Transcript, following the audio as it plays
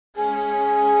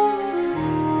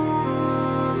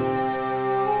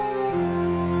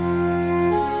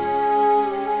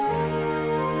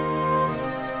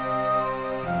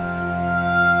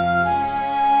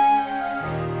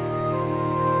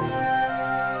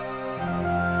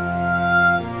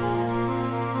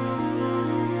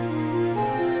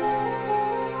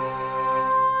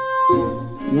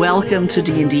Welcome to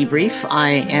D&D Brief. I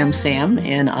am Sam,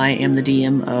 and I am the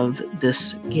DM of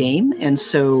this game. And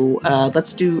so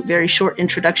let's do a very short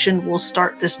introduction. We'll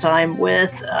start this time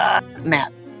with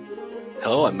Matt.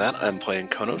 Hello, I'm Matt. I'm playing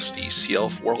Konos, the Sea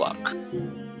Elf Warlock.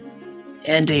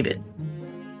 And David.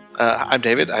 I'm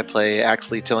David. I play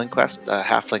Axley Tillinquest,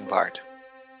 Halfling Bard.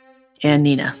 And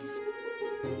Nina.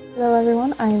 Hello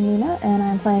everyone, I'm Nina, and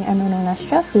I'm playing Emran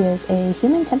Ornestra, who is a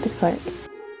human Tempest Cleric.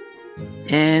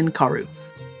 And Karu.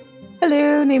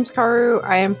 Hello, name's Karu.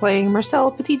 I am playing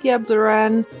Marcel Petit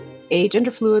Diableran, a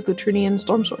genderfluid Lutrinian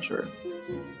Storm Sorcerer.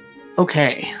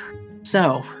 Okay,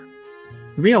 so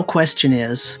the real question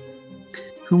is,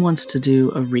 who wants to do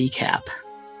a recap?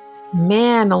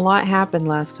 Man, a lot happened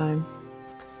last time.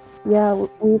 Yeah,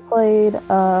 we played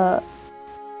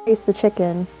Chase the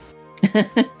Chicken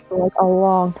for like a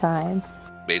long time.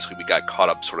 Basically, we got caught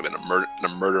up sort of in a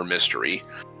murder mystery.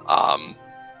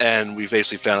 And we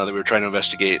basically found out that we were trying to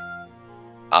investigate.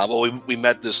 We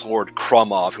met this Lord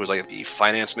Krumov, who was like the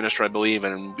finance minister, I believe,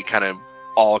 and we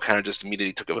all just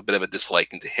immediately took a bit of a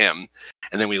disliking to him.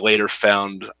 And then we later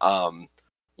found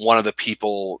one of the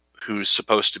people who's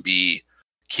supposed to be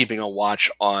keeping a watch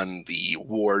on the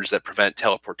wards that prevent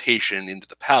teleportation into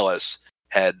the palace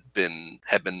had been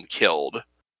killed.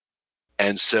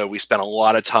 And so we spent a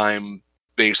lot of time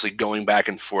basically going back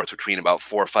and forth between about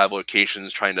 4 or 5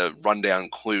 locations trying to run down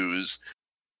clues.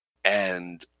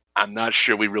 And I'm not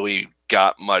sure we really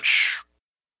got much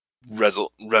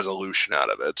resolution out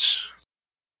of it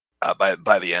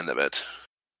by the end of it.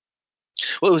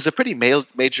 Well, it was a pretty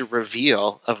major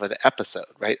reveal of an episode,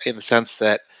 right? In the sense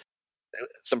that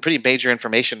some pretty major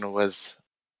information was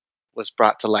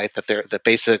brought to light that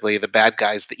basically the bad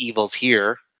guys, the evil's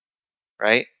here,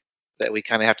 right? That we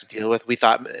kind of have to deal with. We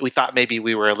thought maybe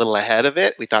we were a little ahead of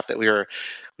it. We thought that we were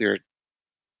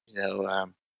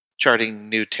charting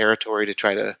new territory to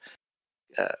try to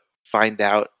find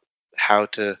out how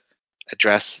to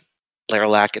address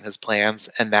Laralac and his plans.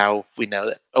 And now we know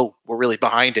that, we're really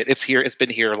behind it. It's here. It's been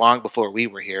here long before we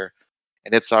were here.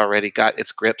 And it's already got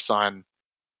its grips on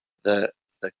the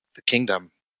kingdom.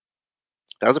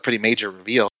 That was a pretty major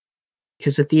reveal.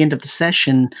 Because at the end of the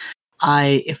session,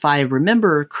 if I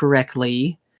remember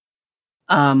correctly,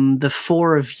 the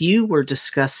 4 of you were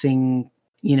discussing,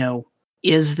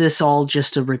 is this all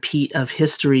just a repeat of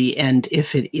history? And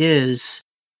if it is,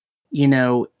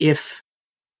 if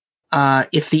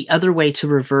the other way to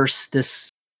reverse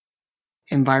this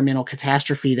environmental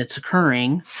catastrophe that's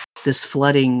occurring, this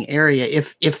flooding area,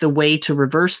 if the way to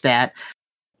reverse that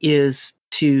is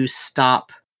to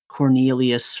stop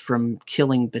Cornelius from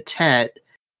killing Betet,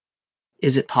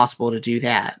 is it possible to do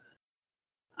that?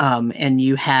 And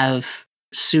you have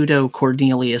pseudo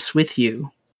Cornelius with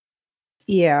you.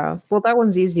 Yeah, well, that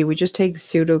one's easy. We just take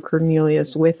pseudo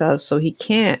Cornelius with us so he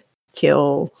can't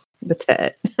kill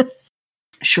Betet.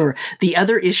 Sure. The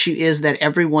other issue is that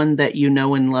everyone that you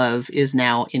know and love is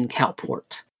now in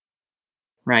Calport,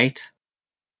 right?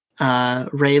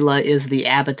 Rayla is the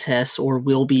abbotess, or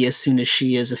will be as soon as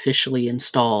she is officially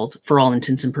installed. For all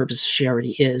intents and purposes, she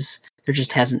already is. There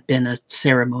just hasn't been a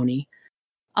ceremony.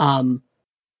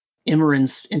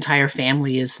 Imran's entire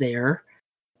family is there.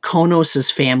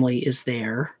 Konos's family is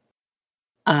there.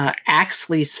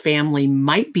 Axley's family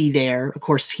might be there. Of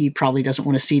course, he probably doesn't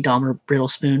want to see Dahmer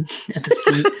Brittlespoon at this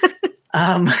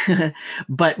point.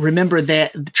 But remember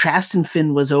that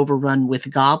Trastenfinn was overrun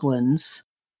with goblins,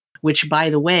 which, by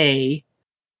the way,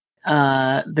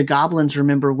 the goblins,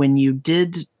 remember when you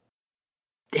did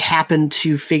happen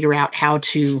to figure out how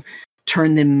to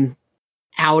turn them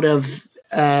out of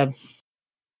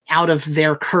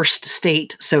their cursed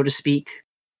state, so to speak.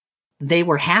 They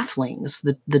were halflings,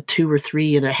 the 2 or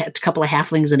 3, a couple of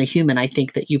halflings and a human, I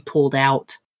think, that you pulled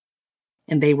out,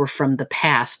 and they were from the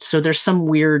past. So there's some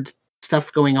weird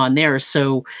stuff going on there.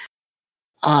 So,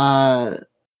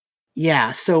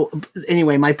 yeah. So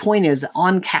anyway, my point is,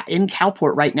 in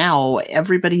Calport right now,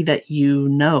 everybody that you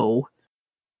know,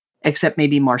 except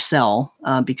maybe Marcel,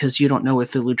 because you don't know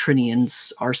if the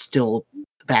Lutrinians are still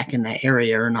back in that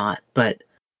area or not, but...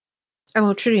 And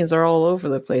Lutrinians are all over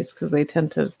the place because they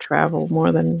tend to travel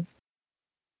more than...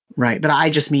 Right, but I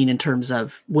just mean in terms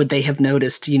of, would they have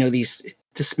noticed,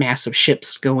 this massive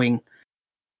ships going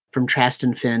from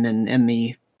Trastenfinn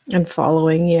and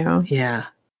following, yeah. Yeah.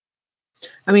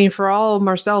 I mean, for all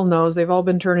Marcel knows, they've all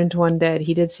been turned into undead.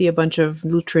 He did see a bunch of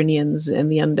Lutrinians in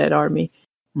the undead army.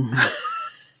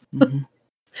 Mm-hmm. Mm-hmm.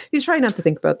 He's trying not to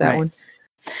think about that one.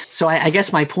 So I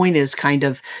guess my point is kind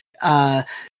of...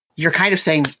 you're kind of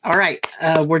saying, all right,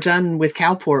 we're done with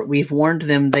Calport. We've warned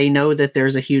them. They know that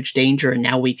there's a huge danger, and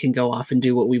now we can go off and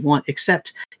do what we want.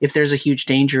 Except if there's a huge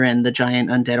danger and the giant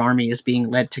undead army is being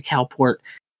led to Calport,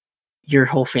 your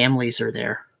whole families are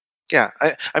there. Yeah,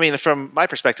 I mean, from my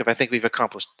perspective, I think we've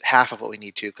accomplished half of what we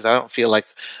need to, because I don't feel like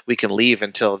we can leave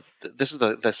until this is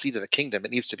the seat of the kingdom.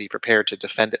 It needs to be prepared to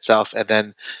defend itself and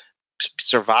then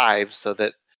survive, so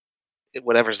that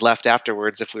whatever's left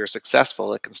afterwards, if we are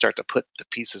successful, it can start to put the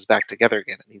pieces back together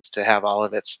again. It needs to have all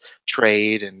of its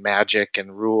trade and magic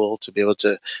and rule to be able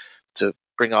to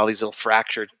bring all these little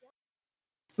fractured.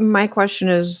 My question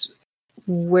is,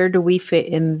 where do we fit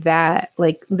in that?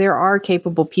 Like, there are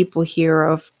capable people here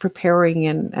of preparing,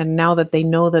 and now that they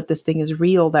know that this thing is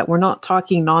real, that we're not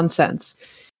talking nonsense.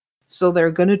 So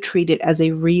they're going to treat it as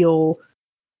a real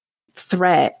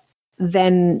threat.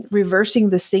 Then reversing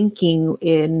the sinking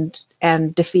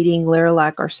and defeating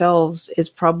Laralac ourselves is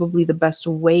probably the best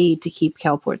way to keep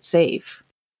Calport safe.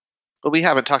 But we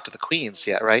haven't talked to the queens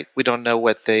yet, right? We don't know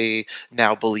what they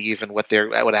now believe and what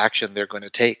action they're going to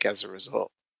take as a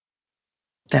result.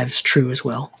 That is true as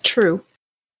well. True.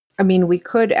 I mean, we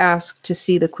could ask to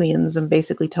see the queens and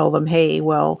basically tell them, hey,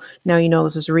 well, now you know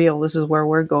this is real. This is where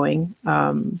we're going.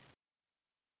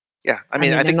 Yeah, I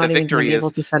mean, I think the victory is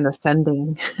able to send a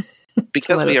sending.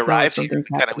 Because we arrived here,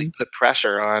 we put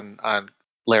pressure on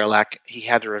Laralac. He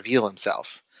had to reveal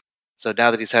himself. So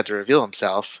now that he's had to reveal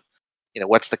himself,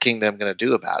 what's the kingdom going to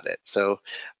do about it? So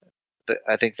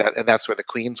I think that's where the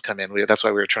queens come in. That's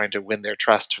why we were trying to win their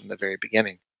trust from the very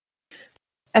beginning.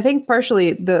 I think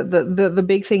partially the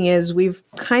big thing is we've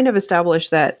kind of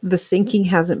established that the sinking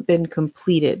hasn't been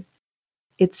completed.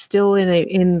 It's still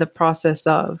in the process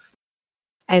of.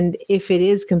 And if it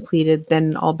is completed,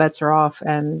 then all bets are off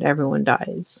and everyone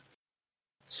dies.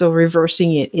 So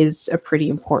reversing it is a pretty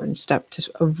important step to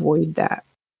avoid that.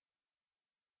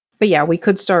 But yeah, we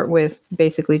could start with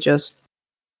basically just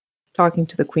talking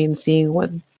to the queen,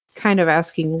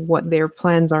 asking what their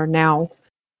plans are now.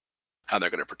 How they're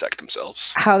going to protect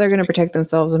themselves.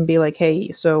 And be like, hey,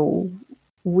 so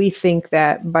we think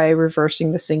that by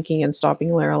reversing the sinking and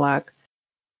stopping Laralac,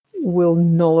 will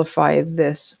nullify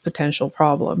this potential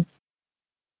problem.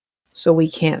 So we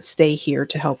can't stay here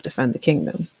to help defend the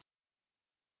kingdom.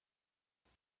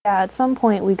 Yeah, at some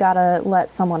point we gotta let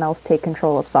someone else take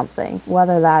control of something.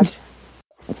 Whether that's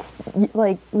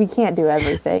like, we can't do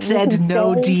everything. Said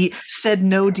no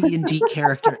D&D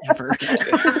character ever.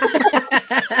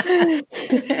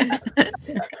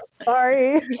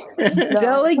 Sorry.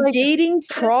 Delegating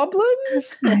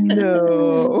problems?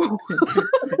 No.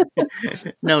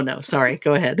 No. Sorry.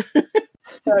 Go ahead.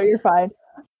 No, you're fine.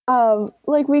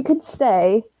 We could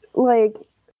stay.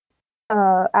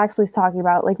 Axley's talking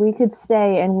about. We could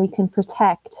stay and we can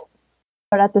protect,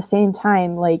 but at the same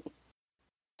time,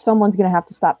 someone's gonna have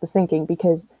to stop the sinking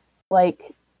because,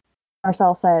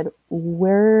 Marcel said,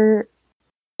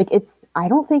 I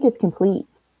don't think it's complete.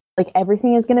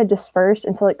 Everything is going to disperse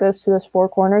until it goes to those four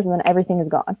corners, and then everything is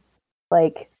gone.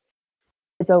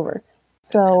 It's over.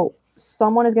 So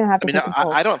someone is going to have to take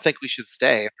control. I don't think we should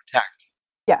stay and protect.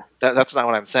 Yeah. That's not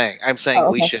what I'm saying. I'm saying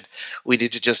we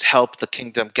need to just help the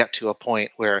kingdom get to a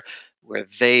point where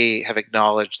they have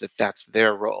acknowledged that that's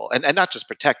their role. And not just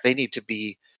protect, they need to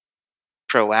be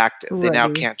proactive. They now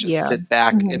can't just sit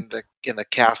back in the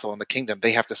castle and the kingdom.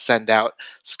 They have to send out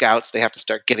scouts. They have to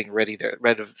start getting ready.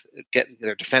 Getting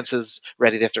their defenses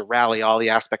ready. They have to rally all the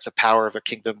aspects of power of their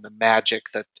kingdom, the magic,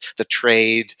 the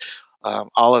trade,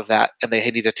 all of that, and they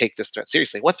need to take this threat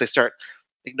seriously. Once they start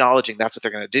acknowledging that's what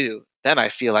they're going to do, then I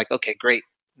feel like, okay, great.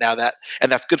 Now and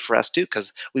that's good for us too,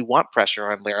 because we want pressure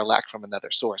on Laralac from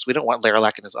another source. We don't want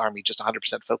Laralac and his army just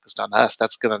 100% focused on us.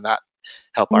 That's going to not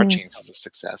help our chances of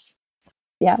success.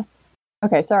 Yeah.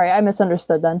 Okay, sorry, I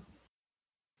misunderstood then.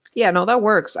 Yeah, no, that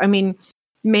works. I mean,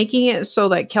 making it so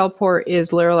that Calport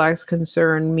is Laralac's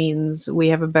concern means we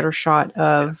have a better shot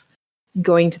of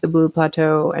going to the Blue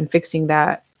Plateau and fixing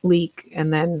that leak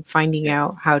and then finding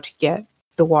out how to get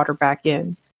the water back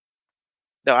in.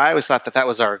 No, I always thought that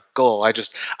was our goal. I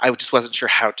just wasn't sure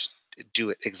how to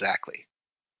do it exactly.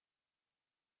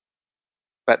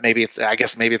 But maybe it's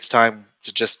time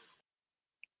to just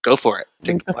go for it.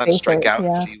 Take the plunge, strike out,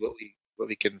 and see what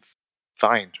we can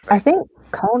find. Right? I think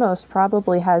Konos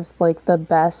probably has the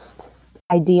best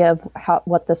idea of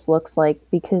what this looks like,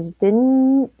 because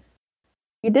you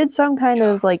did some kind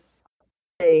of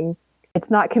thing. It's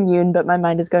not commune, but my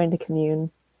mind is going to commune.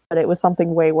 But it was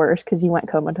something way worse because you went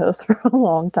comatose for a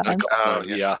long time.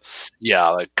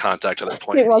 Contact at that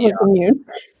point. It wasn't commune.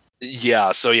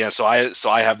 Yeah, so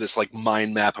I have this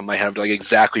mind map in my head of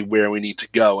exactly where we need to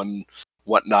go, and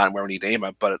whatnot and where we need to aim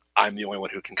at, but I'm the only one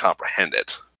who can comprehend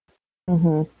it.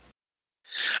 Mm-hmm.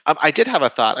 I did have a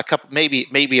thought. Maybe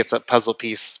it's a puzzle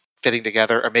piece fitting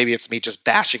together, or maybe it's me just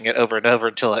bashing it over and over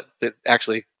until it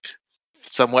actually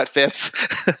somewhat fits.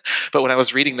 But when I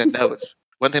was reading the notes,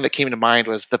 one thing that came to mind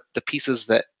was the pieces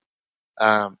that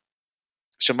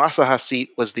Shamasa Hasit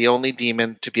was the only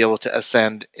demon to be able to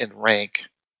ascend in rank.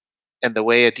 And the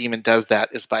way a demon does that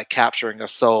is by capturing a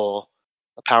soul,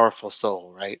 a powerful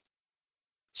soul, right?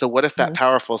 So what if that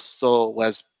powerful soul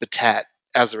was Betet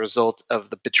as a result of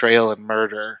the betrayal and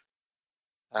murder?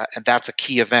 And that's a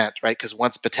key event, right? Because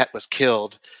once Betet was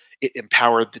killed, it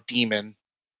empowered the demon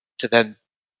to then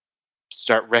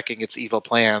start wrecking its evil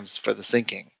plans for the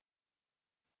sinking.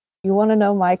 You want to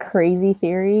know my crazy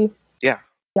theory? Yeah.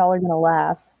 Y'all are going to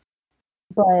laugh.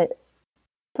 But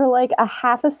for like a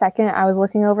half a second, I was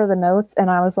looking over the notes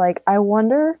and I was like, I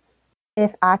wonder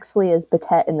if Axley is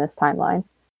Betet in this timeline.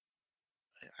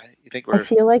 You think I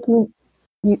feel like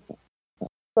you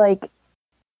like,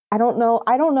 I don't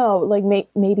know. Like,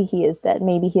 maybe he is dead.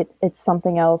 Maybe it's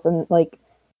something else and like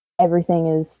everything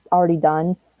is already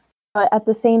done. But at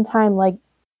the same time, like,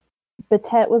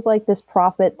 Betet was like this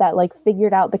prophet that like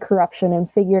figured out the corruption and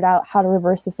figured out how to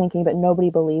reverse the sinking, but nobody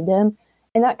believed him.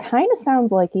 And that kind of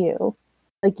sounds like you.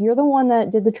 Like, you're the one that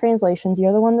did the translations.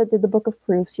 You're the one that did the book of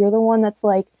proofs. You're the one that's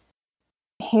like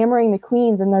hammering the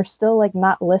queens and they're still like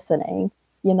not listening,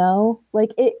 you know?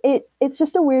 Like it's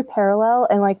just a weird parallel.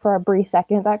 And like for a brief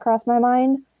second that crossed my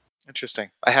mind. Interesting.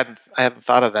 I hadn't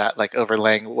thought of that, like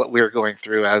overlaying what we were going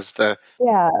through as the...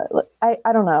 Yeah,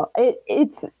 I don't know.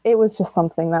 It was just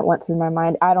something that went through my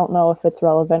mind. I don't know if it's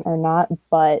relevant or not,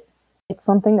 but it's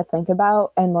something to think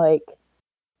about. And like,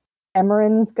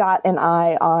 Emeren's got an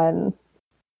eye on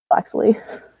Axley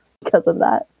because of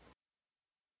that.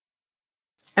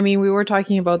 I mean, we were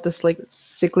talking about this like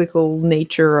cyclical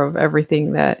nature of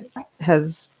everything that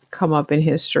has come up in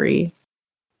history.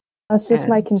 That's just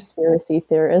my conspiracy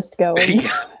theorist going.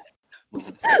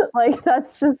 Like,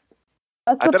 that's the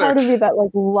part of me that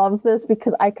like loves this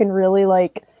because I can really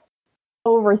like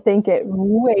overthink it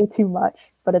way too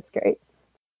much, but it's great.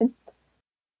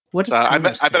 What so I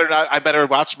better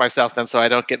watch myself then so I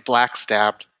don't get black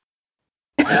stabbed.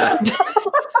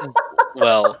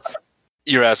 Well,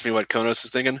 you're asking me what Konos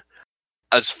is thinking?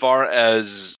 As far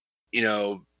as, you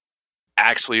know,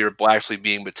 Axley or Blacksley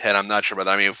being Betet, I'm not sure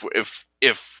about that. I mean,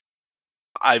 if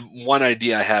one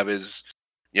idea I have is,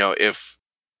 you know, if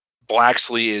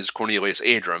Blacksley is Cornelius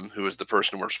Adram, who is the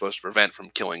person we're supposed to prevent from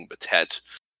killing Betet,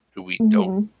 who we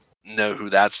don't know who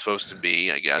that's supposed to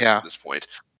be, I guess, at this point.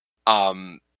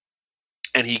 And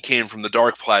he came from the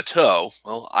Dark Plateau.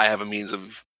 Well, I have a means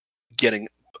of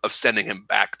sending him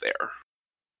back there.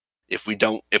 If we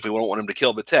don't want him to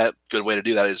kill Betet, good way to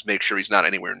do that is make sure he's not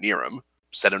anywhere near him.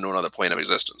 Send him to another plane of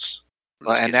existence.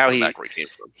 Well, and now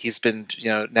he's been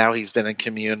in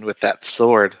commune with that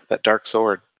sword, that dark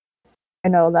sword. I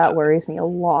know that worries me a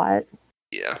lot.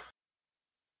 Yeah.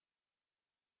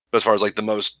 But as far as like the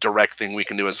most direct thing we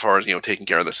can do as far as, you know, taking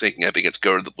care of the sinking, I think it's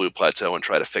go to the Blue Plateau and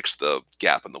try to fix the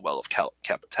gap in the well of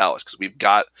Capitalis, because we've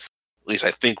got, at least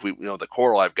I think the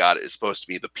coral I've got is supposed to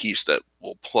be the piece that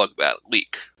will plug that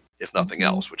leak, if nothing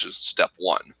else, which is step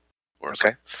 1. Or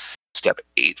step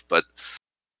 8, but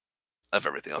of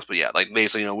everything else. But yeah, like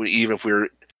basically, you know, even if we're,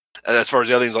 as far as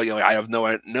the other things, like, you know, I have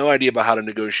no idea about how to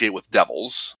negotiate with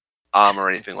devils, or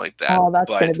anything like that. Oh, that's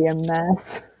going to be a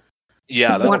mess.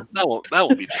 Yeah, that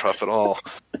won't be tough at all.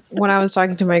 When I was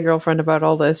talking to my girlfriend about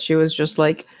all this, she was just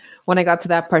like, when I got to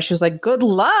that part, she was like, good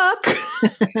luck.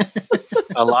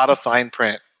 A lot of fine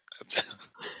print.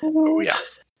 Oh, yeah.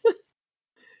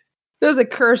 There's a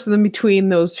curse in between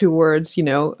those two words, you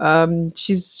know.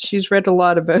 She's read a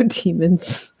lot about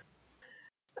demons.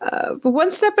 But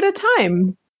one step at a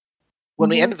time. When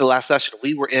we ended the last session,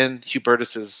 we were in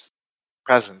Hubertus's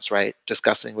presence, right?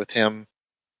 Discussing with him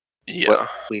what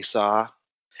we saw.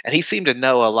 And he seemed to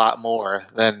know a lot more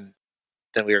than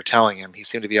we were telling him. He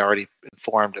seemed to be already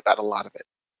informed about a lot of it.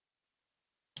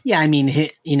 Yeah, I mean,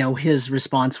 his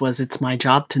response was, "It's my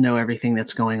job to know everything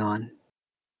that's going on."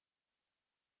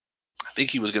 I think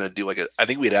he was going to do I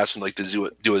think we had asked him like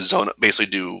to do a zone, basically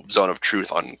do Zone of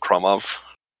Truth on Kromov.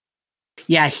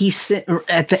 Yeah, he said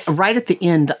right at the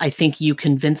end, I think you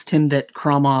convinced him that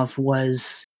Kromov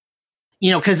was, you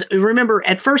know, because remember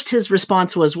at first his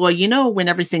response was, well, you know, when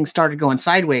everything started going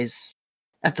sideways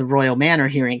at the Royal Manor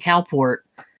here in Calport,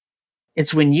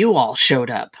 it's when you all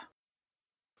showed up.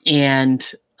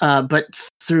 And, but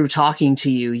through talking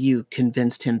to you, you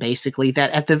convinced him basically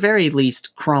that at the very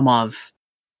least, Kromov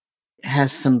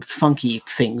has some funky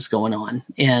things going on,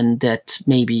 and that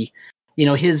maybe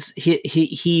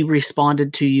he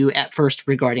responded to you at first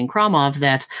regarding Kramov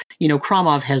that,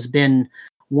 Kramov has been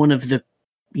one of the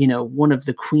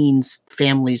Queen's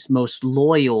family's most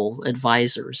loyal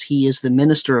advisors. He is the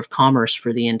Minister of Commerce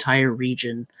for the entire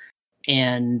region.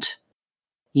 And,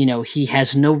 he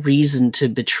has no reason to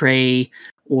betray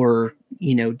or,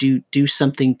 do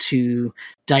something to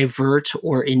divert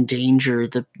or endanger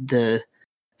the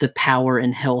power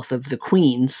and health of the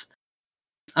Queens.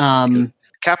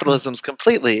 Capitalism's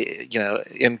completely,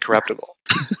 incorruptible.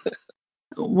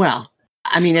 Well,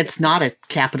 I mean, it's not a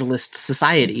capitalist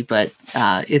society, but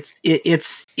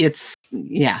it's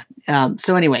yeah.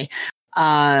 So anyway,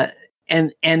 but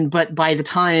by the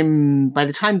time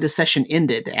the session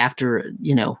ended, after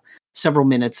several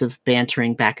minutes of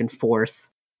bantering back and forth,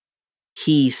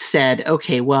 he said,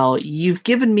 "Okay, well, you've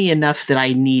given me enough that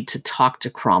I need to talk to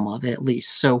Kramov at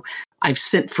least. So I've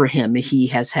sent for him. He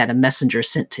has had a messenger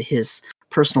sent to his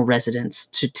personal residence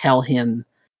to tell him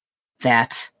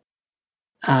that,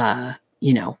 that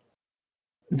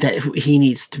he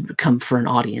needs to come for an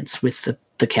audience with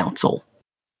the council."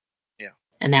 Yeah,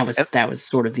 and that was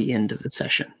sort of the end of the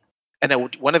session. And then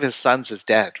one of his sons is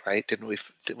dead, right?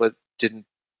 Isn't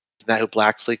that who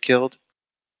Blacksley killed?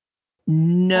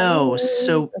 No,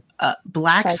 so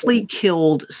Blacksley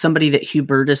killed somebody that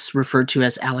Hubertus referred to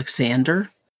as Alexander.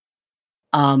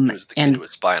 He was the kid who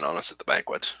was spying on us at the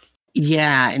banquet.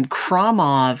 Yeah, and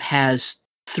Kramov has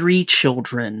 3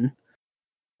 children.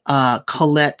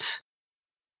 Colette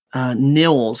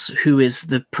Nils, who is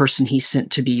the person he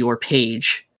sent to be your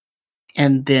page,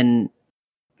 and then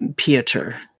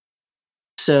Piotr.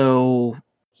 So,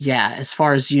 yeah, as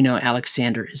far as you know,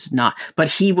 Alexander is not, but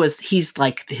he's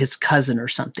like his cousin or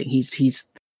something. He's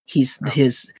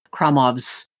his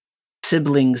Kramov's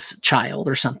sibling's child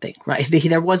or something, right?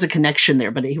 There was a connection there,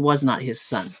 but he was not his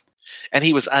son. And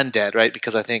he was undead, right?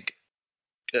 Because I think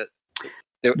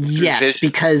yes,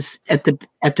 because at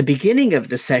the beginning of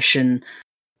the session,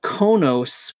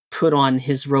 Konos put on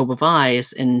his robe of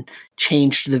eyes and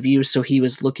changed the view so he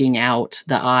was looking out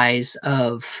the eyes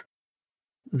of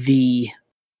the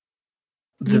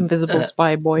invisible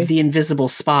spy boy. The invisible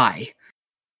spy.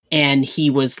 And he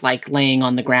was like laying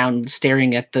on the ground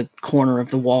staring at the corner of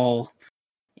the wall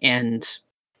and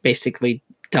basically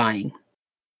dying.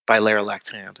 By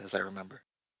Laralak's hand, as I remember.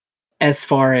 As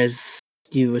far as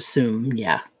you assume,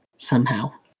 yeah,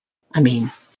 somehow. I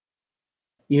mean,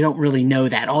 you don't really know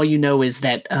that. All you know is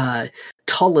that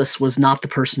Tullus was not the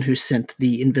person who sent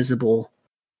the invisible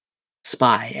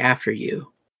spy after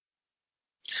you.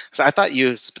 So I thought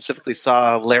you specifically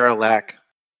saw Laralak.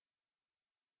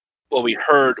 Well, we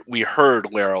heard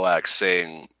Laralak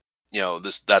saying,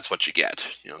 that's what you get.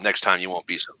 Next time you won't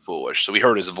be so foolish. So we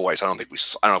heard his voice. I don't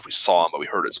know if we saw him, but we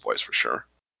heard his voice for sure.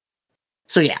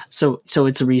 So yeah, so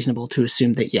it's reasonable to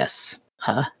assume that yes,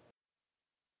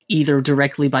 either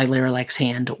directly by Laralak's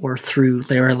hand or through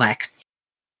Laralak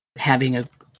having a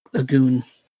goon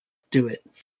do it.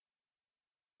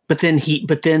 But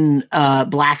then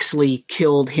Blacksley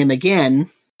killed him again,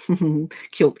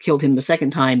 killed him the second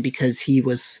time because he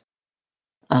was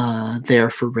there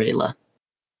for Rayla.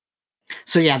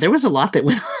 So yeah, there was a lot that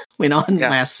went on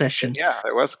last session. Yeah,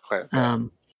 there was quite a bit.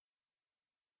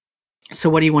 So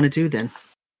what do you want to do then?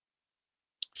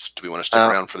 Do we want to stick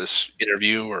around for this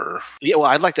interview, or? Yeah, well,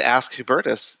 I'd like to ask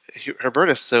Hubertus.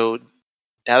 So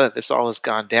now that this all has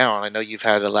gone down, I know you've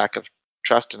had a lack of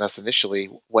trust in us initially.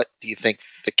 What do you think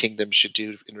the kingdom should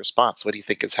do in response? What do you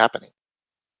think is happening?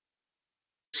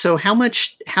 So how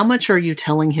much are you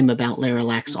telling him about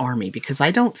Laralak's army? Because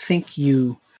I don't think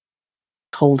you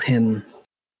told him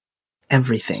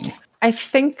everything. I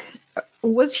think,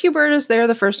 was Hubertus there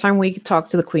the first time we talked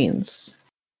to the queens?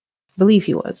 I believe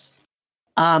he was.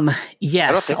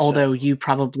 Yes, although so.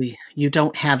 you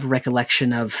don't have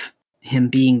recollection of him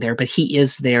being there, but he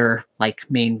is their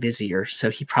main vizier, so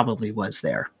he probably was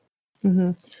there.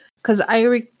 Because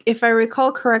if I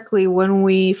recall correctly, when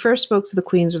we first spoke to the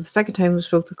queens, or the second time we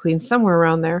spoke to the queens, somewhere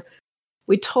around there,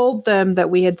 we told them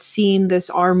that we had seen this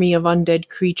army of undead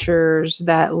creatures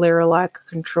that Laralak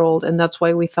controlled, and that's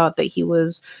why we thought that he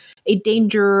was a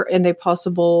danger and a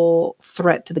possible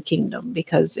threat to the kingdom,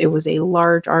 because it was a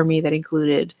large army that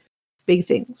included big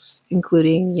things,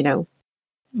 including,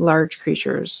 large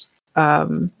creatures.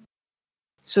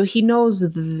 So he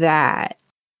knows that.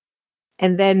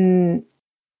 And then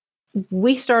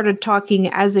we started talking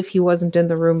as if he wasn't in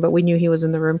the room, but we knew he was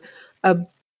in the room.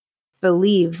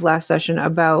 Believe last session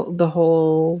about the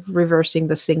whole reversing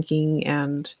the sinking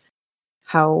and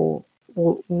how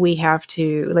we have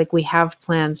to, we have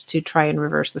plans to try and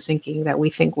reverse the sinking that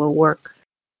we think will work.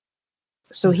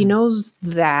 So he knows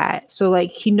that. So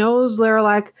like he knows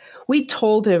Laralac. We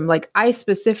told him, like I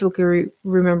specifically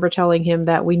remember telling him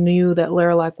that we knew that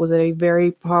Laralac was a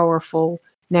very powerful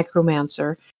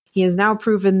necromancer. He has now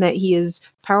proven that he is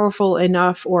powerful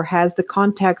enough or has the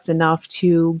contacts enough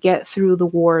to get through the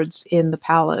wards in the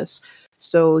palace.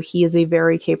 So he is a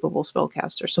very capable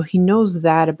spellcaster. So he knows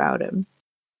that about him.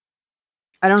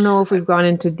 I don't know if we've gone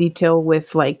into detail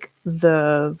with like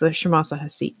the Shamasa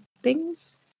Hasid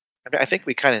things. I mean, I think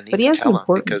we kind of need But he to has tell him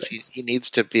important because things. he needs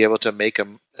to be able to make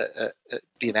him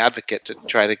be an advocate to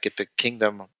try to get the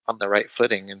kingdom on the right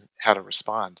footing and how to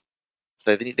respond.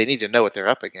 So they need to know what they're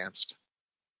up against.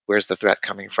 Where's the threat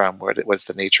coming from? What's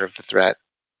the nature of the threat?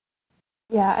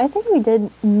 Yeah, I think we did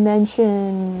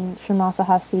mention Shamasa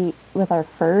Hasi with our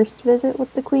first visit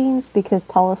with the Queens because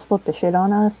Tullus flipped a shit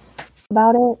on us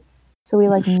about it. So we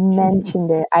like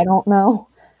mentioned it. I don't know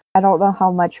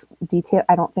how much detail.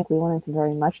 I don't think we went into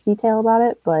very much detail about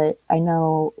it, but I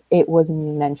know it was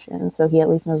mentioned, so he at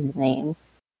least knows the name.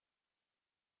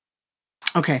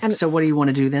 Okay, And- so what do you want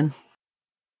to do then?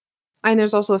 And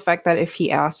there's also the fact that if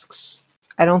he asks,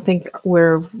 I don't think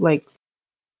we're like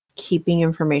keeping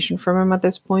information from him at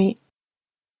this point.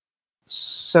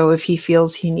 So if he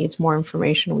feels he needs more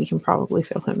information, we can probably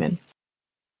fill him in.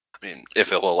 I mean,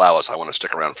 if it'll allow us, I want to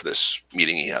stick around for this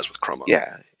meeting he has with Chroma.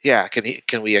 Yeah.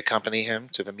 Can we accompany him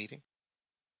to the meeting?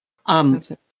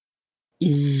 That's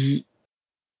it.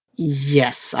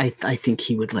 Yes, I think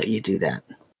he would let you do that.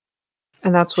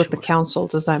 And that's with the Sure. council.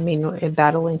 Does that mean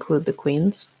that'll include the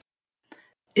queens?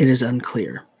 It is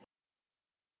unclear.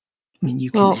 I mean,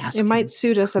 you can Well, ask it him. might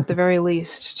suit us at the very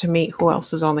least to meet who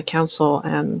else is on the council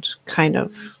and kind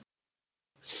of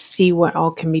see what all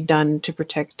can be done to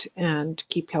protect and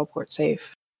keep Kelport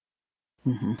safe.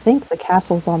 Mhm. I think the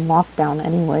castle's on lockdown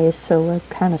anyway, so we're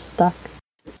kind of stuck,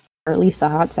 or at least a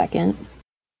hot second.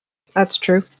 That's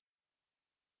true.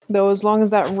 Though as long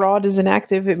as that rod is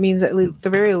inactive, it means at the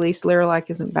very least Laralac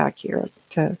isn't back here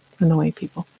to annoy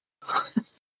people.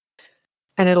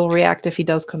 And it'll react if he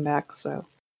does come back, so.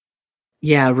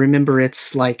 Yeah, remember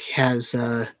it's like has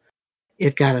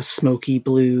it got a smoky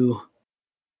blue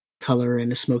color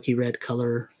and a smoky red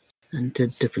color and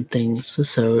did different things.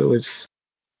 So it was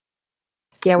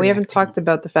Yeah, we haven't reacting. talked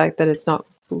about the fact that it's not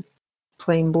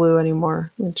plain blue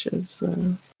anymore, which is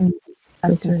That's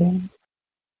That's right. insane.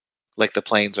 Like the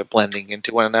planes are blending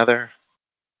into one another?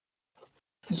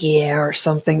 yeah, or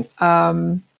something.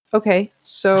 Okay,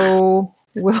 so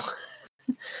we'll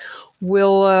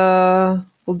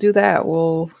do that.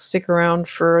 We'll stick around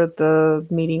for the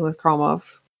meeting with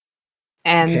Kromov.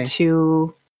 And Okay.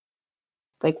 to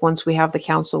like once we have the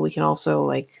council, we can also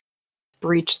like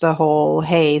breach the whole,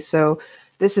 hey, so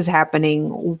this is happening.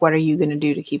 What are you going to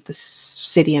do to keep the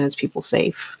city and its people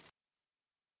safe?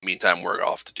 Meantime, we're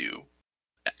off to do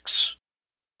X.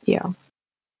 Yeah.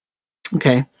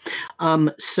 Okay.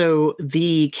 So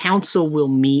the council will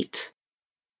meet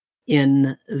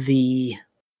in the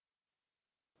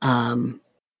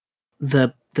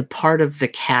part of the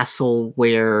castle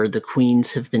where the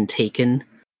queens have been taken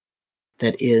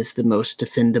that is the most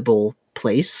defendable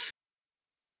place.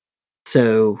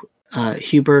 So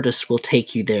Hubertus will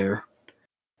take you there.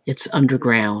 It's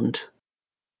underground,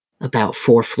 about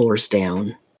 4 floors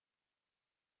down.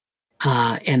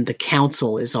 And the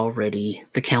council has already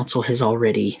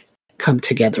come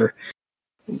together,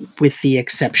 with the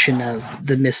exception of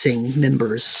the missing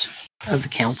members of the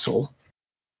council.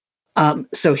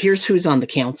 So here's who's on the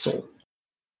council.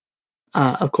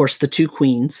 Of course, the 2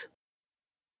 queens.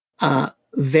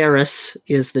 Varus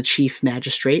is the chief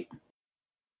magistrate.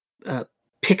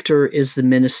 Pictor is the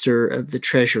minister of the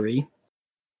treasury.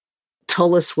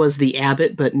 Tullus was the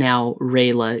abbot, but now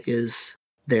Rayla is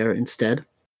there instead.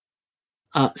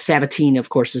 Sabatine, of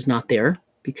course, is not there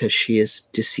because she is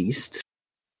deceased.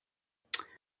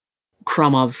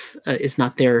 Kromov is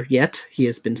not there yet. He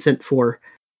has been sent for.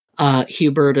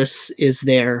 Hubertus is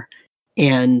there,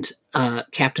 and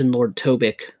Captain Lord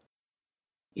Tobic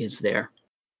is there.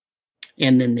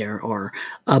 And then there are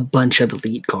a bunch of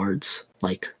elite guards,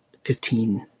 like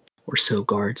 15 or so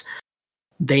guards.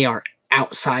 They are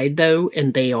outside, though,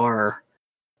 and they are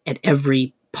at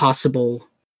every possible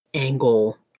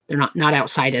angle. They're not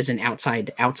outside as in outside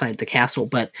the castle,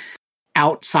 but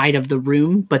outside of the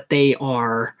room, but they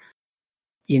are,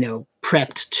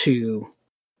 prepped to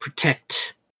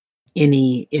protect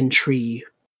any entry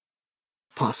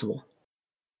possible.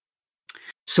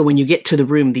 So when you get to the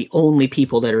room, the only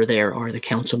people that are there are the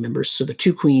council members. So the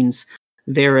 2 queens,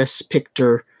 Varus,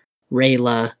 Pictor,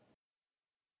 Rayla,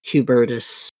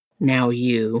 Hubertus, now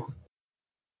you,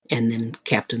 and then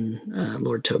Captain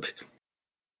Lord Tobic.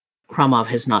 Kromov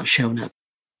has not shown up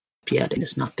Piadin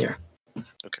is not there.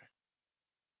 Okay.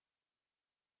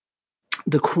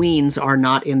 The queens are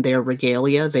not in their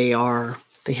regalia. They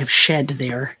have shed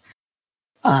their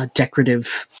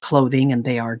decorative clothing, and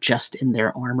they are just in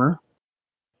their armor.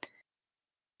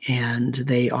 And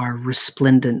they are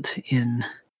resplendent in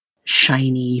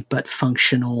shiny but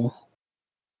functional,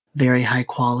 very high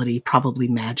quality, probably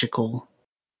magical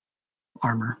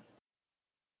armor.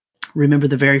 Remember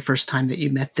the very first time that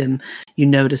you met them, you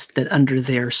noticed that under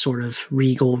their sort of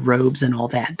regal robes and all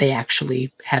that, they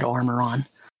actually had armor on.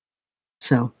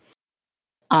 So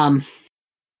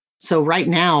right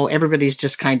now, everybody's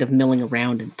just kind of milling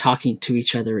around and talking to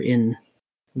each other in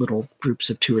little groups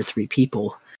of 2 or 3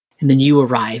 people. And then you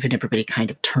arrive and everybody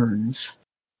kind of turns.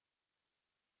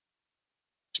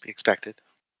 To be expected.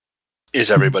 Is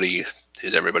everybody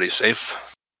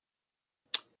safe?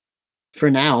 For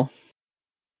now.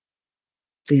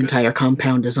 The entire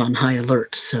compound is on high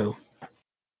alert, so...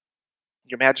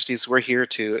 Your Majesties, we're here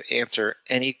to answer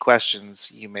any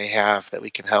questions you may have that we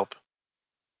can help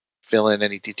fill in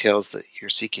any details that you're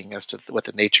seeking as to what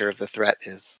the nature of the threat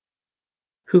is.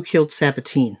 Who killed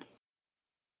Sabatine?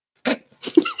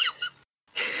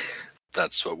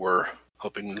 That's what we're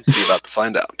hoping to be about to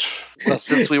find out. Well,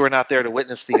 since we were not there to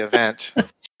witness the event,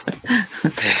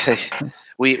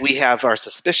 we have our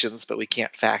suspicions, but we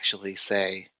can't factually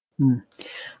say.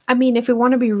 I mean, if we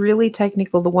want to be really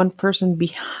technical, the one person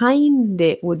behind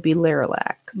it would be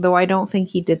Laralac, though I don't think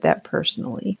he did that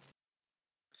personally.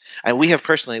 And we have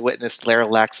personally witnessed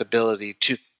Laralac's ability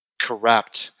to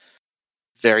corrupt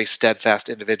very steadfast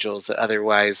individuals that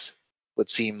otherwise would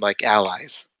seem like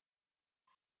allies.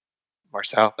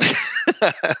 Marcel.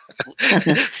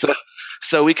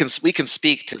 so we can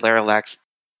speak to Laralac's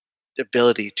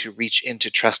ability to reach into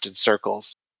trusted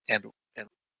circles and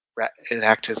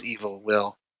enact his evil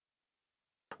will.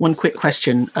 One quick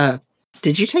question.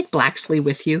 Did you take Blacksley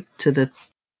with you to the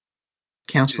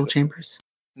council chambers?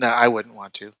 No, I wouldn't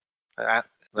want to.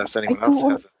 Unless anyone else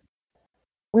has it.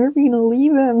 Where are we going to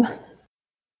leave him?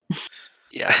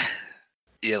 Yeah.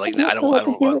 Yeah, like I don't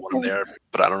want him there,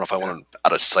 but I don't know if I want him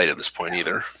out of sight at this point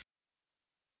either.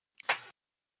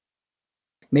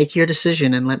 Make your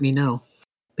decision and let me know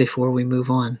before we move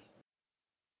on.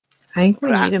 I think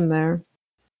we need him there.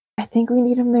 I think we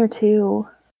need him there too.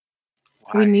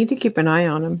 Why? We need to keep an eye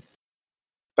on him.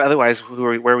 But otherwise,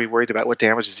 where are we worried about? What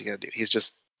damage is he going to do?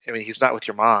 He's not with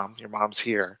your mom. Your mom's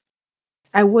here.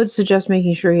 I would suggest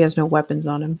making sure he has no weapons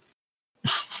on him.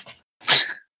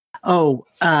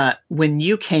 When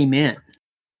you came in,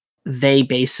 they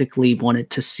basically wanted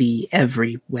to see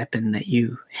every weapon that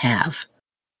you have.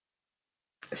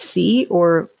 See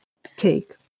or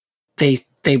take? They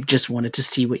just wanted to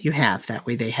see what you have. That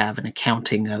way they have an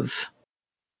accounting of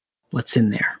what's in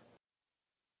there.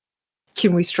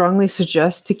 Can we strongly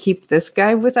suggest to keep this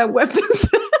guy without weapons?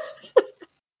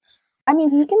 I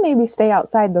mean, he can maybe stay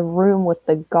outside the room with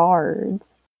the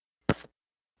guards.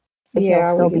 If Yeah,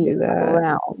 he'll still we can be do that.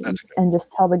 around, and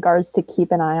just tell the guards to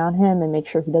keep an eye on him and make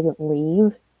sure he doesn't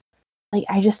leave. Like,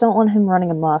 I just don't want him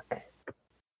running amok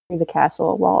through the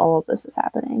castle while all of this is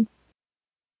happening.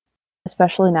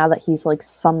 Especially now that he's, like,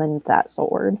 summoned that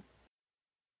sword.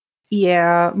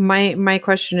 Yeah, my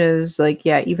question is, like,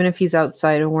 yeah, even if he's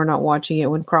outside and we're not watching it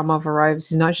when Kromov arrives,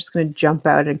 he's not just going to jump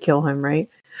out and kill him, right?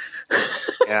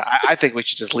 Yeah, I think we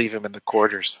should just leave him in the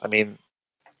quarters. I mean,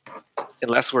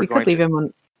 unless We could leave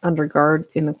him under guard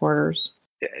in the quarters.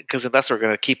 Because unless we're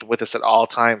going to keep him with us at all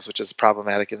times, which is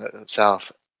problematic in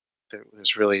itself,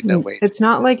 there's really no way. It's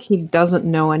not like he doesn't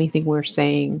know anything we're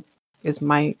saying, is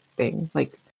my thing.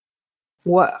 Like,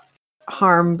 what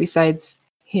harm besides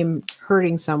him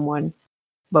hurting someone?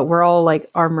 But we're all like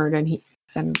armored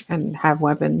and have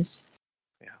weapons.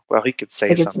 Yeah. Well, he could say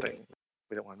Like something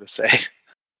we don't want him to say.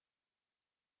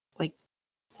 Like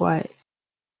what?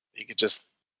 He could just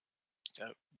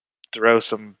throw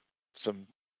some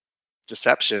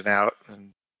deception out,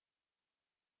 and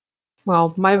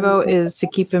Well, my vote is to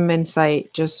keep him in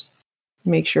sight. Just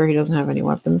make sure he doesn't have any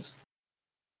weapons,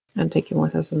 and take him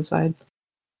with us inside.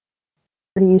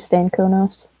 Where do you stand,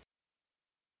 Konos?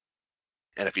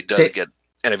 And if he does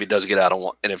get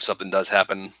out, and if something does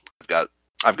happen,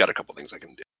 I've got a couple things I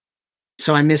can do.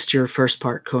 So I missed your first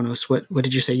part, Konos. What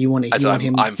did you say? You want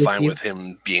him? I'm fine with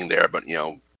him being there, but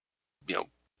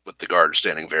with the guard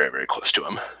standing very, very close to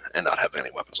him and not having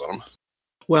any weapons on him.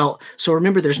 Well, so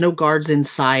remember, there's no guards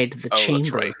inside the chamber.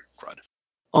 That's right. Crud.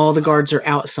 All the guards are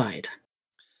outside.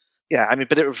 Yeah, I mean,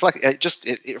 but it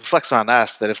reflects on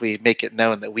us that if we make it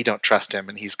known that we don't trust him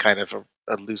and he's kind of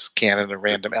a loose cannon, a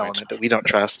random element that we don't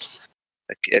trust,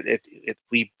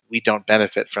 we don't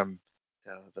benefit from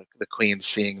the queen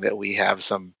seeing that we have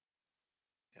some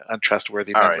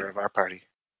untrustworthy All member right. of our party.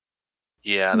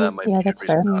 Yeah, that might Yeah, be a that's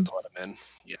reason fair. not to let him in.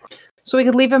 Yeah. So we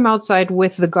could leave him outside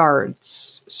with the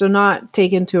guards. So not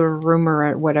take into a room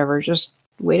or whatever. Just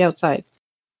wait outside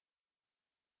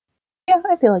Yeah,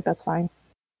 I feel like that's fine.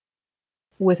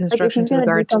 with if instructions he's to the gonna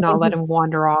do guard to not something, let him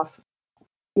wander off.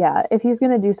 Yeah, if he's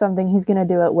gonna do something, he's gonna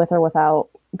do it with or without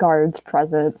guards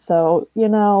present. So,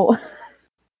 it'll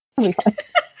be fine.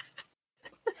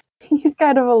 He's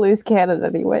kind of a loose cannon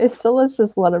anyway, so let's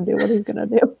just let him do what he's gonna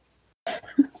do.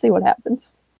 See what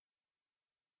happens.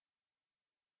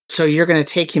 So you're going to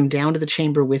take him down to the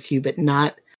chamber with you, but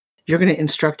not. You're going to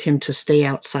instruct him to stay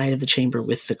outside of the chamber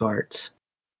with the guards.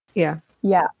 Yeah.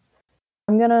 Yeah.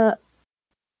 I'm gonna.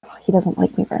 He doesn't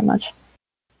like me very much.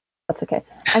 That's okay.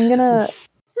 I'm gonna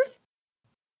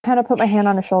kind of put my hand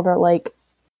on his shoulder, like,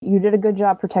 you did a good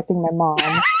job protecting my mom.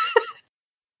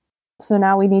 So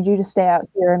now we need you to stay out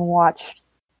here and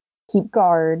keep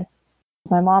guard.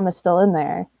 My mom is still in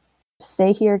there.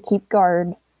 Stay here, keep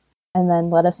guard, and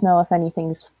then let us know if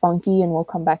anything's funky and we'll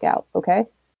come back out, okay?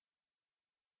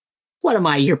 What am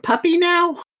I, your puppy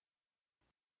now?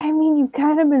 I mean, you've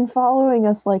kind of been following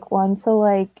us like one, so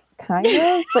like, kind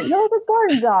of, but you're like a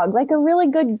guard dog, like a really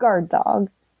good guard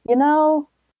dog, you know?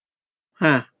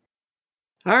 Huh.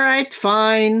 All right,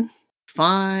 fine.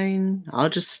 Fine. I'll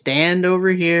just stand over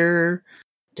here,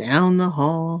 down the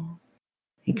hall.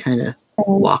 He kind of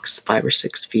walks 5 or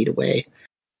 6 feet away,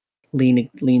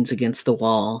 leans against the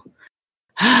wall.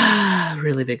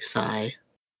 Really big sigh.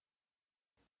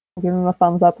 Give him a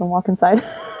thumbs up and walk inside.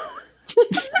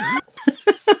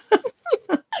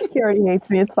 He already hates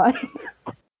me, it's fine.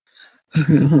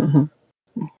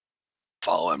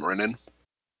 Follow Emmerin in.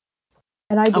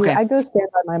 And I do. Okay. I go stand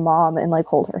by my mom and like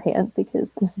hold her hand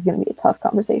because this is going to be a tough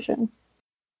conversation.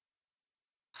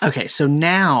 Okay, so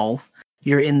now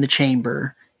you're in the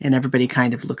chamber and everybody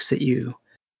kind of looks at you.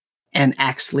 And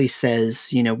Axley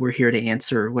says, we're here to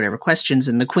answer whatever questions.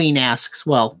 And the queen asks,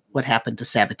 well, what happened to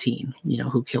Sabatine?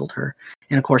 Who killed her?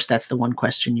 And of course, that's the one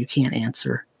question you can't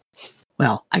answer.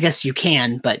 Well, I guess you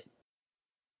can, but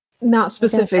Not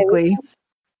specifically.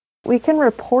 We can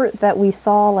report that we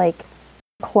saw like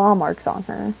claw marks on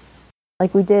her.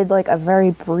 Like we did like a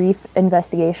very brief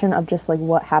investigation of just like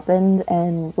what happened,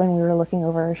 and when we were looking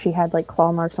over her, she had like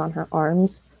claw marks on her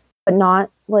arms, but not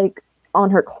like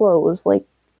on her clothes. Like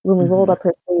when we rolled up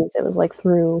her sleeves, it was like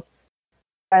through.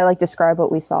 I like describe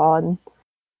what we saw, and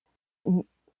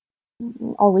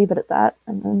I'll leave it at that.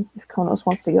 And then if Konos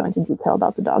wants to go into detail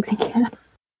about the dogs, he can.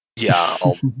 Yeah,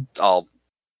 I'll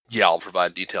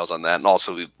provide details on that, and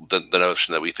also the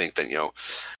notion that we think that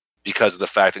because of the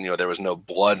fact that there was no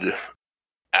blood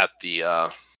at the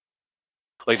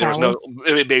there was no.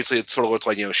 It sort of looked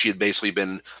like she had basically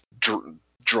been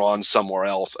drawn somewhere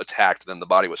else, attacked, then the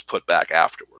body was put back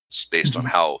afterwards, based on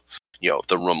how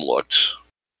the room looked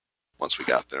once we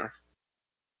got there.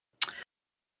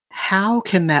 how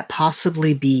can that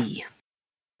possibly be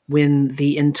when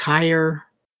the entire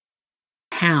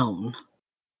town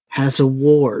has a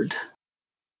ward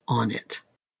on it?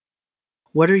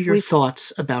 What are your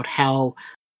thoughts about how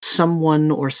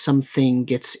someone or something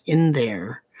gets in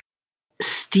there,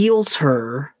 steals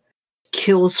her,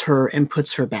 kills her, and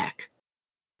puts her back?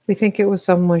 We think it was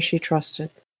someone she trusted.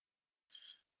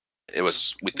 We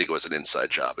think it was an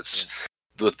inside job.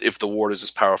 If the ward is as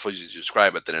powerful as you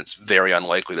describe it, then it's very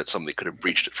unlikely that somebody could have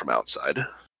breached it from outside.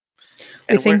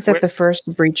 We think that the first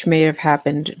breach may have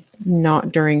happened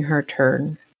not during her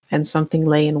turn, and something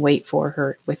lay in wait for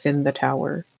her within the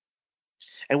tower.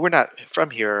 And we're not from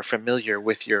here or familiar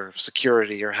with your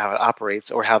security or how it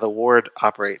operates or how the ward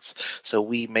operates, so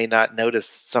we may not notice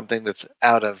something that's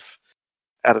out of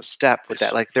step with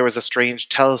that. Like there was a strange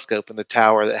telescope in the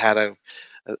tower that had a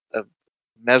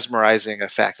mesmerizing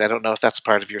effect. I don't know if that's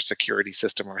part of your security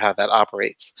system or how that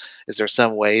operates. Is there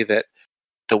some way that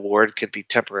the ward could be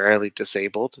temporarily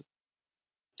disabled?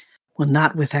 Well,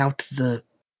 not without the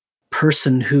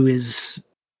person who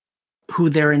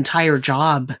their entire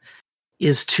job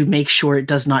is to make sure it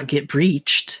does not get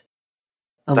breached,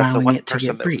 That's the allowing one it to person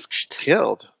get that was breached.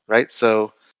 killed, right?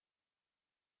 So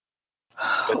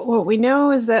What we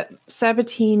know is that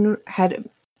Sabatine had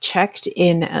checked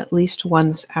in at least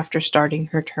once after starting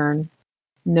her turn.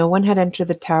 No one had entered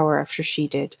the tower after she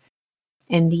did.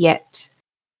 And yet,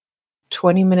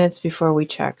 20 minutes before we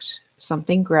checked,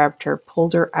 something grabbed her,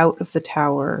 pulled her out of the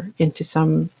tower into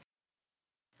some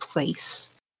place,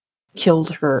 killed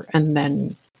her, and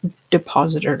then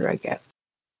deposited her again.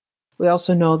 We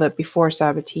also know that before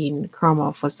Sabatine,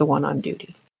 Kromov was the one on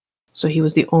duty. So he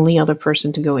was the only other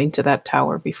person to go into that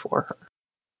tower before her.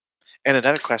 and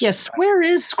another question. Yes, where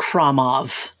is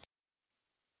Kromov?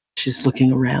 She's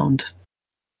looking around.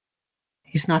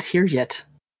 He's not here yet.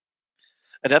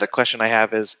 Another question I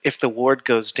have is, if the ward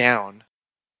goes down,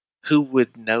 who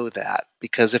would know that?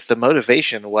 Because if the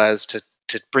motivation was to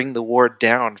bring the ward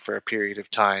down for a period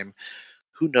of time,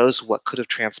 who knows what could have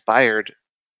transpired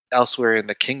elsewhere in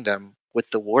the kingdom with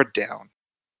the ward down?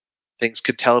 Things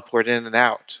could teleport in and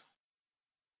out.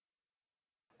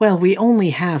 Well, we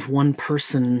only have one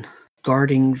person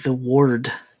guarding the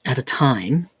ward at a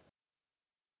time,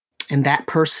 and that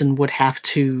person would have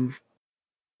to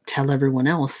tell everyone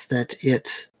else that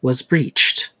it was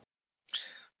breached.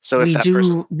 So if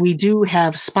person... we do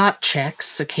have spot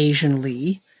checks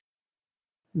occasionally.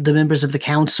 The members of the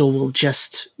council will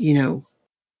just,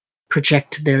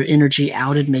 project their energy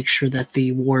out and make sure that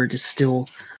the ward is still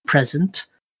present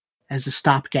as a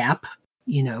stopgap,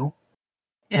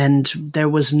 And there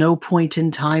was no point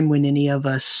in time when any of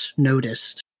us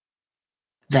noticed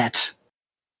that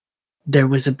there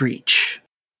was a breach.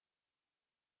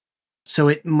 So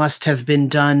it must have been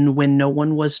done when no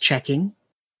one was checking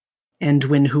and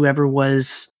when whoever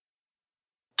was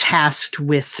tasked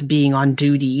with being on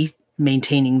duty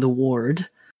maintaining the ward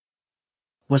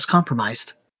was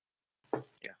compromised.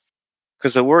 Yes.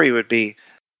 Because the worry would be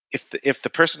if the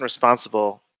person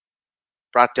responsible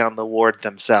brought down the ward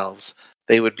themselves,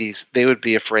 they would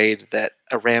be afraid that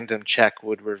a random check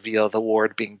would reveal the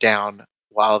ward being down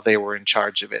while they were in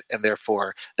charge of it, and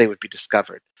therefore they would be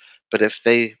discovered. But if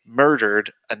they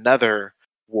murdered another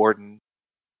warden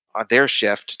on their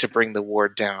shift to bring the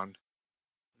ward down,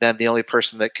 then the only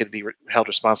person that could be held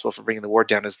responsible for bringing the ward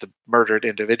down is the murdered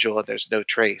individual, and there's no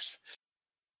trace.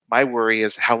 My worry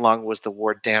is, how long was the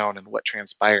ward down and what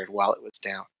transpired while it was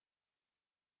down?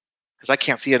 Because I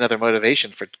can't see another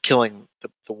motivation for killing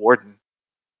the warden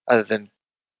other than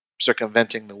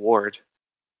circumventing the ward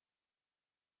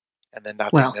and then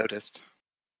not being noticed.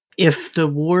 If the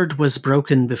ward was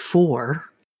broken before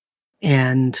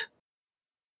and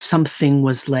something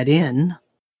was let in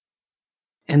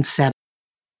and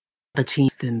Sabatine,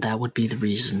 then that would be the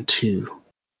reason to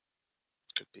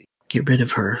get rid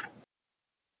of her.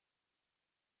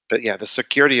 But yeah, the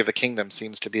security of the kingdom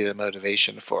seems to be the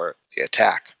motivation for the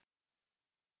attack.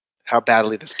 How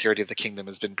badly the security of the kingdom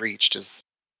has been breached is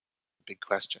a big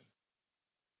question.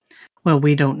 Well,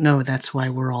 we don't know. That's why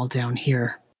we're all down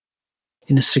here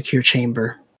in a secure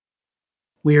chamber.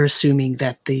 We are assuming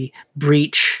that the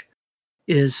breach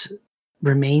is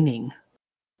remaining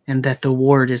and that the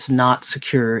ward is not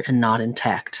secure and not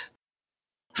intact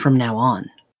from now on.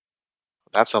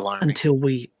 That's alarming.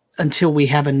 Until we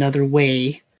have another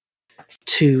way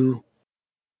to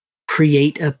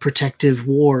create a protective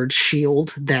ward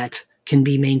shield that can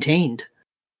be maintained.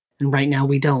 And right now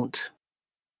we don't.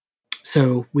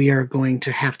 So we are going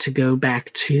to have to go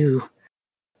back to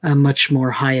a much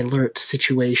more high alert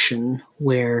situation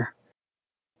where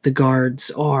the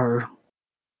guards are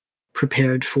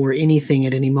prepared for anything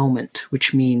at any moment,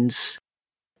 which means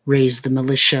raise the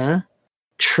militia,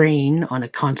 train on a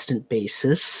constant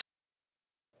basis,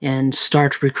 and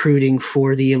start recruiting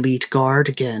for the elite guard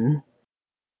again.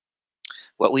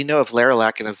 What we know of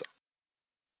Laralac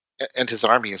and his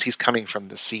army is he's coming from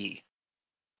the sea.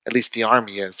 At least the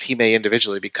army is. He may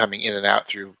individually be coming in and out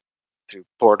through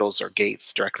portals or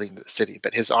gates directly into the city,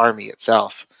 but his army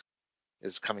itself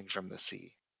is coming from the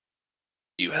sea.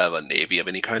 Do you have a navy of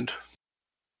any kind?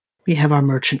 We have our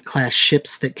merchant class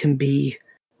ships that can be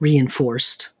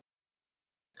reinforced.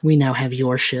 We now have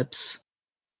your ships.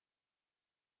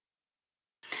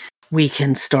 We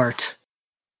can start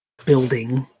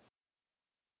building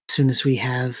as soon as we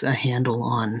have a handle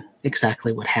on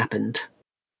exactly what happened.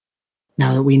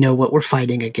 Now that we know what we're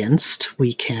fighting against,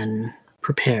 we can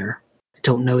prepare. I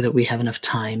don't know that we have enough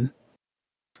time.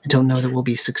 I don't know that we'll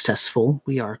be successful.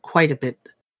 We are quite a bit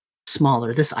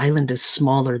smaller. This island is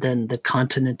smaller than the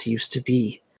continent used to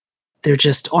be. There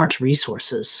just aren't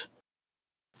resources.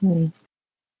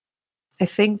 I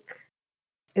think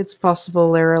it's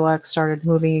possible Laralac started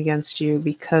moving against you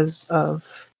because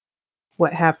of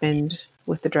what happened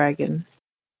with the dragon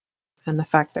and the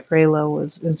fact that Rayla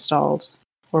was installed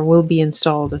or will be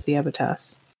installed as the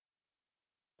Abitas.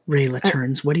 Rayla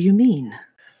turns. What do you mean?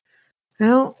 I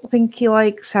don't think he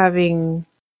likes having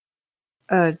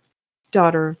a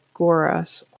daughter of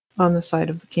Goras on the side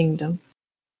of the kingdom.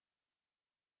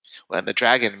 Well, and the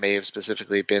dragon may have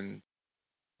specifically been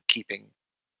keeping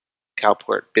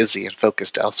Calport busy and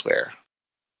focused elsewhere.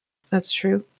 That's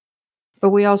true. But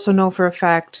we also know for a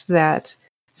fact that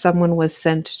someone was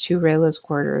sent to Rayla's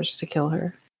quarters to kill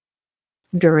her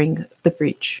during the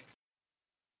breach.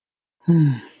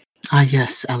 Ah,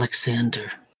 yes,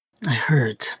 Alexander. I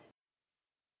heard.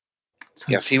 It's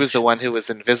Yes, he was the one who unfortunate. was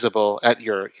invisible at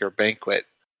your banquet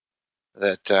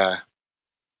that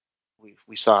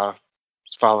we saw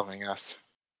following us.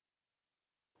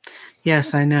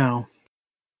 Yes, I know.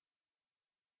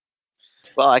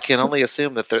 Well, I can only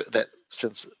assume that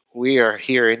since we are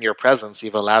here in your presence,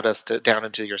 you've allowed us to down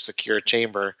into your secure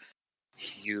chamber.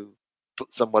 You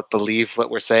somewhat believe what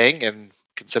we're saying and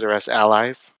consider us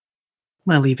allies.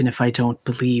 Well, even if I don't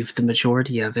believe the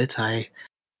majority of it, I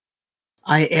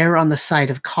err on the side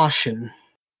of caution.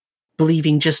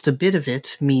 Believing just a bit of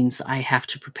it means I have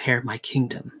to prepare my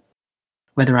kingdom.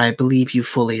 Whether I believe you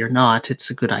fully or not, it's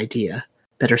a good idea.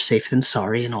 Better safe than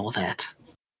sorry and all that.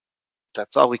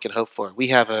 That's all we can hope for. We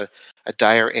have a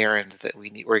dire errand that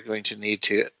we're going to need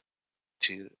to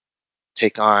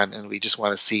take on, and we just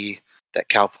want to see that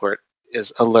Calport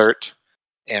is alert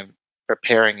and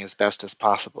preparing as best as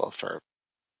possible for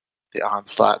the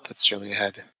onslaught that's surely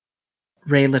ahead.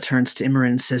 Rayla turns to Imran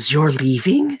and says, "You're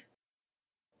leaving?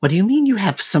 What do you mean you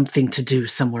have something to do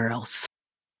somewhere else?"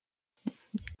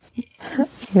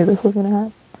 Knew this was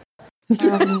gonna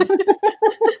happen.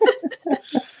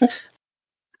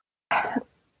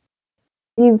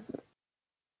 Steve,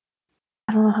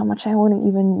 I don't know how much I want to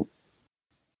even.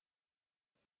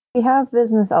 We have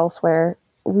business elsewhere.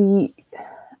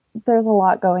 There's a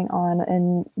lot going on,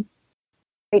 and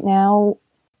right now,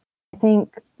 I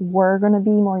think we're going to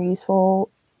be more useful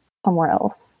somewhere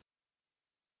else.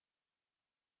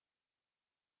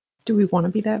 Do we want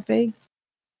to be that vague?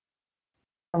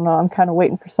 I don't know. I'm kind of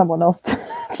waiting for someone else to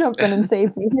jump in and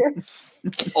save me here.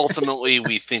 Ultimately,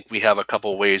 we think we have a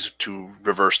couple ways to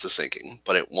reverse the sinking,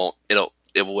 but it won't.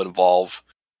 It will involve.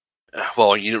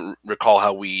 Well, you didn't recall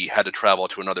how we had to travel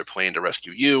to another plane to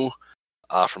rescue you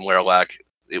from Laralac.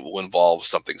 It will involve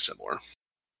something similar.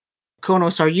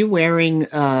 Konos, are you wearing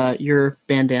your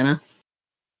bandana?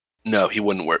 No, he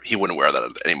wouldn't wear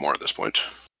that anymore at this point.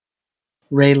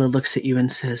 Rayla looks at you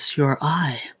and says, "Your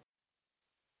eye."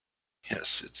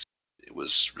 Yes, it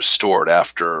was restored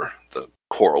after the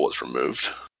coral was removed,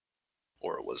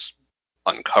 or it was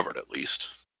uncovered at least.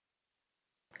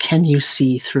 Can you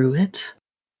see through it?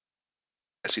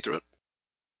 I see through it.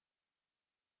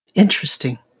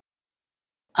 Interesting.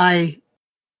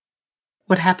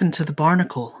 What happened to the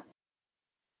barnacle?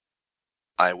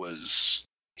 I was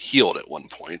healed at one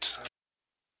point.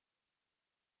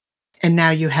 And now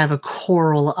you have a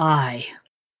coral eye.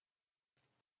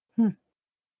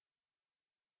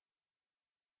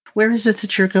 Where is it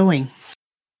that you're going?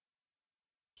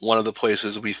 One of the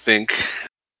places we think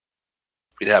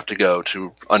we'd have to go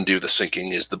to undo the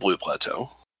sinking is the Blue Plateau.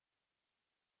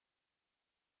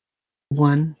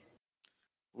 One.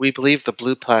 We believe the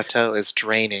Blue Plateau is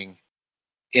draining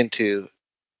into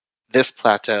this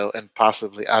plateau and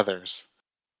possibly others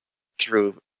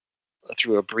through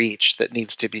a breach that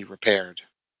needs to be repaired.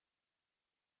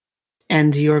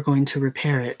 And you're going to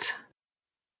repair it.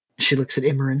 She looks at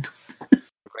Imran.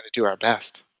 We're going to do our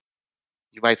best.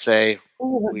 You might say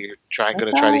we're going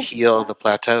to try to heal the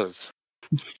plateaus.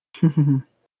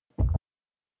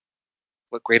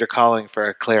 What greater calling for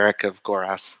a cleric of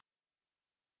Goras?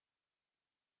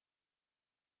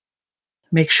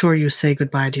 Make sure you say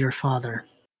goodbye to your father.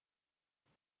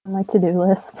 On my to-do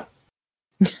list.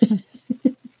 A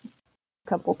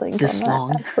couple things This on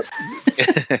long.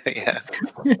 that. Yeah.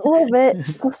 A little bit.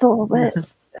 Just a little bit.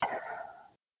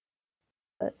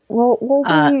 But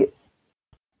we'll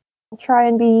try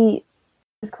and be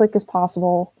as quick as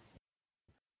possible.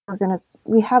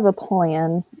 We have a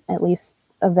plan, at least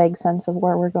a vague sense of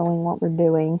where we're going, what we're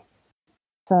doing.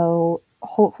 So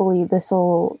hopefully this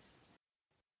will,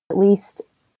 at least,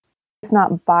 if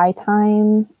not buy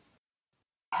time,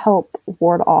 help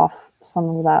ward off some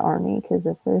of that army. Because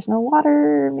if there's no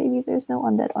water, maybe there's no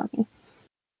undead army.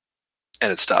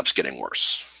 And it stops getting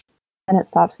worse. And it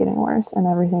stops getting worse, and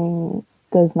everything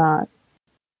does not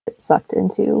get sucked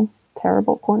into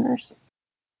terrible corners.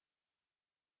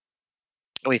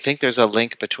 We think there's a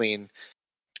link between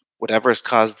whatever has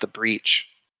caused the breach.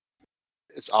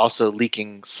 It's also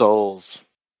leaking souls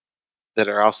that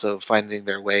are also finding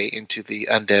their way into the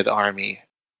undead army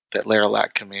that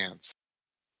Laralac commands.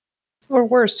 Or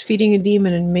worse, feeding a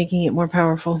demon and making it more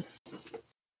powerful.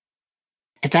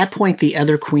 At that point, the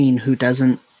other queen,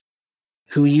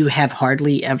 who you have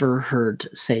hardly ever heard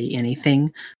say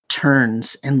anything,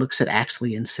 turns and looks at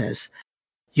Axley and says,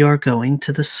 "You're going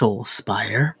to the Soul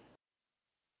Spire?"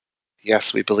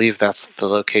 Yes, we believe that's the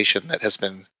location that has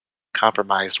been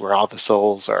compromised, where all the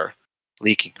souls are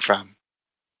leaking from.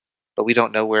 But we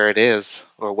don't know where it is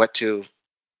or what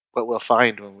we'll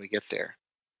find when we get there.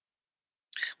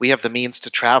 We have the means to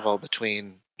travel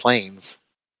between planes,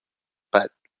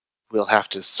 but we'll have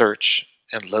to search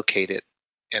and locate it,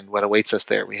 and what awaits us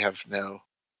there, we have no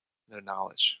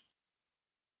knowledge.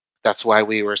 That's why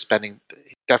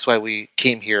that's why we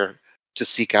came here to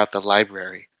seek out the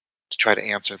library to try to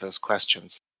answer those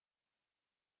questions.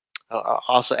 I'll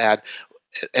also add,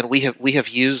 and we have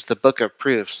used the Book of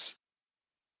Proofs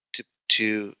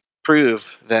to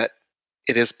prove that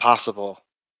it is possible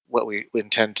what we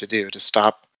intend to do, to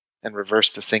stop and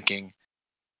reverse the sinking,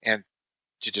 and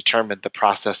to determine the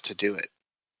process to do it.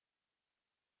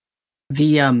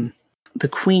 The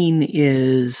queen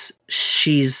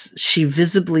she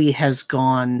visibly has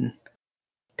gone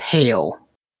pale.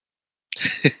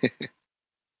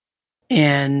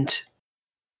 And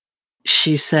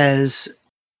she says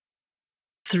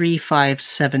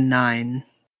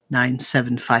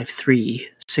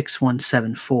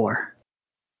 3579-9753-6174.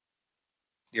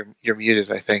 You're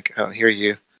muted, I think. I don't hear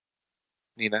you,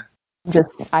 Nina.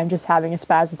 I'm just having a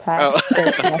spaz attack. Oh.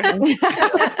 There's nothing.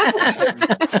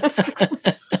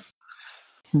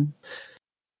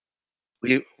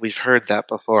 We've heard that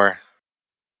before.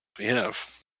 We have.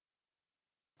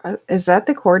 Is that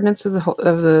the coordinates of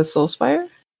the Soul Spire?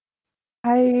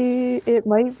 It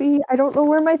might be. I don't know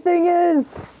where my thing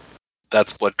is.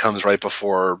 That's what comes right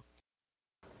before.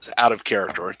 Out of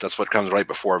character. That's what comes right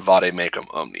before Vade Mecum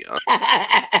Omnia.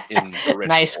 In the ritual.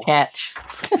 Nice catch.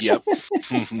 Yep.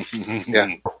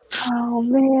 Yeah. Oh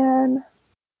man.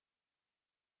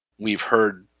 We've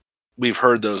heard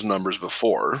those numbers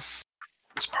before.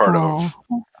 It's part of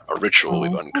a ritual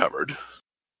we've uncovered.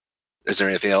 Is there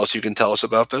anything else you can tell us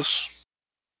about this?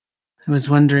 I was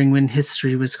wondering when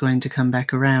history was going to come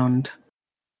back around.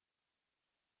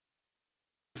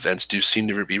 Events do seem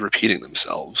to be repeating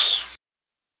themselves.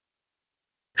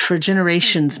 For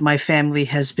generations, my family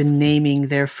has been naming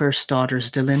their first daughters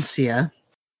Delencia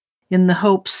in the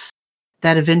hopes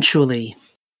that eventually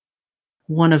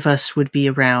one of us would be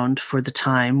around for the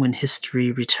time when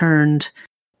history returned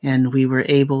and we were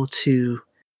able to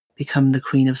become the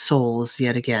Queen of Souls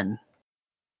yet again.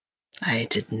 I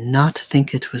did not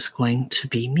think it was going to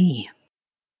be me.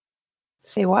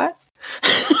 Say what?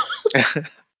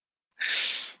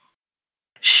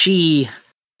 She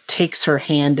takes her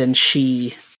hand and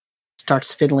she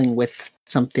starts fiddling with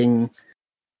something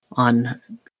on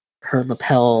her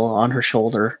lapel on her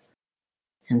shoulder,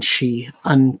 and she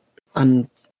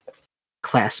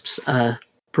unclasps a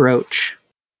brooch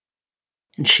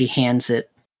and she hands it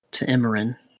to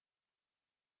Emerin.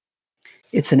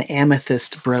 It's an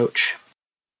amethyst brooch.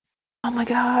 Oh my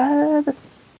god.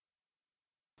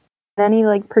 Any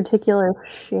particular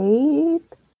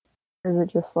shape? Or is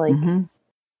it just Mm-hmm.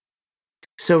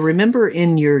 So remember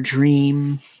in your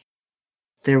dream,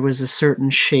 there was a certain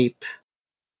shape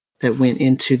that went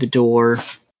into the door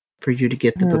for you to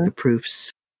get the Book of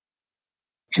Proofs.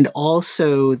 And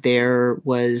also there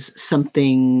was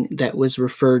something that was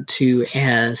referred to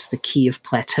as the Key of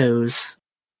Plateaus.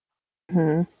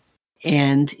 Mm-hmm.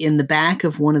 And in the back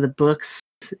of one of the books,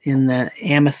 in the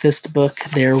Amethyst book,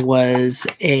 there was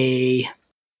a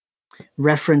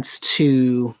reference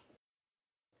to,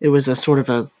 it was a sort of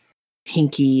a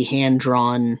hinky,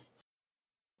 hand-drawn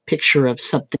picture of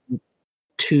something,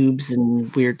 tubes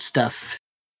and weird stuff.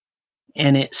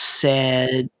 And it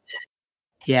said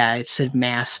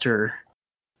master.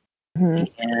 Mm-hmm.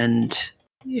 And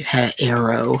it had an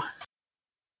arrow.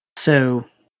 So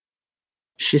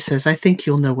she says, I think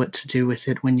you'll know what to do with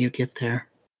it when you get there.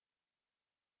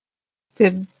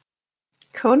 Did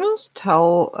Konos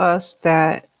tell us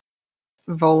that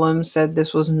Volum said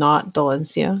this was not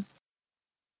Delencia?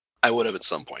 I would have at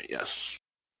some point, yes.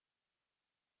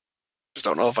 Just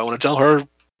don't know if I want to tell her.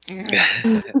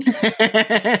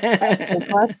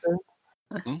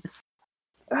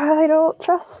 I don't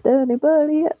trust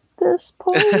anybody at this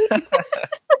point.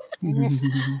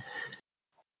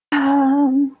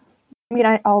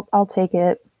 I'll take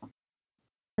it.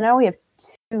 I know we have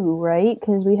two, right?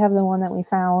 Because we have the one that we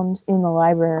found in the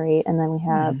library, and then we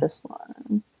have this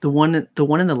one. The one in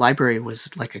the library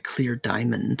was like a clear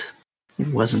diamond.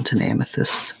 It wasn't an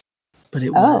amethyst, but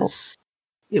it was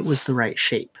the right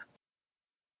shape.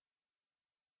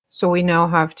 So we now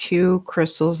have two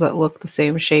crystals that look the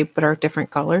same shape but are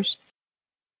different colors.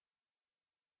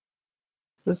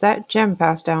 Was that gem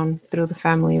passed down through the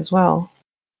family as well?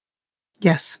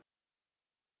 Yes.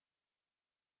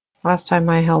 Last time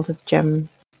I held a gem,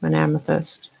 an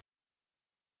amethyst,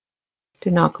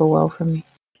 did not go well for me.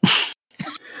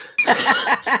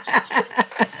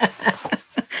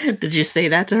 Did you say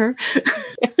that to her?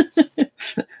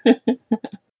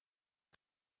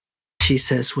 She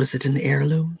says, was it an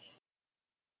heirloom?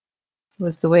 It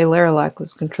was the way Laralac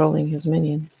was controlling his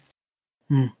minions.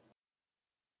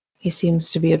 He seems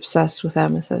to be obsessed with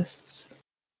amethysts.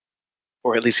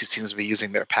 Or at least he seems to be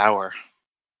using their power.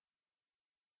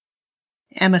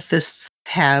 Amethysts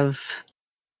have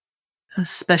a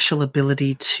special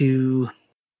ability to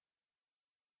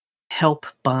help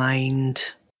bind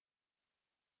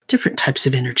different types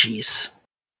of energies.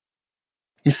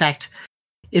 In fact,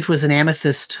 it was an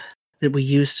amethyst that we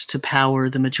used to power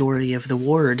the majority of the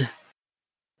ward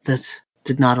that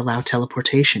did not allow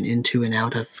teleportation into and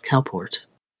out of Calport,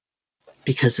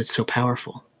 because it's so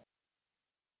powerful.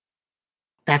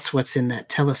 That's what's in that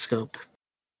telescope.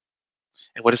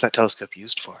 And what is that telescope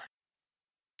used for?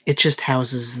 It just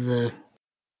houses the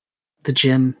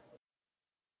gem.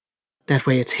 That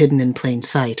way it's hidden in plain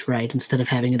sight, right? Instead of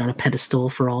having it on a pedestal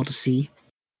for all to see.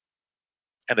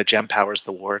 And the gem powers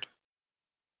the ward.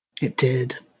 It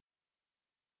did.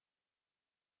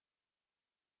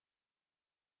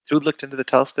 Who looked into the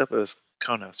telescope? It was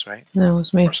Konos, right? That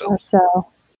was me. Marcel. Or so.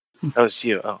 That was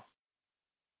you. Oh.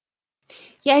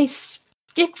 Yeah, I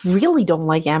really don't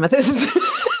like amethysts.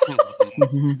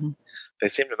 They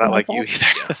seem to not like you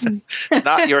either.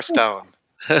 Not your stone.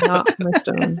 Not my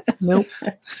stone. Nope.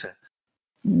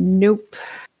 Nope.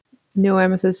 No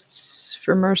amethysts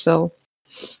for Marcel.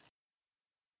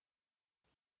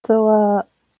 So,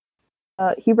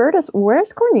 Hubertus,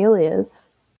 where's Cornelius?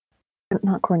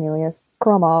 Not Cornelius.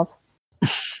 Kromov.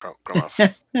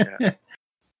 Gromov. Yeah.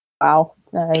 Wow.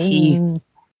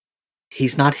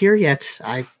 He's not here yet.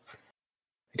 I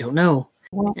don't know.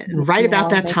 And right about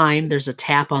that time, there's a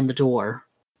tap on the door,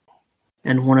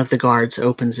 and one of the guards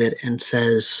opens it and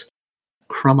says,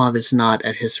 Kromov is not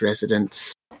at his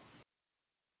residence.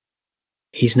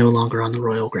 He's no longer on the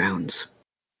royal grounds,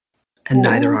 and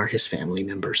neither are his family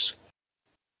members.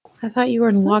 I thought you were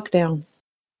in lockdown.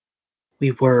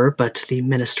 We were, but the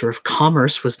Minister of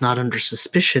Commerce was not under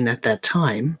suspicion at that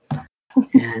time,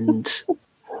 and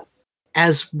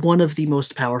as one of the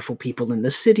most powerful people in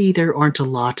the city, there aren't a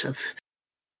lot of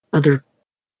other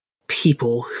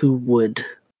people who would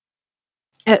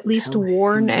At least Tell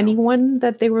warn him. anyone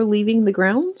that they were leaving the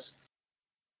grounds?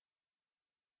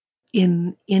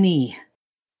 in any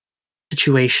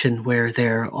situation where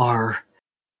there are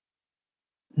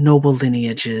noble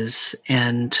lineages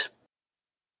and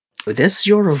this,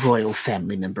 you're a royal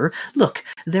family member. Look,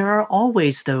 there are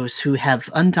always those who have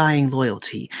undying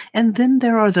loyalty, and then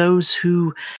there are those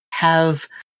who have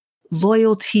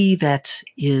loyalty that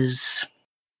is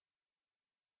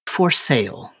for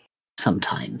sale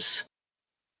sometimes,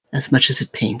 as much as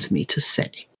it pains me to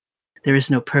say. There is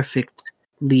no perfect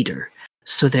leader,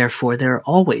 so therefore there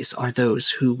always are those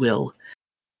who will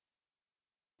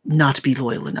not be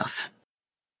loyal enough.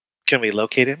 Can we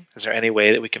locate him? Is there any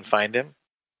way that we can find him?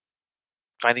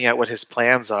 Finding out what his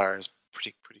plans are is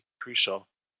pretty crucial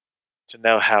to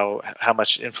know how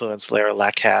much influence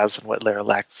Laralac has and what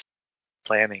Laralac's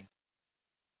planning.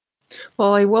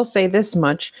 Well, I will say this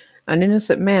much. An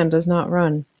innocent man does not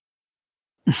run.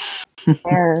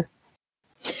 Fair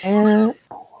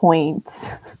points.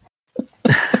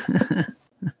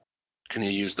 Can you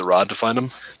use the rod to find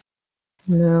him?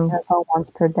 No. That's a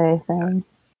once per day thing.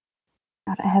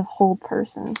 God, I have hold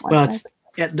person. Well,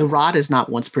 the rod is not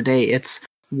once per day. It's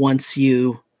once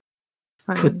you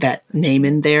put that name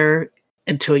in there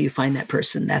until you find that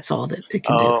person. That's all that it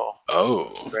can do.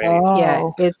 Oh. Great. Yeah,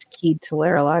 it's keyed to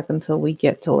Laralac until we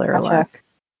get to Laralac.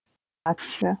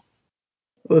 Gotcha.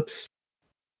 Whoops.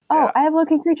 Oh, Yeah. I have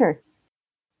locate creature.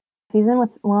 He's in with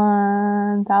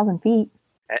 1,000 feet.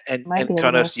 And Might be able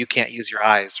Konos, to- you can't use your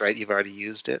eyes, right? You've already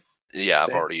used it. Yeah, I've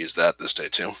Stay. already used that this day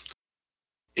too.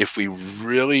 If we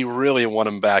really, really want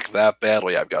him back that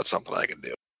badly, I've got something I can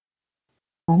do.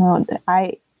 I don't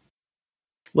know.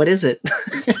 What is it?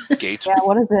 Gate. Yeah,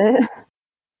 what is it?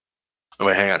 Oh,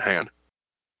 wait, hang on.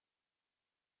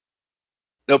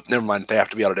 Nope, never mind. They have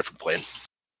to be on a different plane.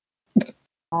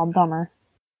 Oh, bummer.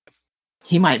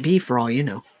 He might be, for all you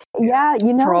know. Yeah,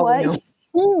 you know For all we what? know.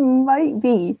 He might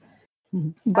be.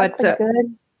 But That's a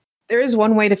good. there is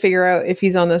one way to figure out if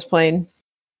he's on this plane,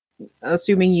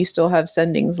 assuming you still have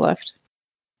sendings left.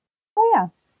 Oh yeah.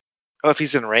 Oh, if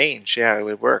he's in range, yeah, it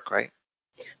would work, right?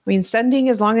 I mean, sending,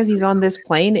 as long as he's on this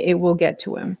plane, it will get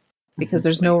to him because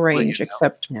there's no Well, you range know.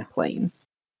 except Yeah. plane.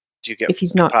 Do you get If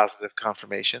he's not, positive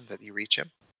confirmation that you reach him?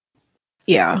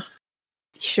 yeah,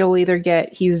 she'll either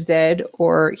get he's dead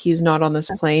or he's not on this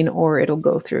plane, or it'll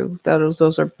go through.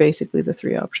 Those are basically the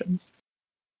three options.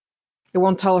 It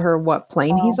won't tell her what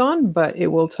plane he's on, but it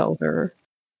will tell her.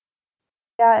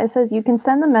 Yeah, it says you can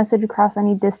send the message across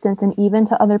any distance and even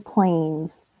to other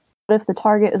planes. But if the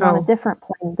target is on Oh. a different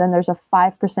plane, then there's a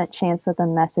 5% chance that the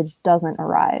message doesn't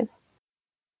arrive.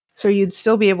 So you'd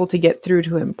still be able to get through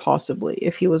to him, possibly,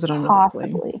 if he was on another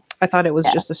plane. Possibly. I thought it was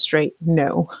just a straight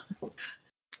no.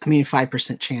 I mean,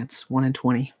 5% chance, 1 in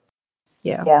 20.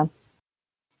 Yeah.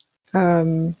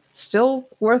 Still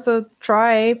worth a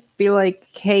try. Be like,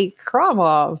 hey,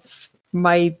 Kromov,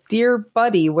 my dear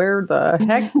buddy, where the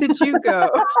heck did you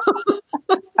go?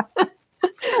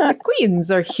 The queens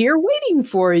are here waiting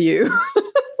for you.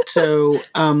 So,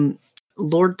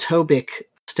 Lord Tobik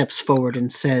steps forward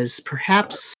and says,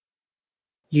 perhaps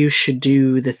you should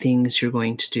do the things you're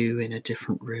going to do in a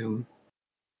different room.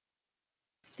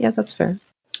 Yeah, that's fair.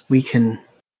 We can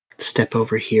step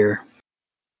over here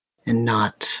and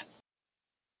not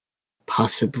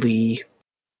possibly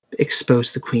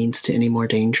expose the queens to any more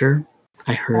danger.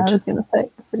 I was going to say,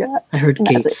 I forgot. I heard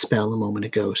Magic. gate spell a moment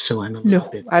ago, so I'm a little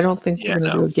bit... I don't think we're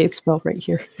going to do a gate spell right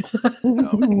here.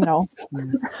 No.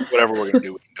 Whatever we're going to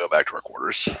do, we can go back to our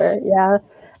quarters. Yeah.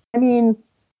 I mean,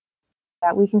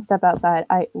 yeah, we can step outside.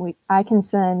 I can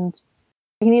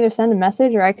either send a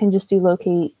message or I can just do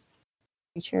locate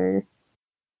creature.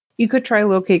 You could try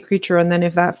locate creature, and then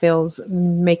if that fails,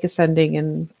 make ascending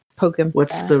and poke him.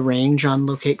 What's the range on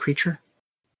locate creature?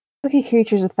 Locate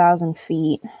creature's 1,000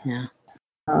 feet. Yeah.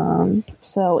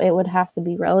 So it would have to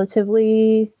be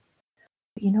relatively.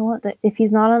 You know what? If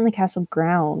he's not on the castle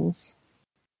grounds,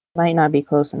 might not be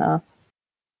close enough.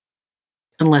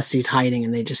 Unless he's hiding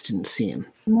and they just didn't see him.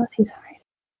 Unless he's hiding.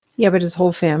 Yeah, but his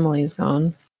whole family is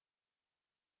gone.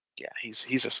 Yeah,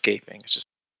 he's escaping. It's just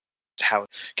how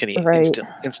can he Right.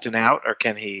 instant out, or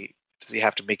does he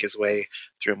have to make his way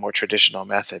through a more traditional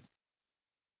method?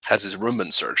 Has his room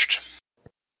been searched?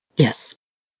 Yes.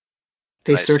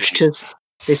 They I searched see.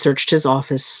 his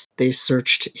office. They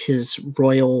searched his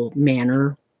royal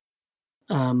manor,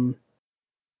 Nothing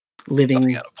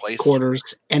living out of place.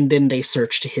 quarters, and then they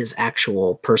searched his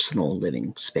actual personal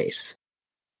living space.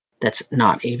 That's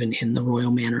not even in the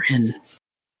royal manor, and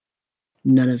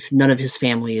none of his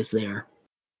family is there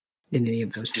in any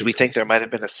of those. Did we think there might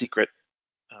have been a secret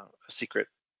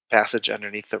passage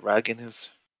underneath the rug in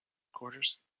his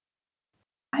quarters?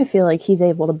 I feel like he's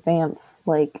able to bamf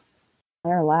like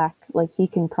Larlac. Like he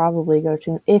can probably go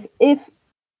to if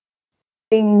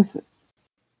things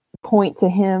point to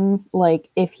him. Like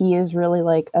if he is really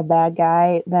like a bad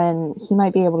guy, then he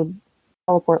might be able to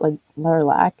teleport like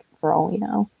Larlac for all we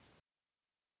know.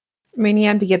 I mean, he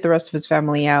had to get the rest of his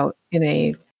family out in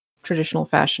a traditional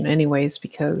fashion anyways,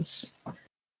 because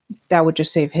that would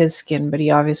just save his skin, but he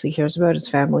obviously cares about his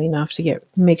family enough to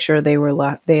make sure they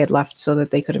had left so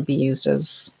that they couldn't be used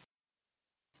as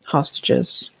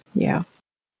hostages. Yeah.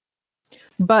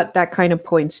 But that kind of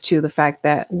points to the fact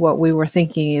that what we were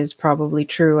thinking is probably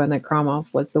true, and that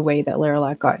Kromov was the way that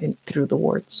Larlac got in through the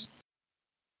wards.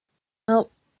 Well,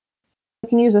 I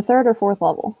can use a 3rd or 4th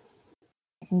level.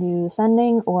 I can do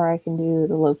sending, or I can do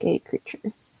the locate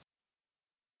creature.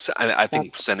 So I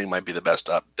think sending might be the best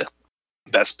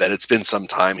bet. It's been some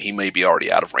time. He may be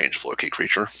already out of range of locate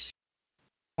creature.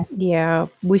 Yeah,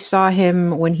 we saw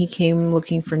him when he came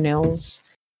looking for Nils,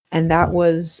 and that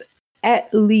was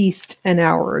at least an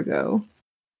hour ago,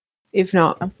 if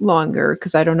not longer,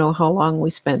 because I don't know how long we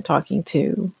spent talking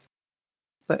to.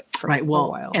 But for a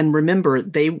while. And remember,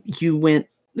 he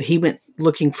went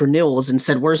looking for Nils and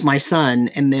said, "Where's my son?"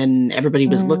 And then everybody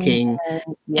was looking,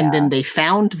 and then they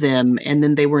found them, and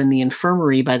then they were in the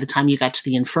infirmary. By the time you got to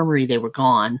the infirmary, they were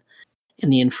gone.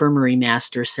 And the infirmary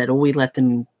master said, "Oh, we let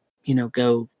them,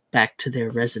 go back to their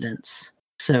residence."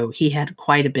 So he had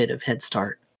quite a bit of head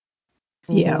start.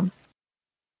 Yeah.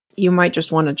 You might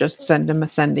just want to just send him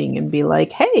ascending and be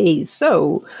like, "Hey,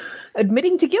 so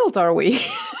admitting to guilt, are we?"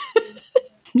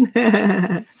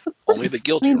 Only the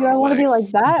guilty. I mean, do I want to be like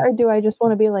that, or do I just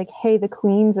want to be like, "Hey, the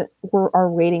queens are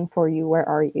waiting for you. Where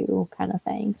are you?" kind of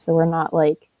thing. So we're not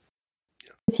like,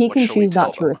 because he can choose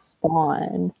not to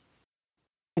respond.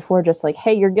 If we're just like,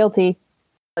 "Hey, you're guilty,"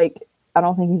 like I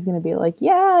don't think he's going to be like,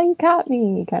 "Yeah, you caught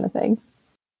me," kind of thing.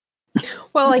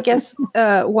 Well, I guess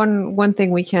one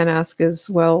thing we can ask is,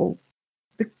 well,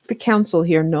 the council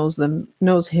here knows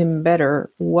him better.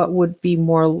 What would be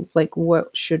more like?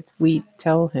 What should we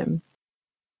tell him?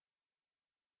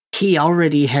 He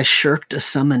already has shirked a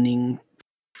summons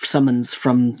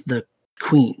from the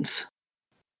queens.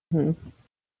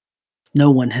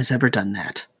 No one has ever done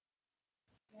that.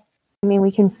 I mean,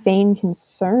 we can feign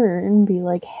concern, be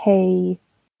like, "Hey,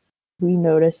 we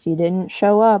noticed you didn't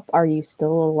show up. Are you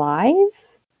still alive?"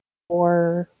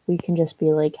 Or we can just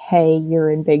be like, "Hey,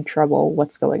 you're in big trouble.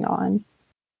 What's going on?"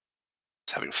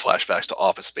 Just having flashbacks to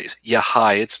Office Space. Yeah,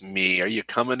 hi, it's me. Are you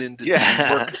coming in to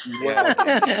Yeah. work? Yeah.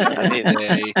 I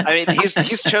mean,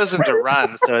 he's chosen to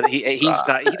run, so he's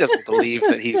not. He doesn't believe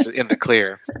that he's in the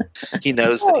clear. He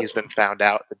knows that he's been found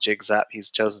out. The jig's up.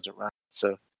 He's chosen to run.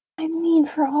 So I mean,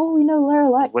 for all we know,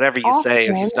 Lorelai. whatever you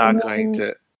say, he's not going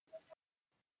to.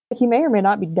 He may or may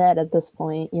not be dead at this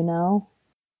point.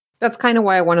 That's kind of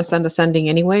why I want to send a sending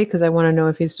anyway, because I want to know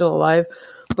if he's still alive.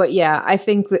 But yeah, I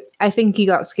think he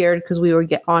got scared because we were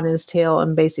on his tail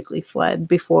and basically fled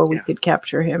before we could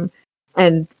capture him.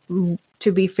 And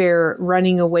to be fair,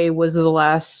 running away was the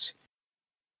last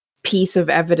piece of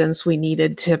evidence we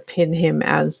needed to pin him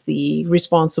as the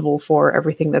responsible for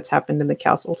everything that's happened in the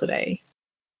castle today.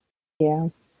 Yeah.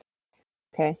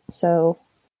 Okay, so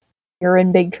you're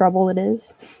in big trouble. It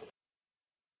is.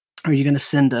 Are you going to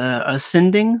send a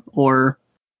sending or?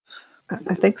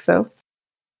 I think so.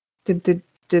 Did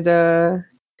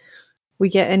we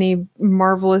get any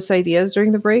marvelous ideas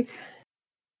during the break?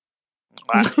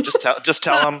 Just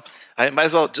tell him. I might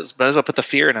as well put the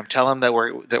fear in him. Tell him that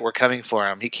we're coming for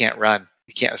him. He can't run.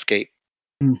 He can't escape.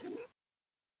 Maybe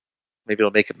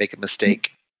it'll make a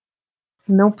mistake.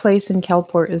 No place in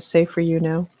Kelport is safe for you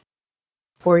now,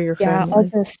 or your family. I'll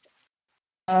just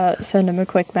send him a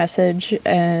quick message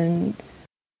and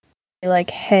be like,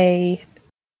 "Hey,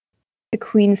 the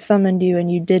Queen summoned you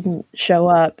and you didn't show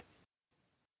up.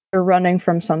 You're running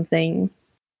from something.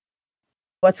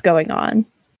 What's going on?"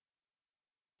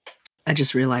 I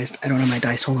just realized I don't have my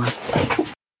dice. Hold on.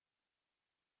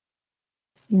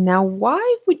 Now,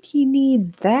 why would he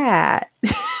need that?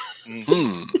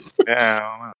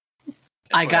 Yeah.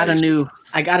 I got a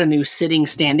new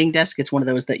standing desk. It's one of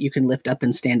those that you can lift up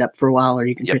and stand up for a while, or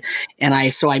you can. Yep. And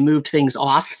I moved things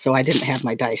off, so I didn't have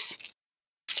my dice.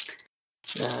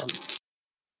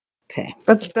 Okay.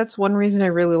 That's one reason I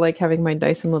really like having my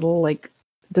dice in little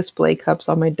display cups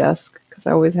on my desk, because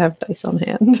I always have dice on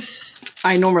hand.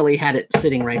 I normally had it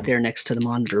sitting right there next to the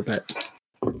monitor, but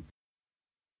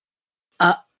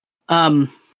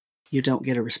you don't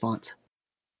get a response.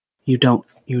 You don't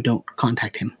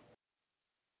contact him.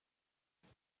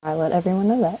 I let everyone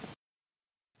know that.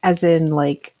 As in,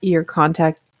 the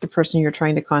person you're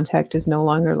trying to contact is no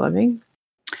longer living?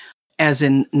 As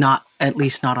in, at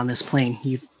least not on this plane.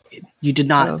 You did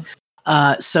not.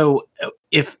 Oh. So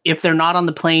if they're not on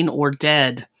the plane or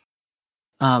dead,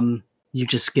 you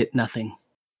just get nothing.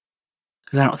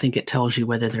 Because I don't think it tells you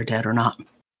whether they're dead or not.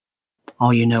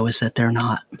 All you know is that they're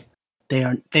not.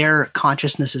 Their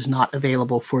consciousness is not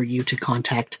available for you to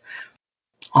contact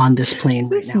on this plane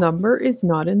right now. This number is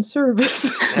not in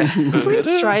service.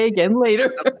 Please try again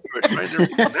later. Remember,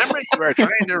 you are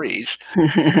trying to reach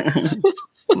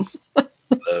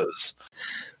those.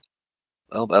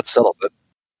 Well, that settles it.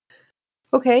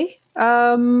 Okay.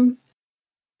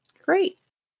 Great.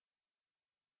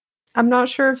 I'm not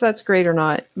sure if that's great or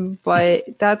not,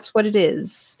 but that's what it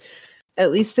is.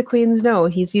 At least the Queens know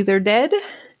he's either dead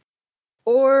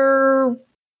or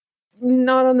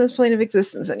not on this plane of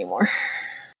existence anymore.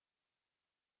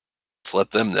 Let's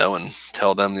let them know and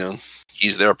tell them,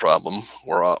 he's their problem.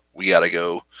 We gotta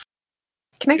go.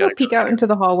 Can I go peek out into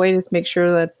the hallway to make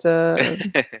sure that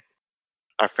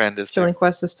our friend is Chilling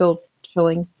Quest is still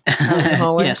chilling out in the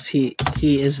hallway? Yes, he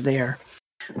is there,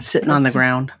 sitting on the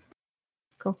ground.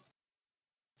 Cool.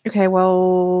 Okay,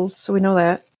 well, so we know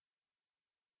that.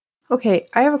 Okay,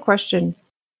 I have a question.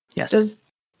 Yes.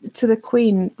 To the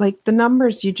Queen, the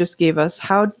numbers you just gave us,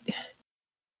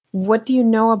 what do you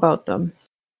know about them?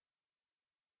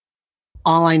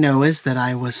 All I know is that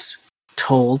I was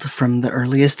told from the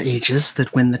earliest ages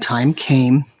that when the time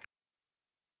came,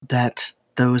 that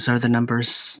those are the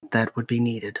numbers that would be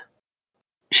needed.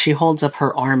 She holds up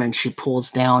her arm and she pulls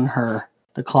down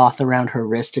the cloth around her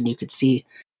wrist, and you could see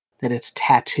that it's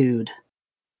tattooed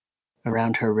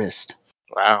around her wrist.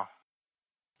 Wow.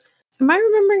 Am I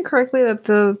remembering correctly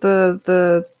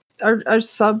that our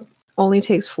sub only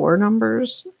takes 4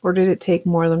 numbers, or did it take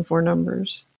more than 4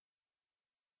 numbers?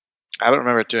 I don't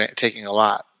remember taking a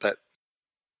lot, but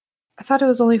I thought it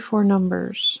was only 4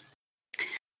 numbers.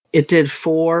 It did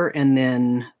 4, and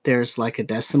then there's a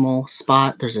decimal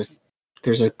spot. There's a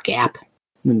gap,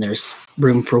 and then there's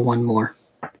room for 1 more.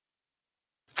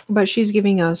 But she's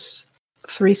giving us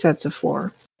 3 sets of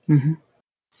 4. Mm-hmm.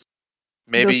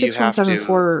 Maybe you have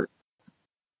to.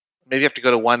 Maybe you have to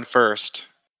go to 1 first,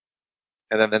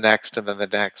 and then the next, and then the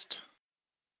next.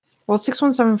 Well,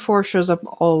 6174 shows up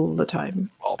all the time.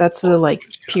 That's the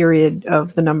period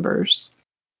of the numbers.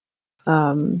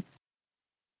 I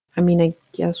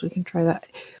guess we can try that.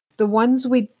 The ones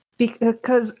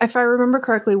because if I remember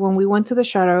correctly, when we went to the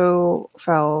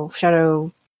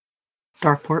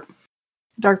Darkport,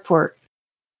 Darkport.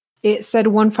 It said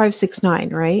 1569,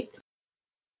 right?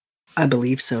 I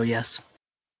believe so, yes.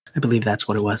 I believe that's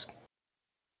what it was.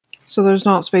 So there's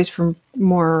not space for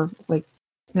more, like,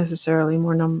 necessarily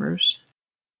more numbers.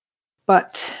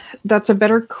 But that's a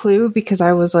better clue because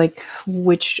I was like,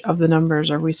 which of the numbers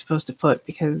are we supposed to put?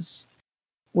 Because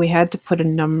we had to put a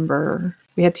number.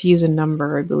 We had to use a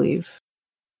number, I believe,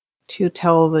 to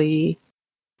tell the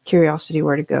Curiosity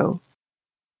where to go.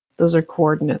 Those are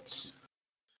coordinates.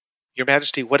 Your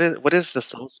Majesty, what is the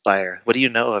Soul Spire? What do you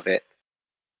know of it?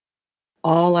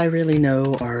 All I really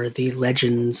know are the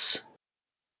legends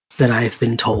that I've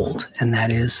been told, and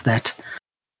that is that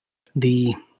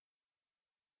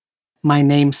my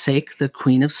namesake, the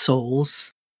Queen of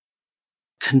Souls,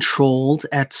 controlled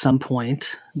at some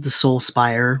point the Soul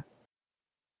Spire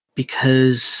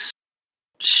because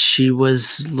she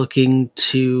was looking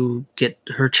to get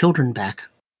her children back.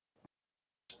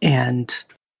 And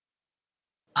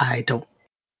I don't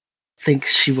think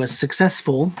she was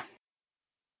successful,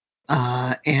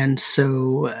 and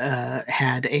so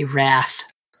had a wrath.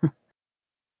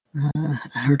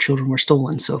 Her children were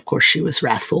stolen, so of course she was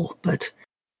wrathful, but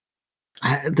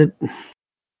the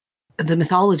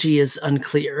mythology is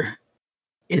unclear.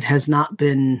 It has not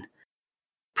been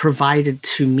provided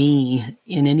to me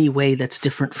in any way that's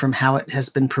different from how it has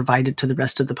been provided to the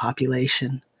rest of the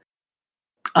population,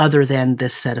 other than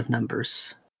this set of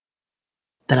numbers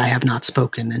that I have not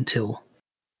spoken until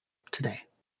today.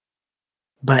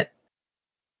 But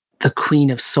the Queen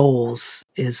of Souls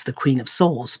is the Queen of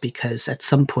Souls because at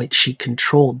some point she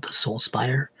controlled the Soul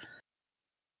Spire.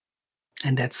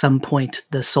 And at some point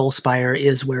the Soul Spire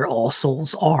is where all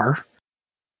souls are.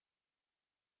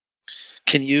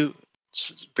 Can you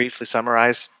briefly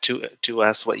summarize to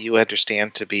us what you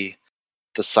understand to be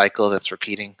the cycle that's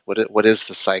repeating? What is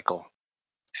the cycle?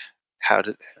 How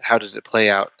did it play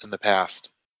out in the past?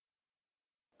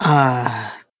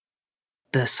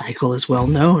 The cycle is well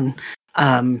known.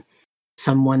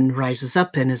 Someone rises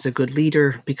up and is a good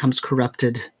leader, becomes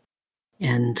corrupted,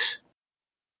 and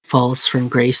falls from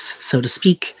grace, so to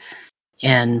speak.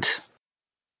 And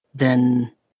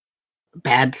then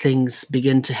bad things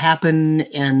begin to happen,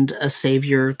 and a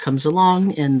savior comes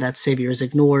along, and that savior is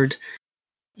ignored,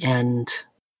 and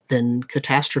then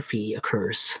catastrophe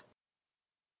occurs.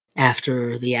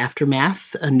 After the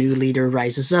aftermath, a new leader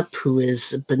rises up who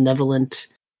is a benevolent,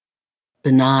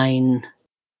 benign,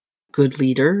 good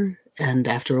leader, and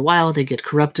after a while they get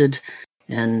corrupted,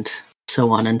 and so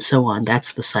on and so on.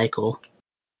 That's the cycle.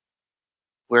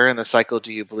 Where in the cycle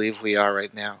do you believe we are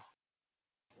right now?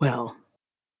 Well,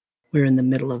 we're in the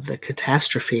middle of the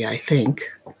catastrophe, I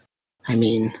think. I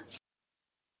mean,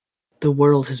 the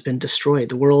world has been destroyed.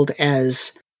 The world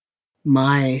as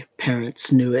my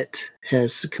parents knew it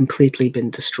has completely been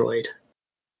destroyed.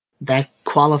 That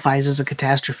qualifies as a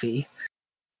catastrophe.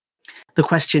 The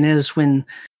question is, when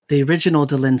the original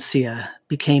Delencia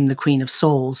became the Queen of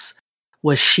Souls,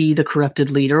 was she the corrupted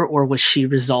leader, or was she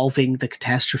resolving the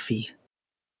catastrophe?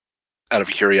 Out of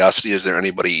curiosity, is there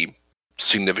anybody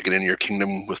significant in your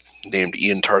kingdom named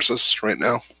Ian Tarsus right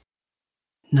now?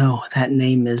 No, that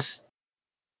name is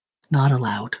not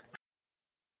allowed.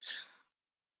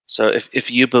 So if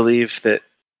you believe that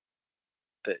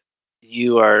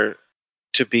you are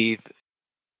to be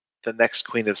the next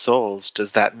Queen of Souls,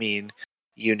 does that mean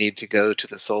you need to go to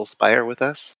the Soul Spire with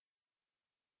us?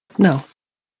 No.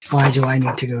 Why do I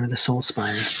need to go to the Soul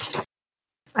Spire?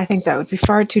 I think that would be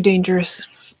far too dangerous.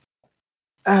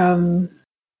 Even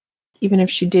if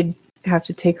she did have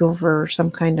to take over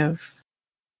some kind of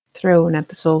throne at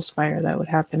the Soul Spire, that would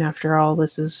happen after all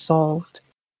this is solved.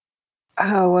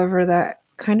 However, that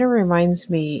kind of reminds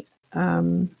me,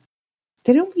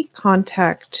 didn't we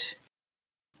contact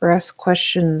or ask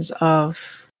questions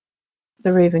of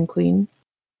the Raven Queen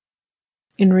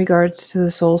in regards to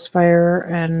the Soul Spire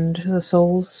and the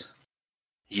souls?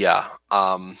 Yeah.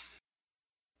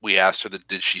 We asked her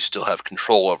did she still have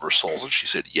control over souls, and she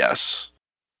said yes.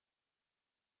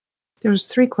 There was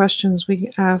 3 questions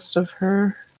we asked of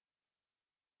her.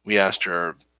 We asked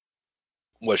her,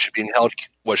 was she being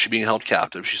held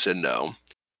captive? She said no.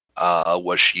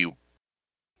 Was she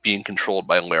being controlled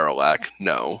by Laralac?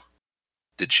 No.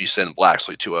 Did she send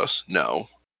Blacksley to us? No.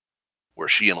 Were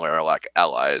she and Laralac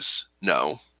allies?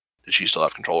 No. Did she still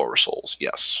have control over souls?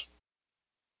 Yes.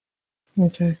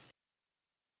 Okay.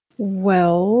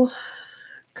 Well,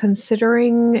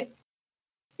 considering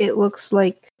it looks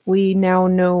like we now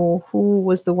know who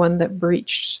was the one that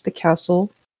breached the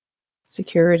castle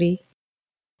security,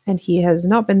 and he has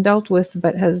not been dealt with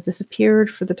but has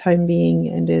disappeared for the time being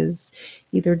and is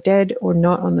either dead or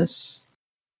not on this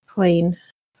plane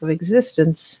of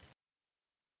existence,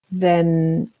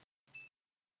 then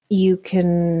you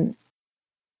can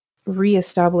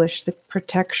reestablish the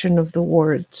protection of the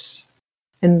wards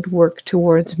and work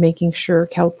towards making sure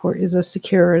Calport is as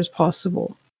secure as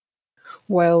possible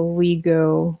while we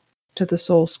go to the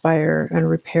Soul Spire and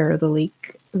repair the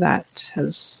leak that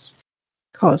has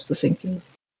caused the sinking.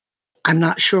 I'm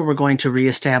not sure we're going to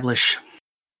reestablish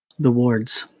the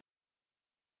wards.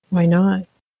 Why not?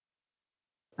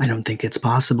 I don't think it's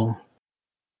possible.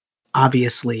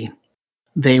 Obviously,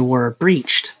 they were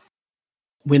breached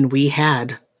when we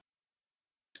had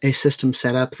a system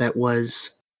set up that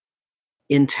was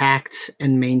intact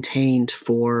and maintained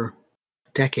for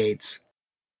decades.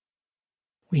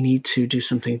 We need to do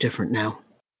something different now.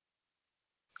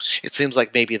 It seems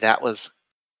like maybe that was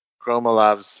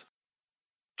Gromolov's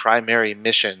primary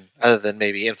mission, other than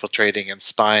maybe infiltrating and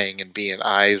spying and being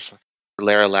eyes for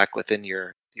Laralac within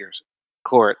your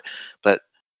court. But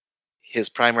his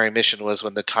primary mission was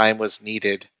when the time was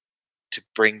needed to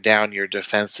bring down your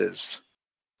defenses,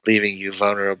 leaving you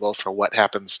vulnerable for what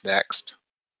happens next.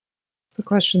 The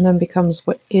question then becomes,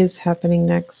 what is happening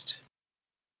next?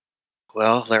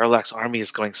 Well, Laralac's army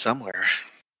is going somewhere.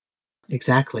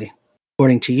 Exactly.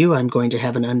 According to you, I'm going to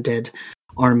have an undead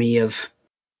army of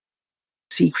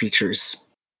sea creatures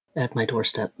at my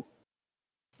doorstep.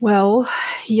 Well,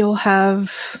 you'll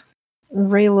have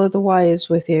Rayla the Wise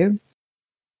with you.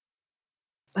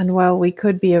 And while we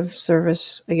could be of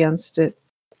service against it,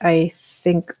 I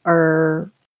think our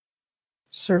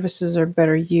services are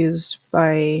better used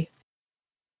by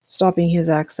stopping his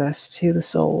access to the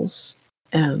souls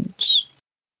and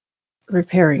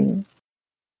repairing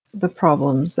the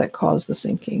problems that cause the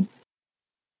sinking.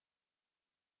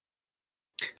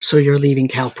 So you're leaving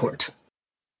Calport?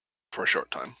 For a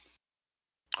short time.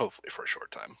 Hopefully for a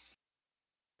short time.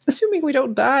 Assuming we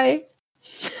don't die.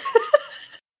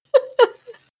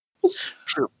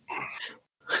 Sure.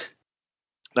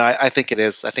 No, I think it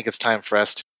is. I think it's time for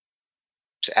us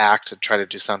to act and try to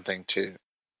do something to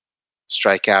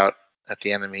strike out at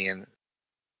the enemy and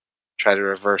try to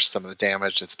reverse some of the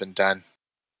damage that's been done.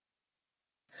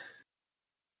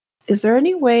 Is there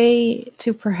any way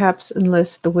to perhaps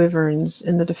enlist the Wyverns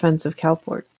in the defense of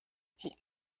Calport?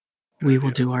 We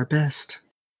will do our best.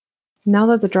 Now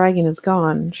that the dragon is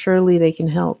gone, surely they can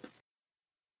help.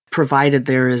 Provided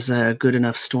there is a good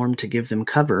enough storm to give them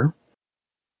cover,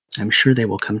 I'm sure they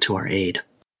will come to our aid.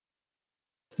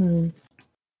 Well,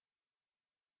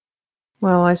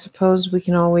 I suppose we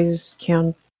can always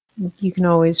count. You can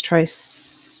always try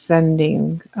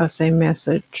sending us a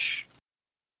message.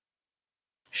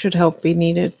 Should help be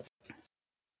needed.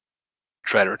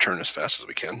 Try to return as fast as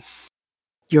we can.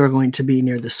 You're going to be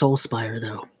near the Soul Spire,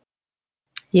 though.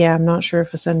 Yeah, I'm not sure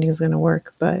if a sending is going to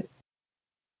work, but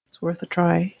it's worth a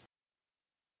try.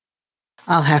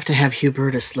 I'll have to have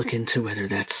Hubertus look into whether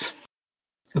that's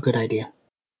a good idea.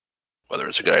 Whether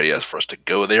it's a good idea for us to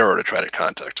go there or to try to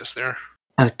contact us there.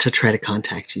 To try to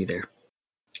contact you there.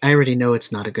 I already know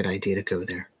it's not a good idea to go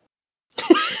there.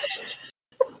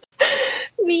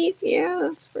 Yeah,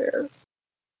 that's fair.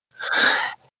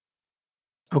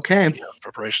 Okay. We have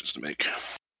preparations to make.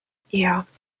 Yeah.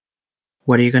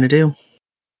 What are you going to do?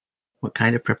 What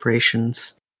kind of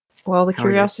preparations? Well, the How are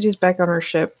you- Curiosity's back on our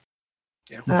ship.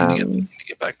 Yeah, we need to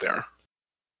get back there.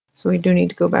 So we do need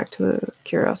to go back to the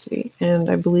Curiosity. And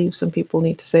I believe some people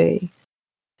need to say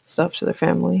stuff to their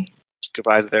family.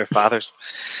 Goodbye to their fathers.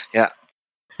 Yeah.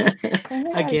 I think I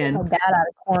gotta get Again. my dad out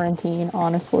of quarantine,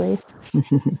 honestly.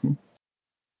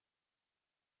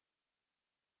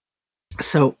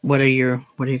 So, what are you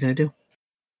going to do?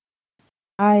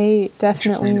 I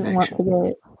definitely plan of want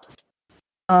to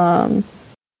get.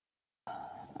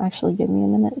 Actually, give me a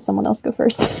minute. Someone else go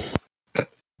first.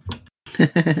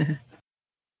 I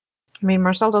mean,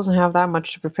 Marcel doesn't have that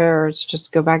much to prepare. It's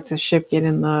just go back to the ship, get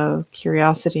in the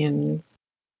Curiosity, and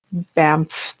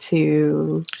bamf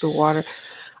to the water.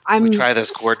 We try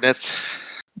those coordinates.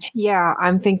 Yeah,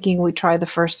 I'm thinking we try the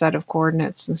first set of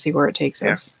coordinates and see where it takes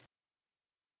us.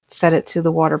 Set it to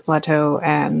the water plateau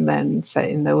and then set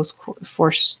in those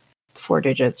four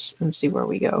digits and see where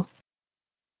we go.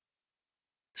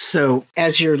 So,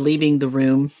 as you're leaving the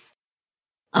room,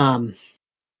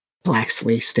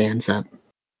 Blacksley stands up.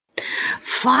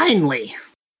 Finally!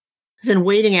 I've been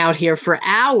waiting out here for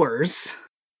hours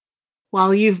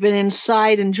while you've been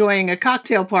inside enjoying a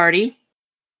cocktail party.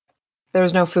 There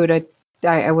was no food.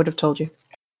 I would have told you.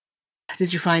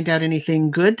 Did you find out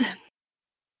anything good?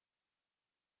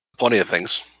 Plenty of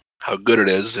things. How good it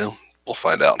is, we'll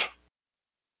find out.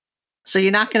 So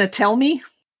you're not going to tell me?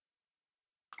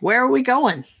 Where are we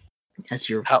going? As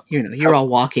you're all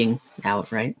walking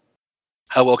out, right?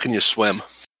 How well can you swim?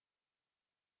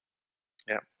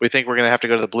 Yeah, we think we're going to have to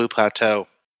go to the Blue Plateau.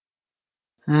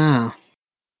 Oh.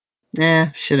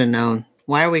 Should have known.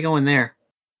 Why are we going there?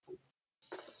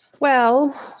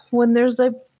 Well, when there's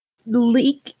a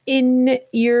leak in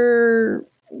your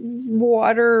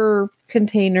water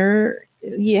container,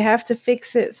 you have to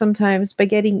fix it sometimes by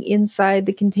getting inside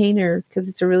the container because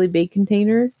it's a really big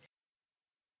container.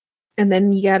 And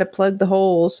then you got to plug the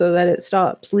hole so that it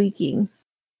stops leaking.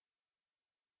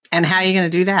 And how are you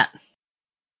going to do that?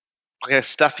 We're going to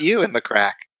stuff you in the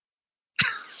crack.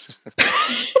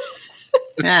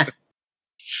 Eh.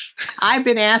 I've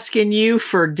been asking you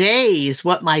for days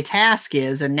what my task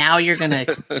is, and now you're gonna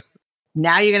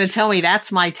tell me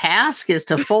that's my task is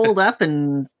to fold up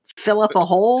and fill up a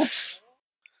hole.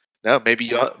 No, maybe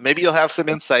you'll have some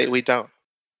insight we don't.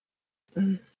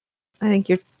 I think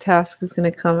your task is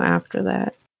going to come after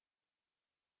that.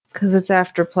 Because it's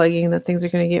after plugging that things are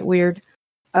going to get weird.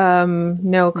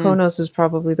 No, Konos is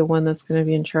probably the one that's going to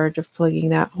be in charge of plugging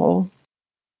that hole.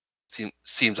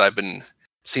 Seems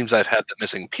I've had the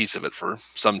missing piece of it for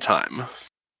some time.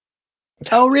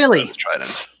 Oh, really?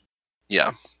 Trident.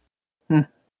 Yeah.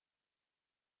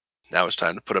 Now it's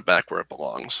time to put it back where it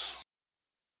belongs.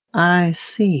 I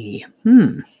see.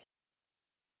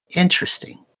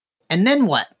 Interesting. And then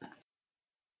what?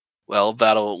 Well,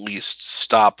 that'll at least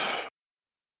stop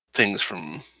things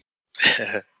from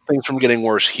getting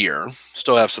worse here.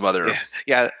 Still have some other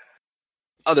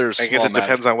others. I guess it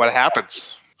depends on what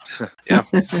happens. Yeah.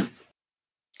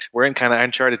 We're in kind of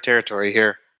uncharted territory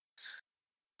here.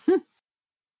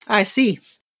 I see.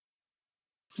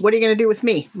 What are you going to do with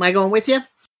me? Am I going with you?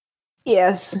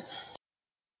 Yes.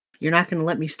 You're not going to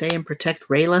let me stay and protect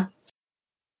Rayla?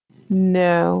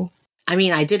 No. I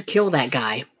mean, I did kill that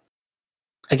guy.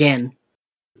 Again.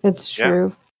 It's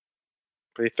true.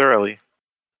 Pretty thoroughly.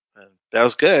 And that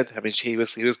was good. I mean, he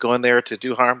was going there to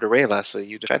do harm to Rayla, so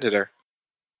you defended her.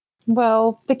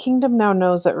 Well, the kingdom now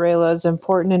knows that Rayla is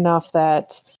important enough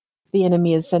that the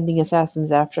enemy is sending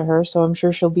assassins after her, so I'm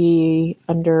sure she'll be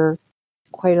under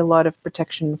quite a lot of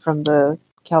protection from the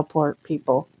Calport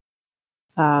people.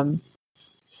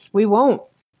 We won't.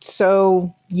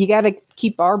 So you got to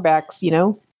keep our backs,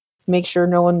 make sure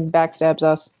no one backstabs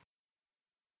us.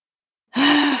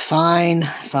 Fine.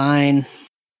 I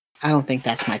don't think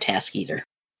that's my task either.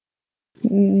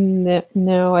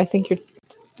 No, I think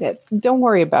don't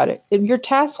worry about it. Your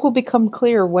task will become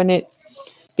clear when it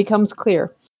becomes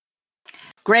clear.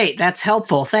 Great, that's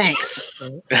helpful. Thanks.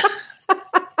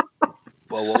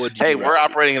 Well, what would you Hey, we're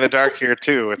operating in the dark here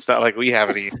too. It's not like we have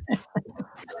any.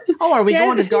 Oh, are we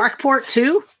going to Darkport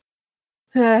too?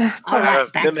 All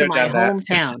right, back to my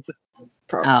hometown.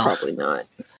 Probably not.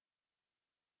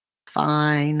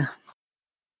 Fine.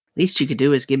 Least you could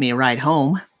do is give me a ride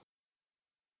home.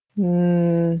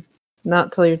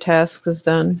 Not till your task is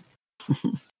done.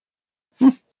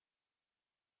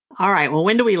 All right, well,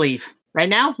 when do we leave? Right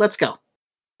now? Let's go.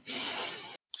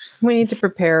 We need to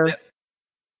prepare.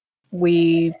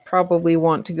 We probably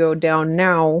want to go down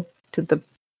now to the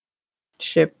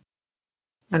ship,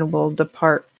 and we'll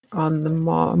depart in the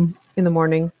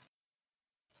morning.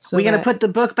 So we going to put the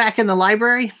book back in the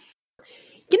library?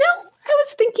 I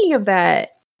was thinking of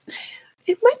that.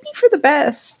 It might be for the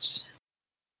best.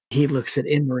 He looks at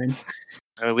Imran.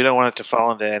 I mean, we don't want it to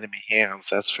fall into enemy hands,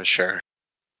 that's for sure.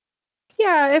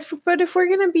 Yeah, but if we're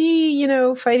going to be,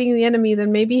 fighting the enemy,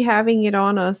 then maybe having it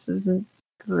on us isn't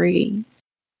great.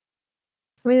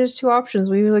 I mean, there's two options.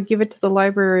 We either give it to the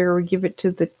library or we give it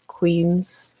to the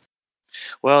queens.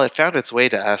 Well, it found its way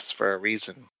to us for a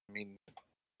reason. I mean,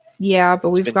 yeah, but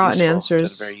we've gotten answers.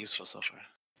 It's been very useful so far.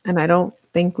 And I don't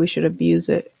think we should abuse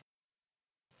it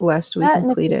lest we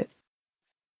complete it.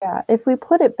 Yeah, if we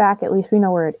put it back, at least we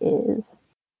know where it is.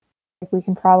 Like, we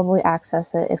can probably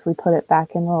access it if we put it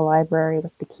back in the library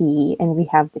with the key, and we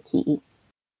have the key.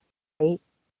 Right?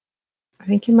 I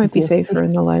think it might be safer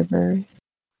in the library.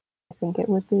 I think it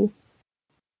would be.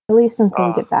 At least until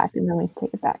we get back, and then we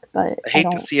take it back. But I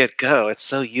hate to see it go. It's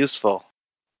so useful.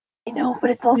 I know, but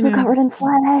it's also covered in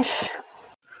flesh.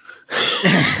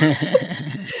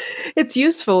 It's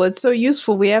useful. It's so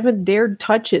useful. We haven't dared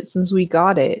touch it since we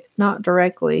got it. Not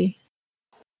directly.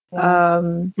 Yeah.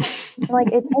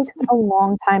 It takes a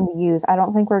long time to use. I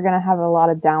don't think we're going to have a lot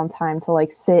of downtime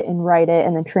to sit and write it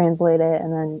and then translate it.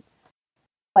 And then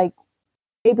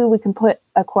maybe we can put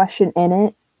a question in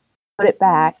it, put it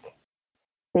back,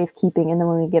 safekeeping. And then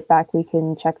when we get back, we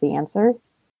can check the answer.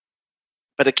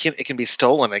 But it can be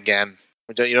stolen again.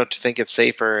 You don't think it's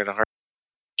safer in a hard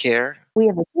care? We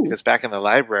have a key. If it's back in the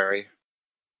library.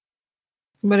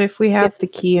 But if we have the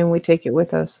key and we take it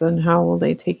with us, then how will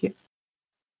they take it?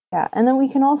 Yeah, and then we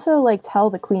can also tell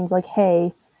the queens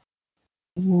hey,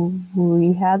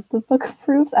 we had the book of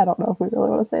proofs. I don't know if we really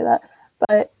want to say that,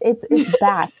 but it's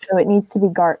back, so it needs to be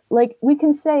guarded. Like, we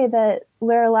can say that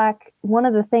Laralac, one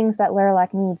of the things that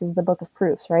Laralac needs is the book of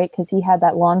proofs, right? Because he had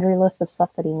that laundry list of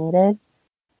stuff that he needed.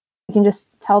 We can just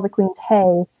tell the queens,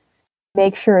 hey,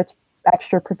 make sure it's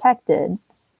extra protected,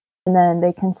 and then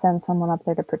they can send someone up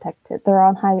there to protect it. They're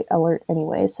on high alert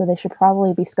anyway, so they should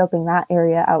probably be scoping that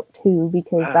area out too,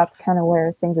 because that's kind of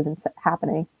where things have been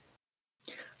happening.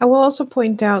 I will also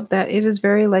point out that it is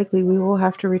very likely we will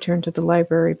have to return to the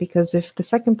library, because if the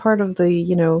second part of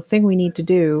the, thing we need to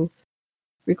do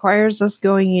requires us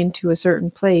going into a certain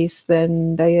place,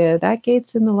 then that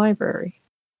gate's in the library.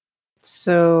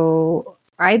 So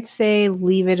I'd say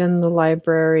leave it in the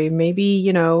library.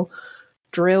 Maybe,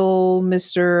 drill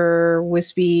Mr.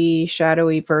 Wispy,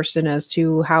 shadowy person as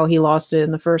to how he lost it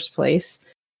in the first place.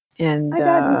 And my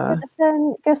God, you could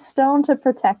send Gaston to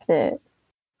protect it.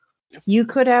 You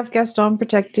could have Gaston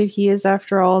protected. He is,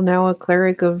 after all, now a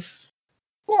cleric of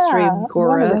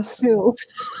Strabgora.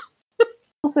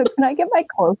 Also, can I get my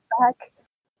clothes back?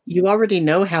 You already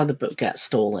know how the book got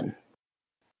stolen.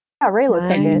 Yeah, Rayla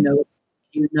took it.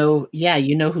 You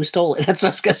know who stole it. That's what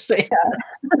I was going to say.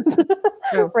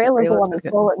 Yeah. Rayla's the one that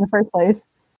stole it in the first place.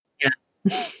 Yeah.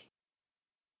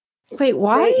 Wait,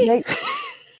 why? I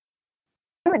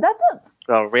mean, that's a...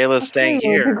 Well, Rayla's staying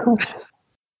here.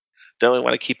 Don't we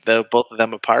want to keep both of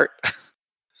them apart?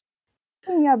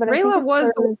 Yeah, but Rayla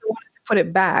was the one who wanted to put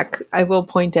it back, I will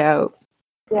point out.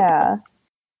 Yeah.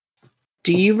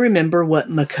 Do you remember what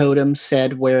Makodum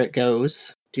said where it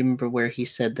goes? Do you remember where he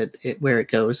said that where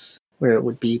it goes? Where it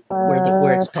would be,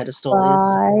 where its pedestal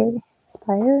is?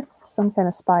 Spire? Some kind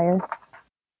of spire.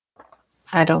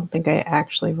 I don't think I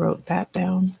actually wrote that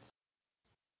down.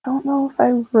 I don't know if I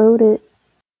wrote it.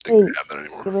 I don't think we have that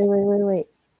anymore. Wait.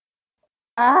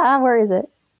 Where is it?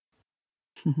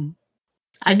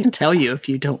 I can tell you if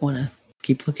you don't want to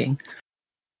keep looking.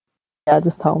 Yeah,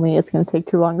 just tell me. It's going to take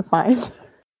too long to find.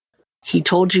 He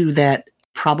told you that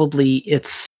probably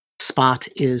its spot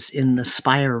is in the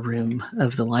spire room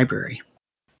of the library.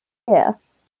 Yeah.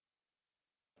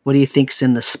 What do you think's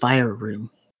in the spire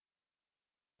room?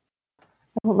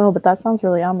 I don't know, but that sounds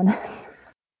really ominous.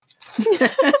 Well,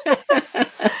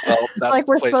 it's like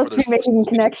we're supposed to be making a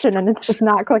connection and it's just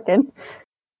not clicking.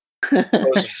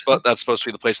 That's supposed to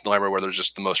be the place in the library where there's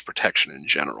just the most protection in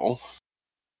general.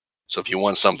 So if you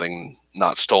want something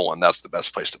not stolen, that's the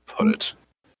best place to put it.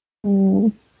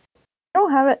 You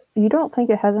don't have it. You don't think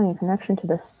it has any connection to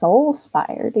the Soul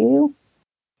Spire, do you?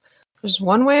 There's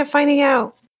one way of finding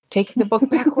out. Taking the book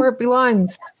back where it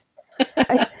belongs.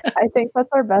 I think that's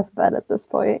our best bet at this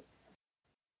point.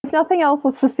 If nothing else,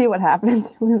 let's just see what happens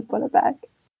when we put it back.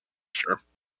 Sure.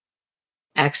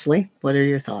 Axley, what are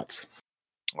your thoughts?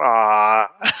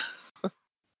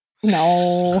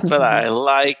 No. But I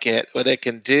like it. What it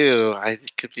can do,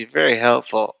 it could be very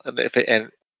helpful. And if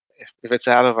it's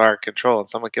out of our control and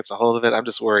someone gets a hold of it, I'm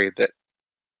just worried that.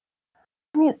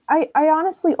 I mean, I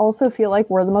honestly also feel like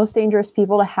we're the most dangerous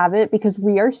people to have it because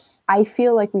I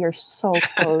feel like we are so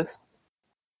close to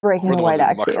breaking the White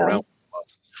Axiom.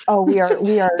 Oh, we are.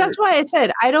 That's why I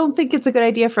said I don't think it's a good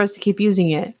idea for us to keep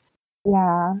using it.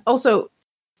 Yeah. Also,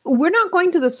 we're not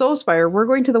going to the Soul Spire. We're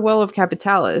going to the Well of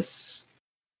Capitalis.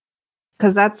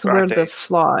 Because that's where the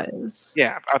flaw is.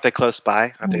 Yeah, aren't they close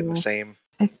by? Aren't they in the same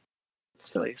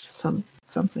place?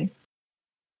 Something.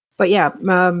 But yeah,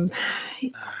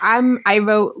 I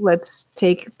vote let's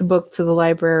take the book to the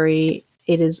library.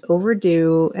 It is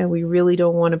overdue, and we really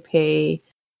don't want to pay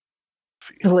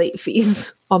the late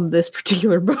fees on this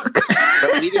particular book.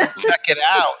 But we didn't check it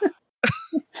out.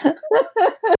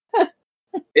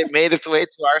 It made its way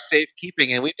to our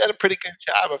safekeeping, and we've done a pretty good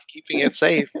job of keeping it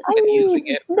safe and using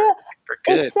it for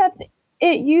good. Except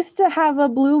it used to have a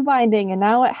blue binding, and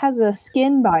now it has a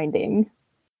skin binding.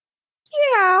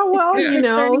 Yeah,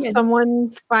 well,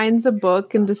 someone finds a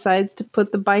book and decides to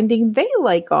put the binding they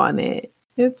like on it.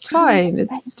 It's fine.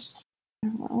 It's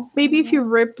maybe if you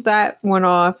rip that one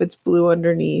off, it's blue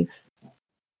underneath.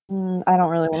 I don't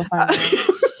really want to find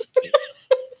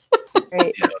out.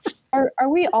 Great. Are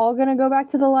we all going to go back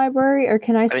to the library, or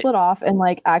can I split off and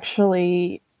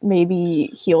actually maybe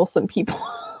heal some people?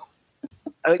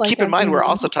 Keep in mind, we're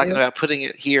also talking about putting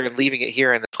it here and leaving it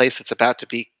here in a place that's about to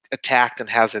be attacked and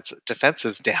has its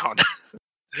defenses down.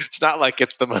 It's not like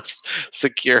it's the most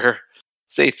secure,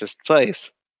 safest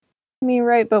place. I mean,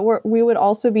 right, but we would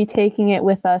also be taking it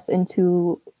with us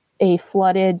into a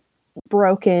flooded,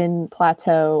 broken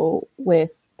plateau with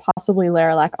possibly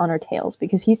Laralac on our tails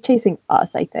because he's chasing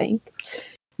us, I think.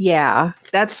 Yeah,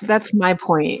 that's my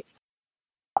point.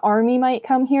 The army might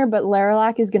come here, but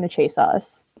Laralac is going to chase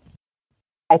us.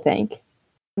 I think.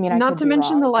 I mean, I Not could to be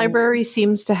mention wrong. the library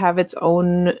seems to have its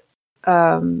own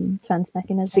Defense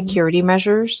mechanism. security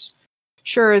measures.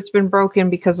 Sure, it's been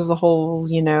broken because of the whole,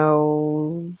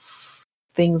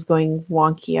 things going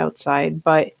wonky outside,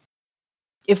 but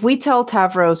if we tell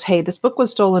Tavros, hey, this book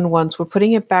was stolen once, we're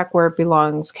putting it back where it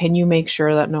belongs, can you make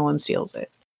sure that no one steals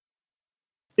it?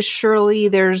 Surely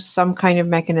there's some kind of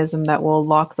mechanism that will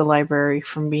lock the library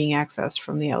from being accessed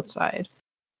from the outside.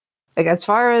 Like, as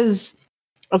far as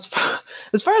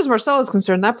Marcel is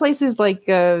concerned, that place is like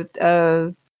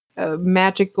a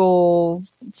magical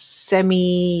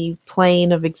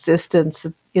semi-plane of existence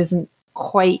that isn't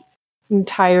quite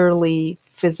entirely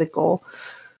physical.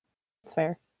 That's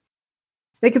fair.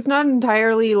 Like, it's not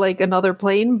entirely like another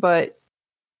plane, but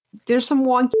there's some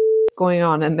wonky going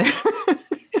on in there.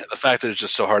 Yeah, the fact that it's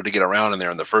just so hard to get around in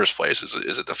there in the first place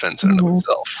is a defense in and of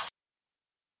itself.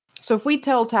 So if we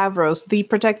tell Tavros, the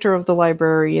protector of the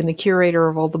library and the curator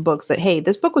of all the books, that, hey,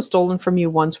 this book was stolen from you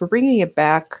once, we're bringing it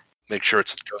back. Make sure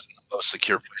it goes in the most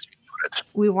secure place we can put it.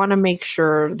 We want to make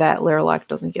sure that Laralac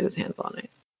doesn't get his hands on it.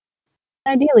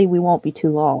 Ideally, we won't be too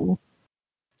long.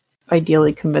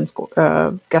 Ideally convince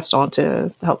Gaston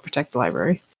to help protect the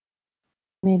library.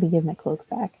 Maybe give my cloak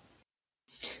back.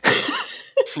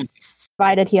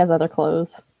 Provided he has other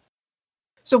clothes.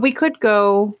 So we could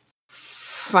go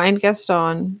find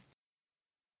Gaston,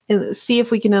 and see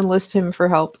if we can enlist him for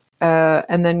help,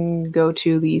 and then go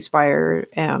to the spire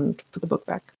and put the book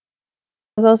back.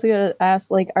 I was also going to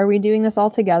ask, like, are we doing this all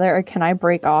together, or can I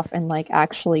break off and, like,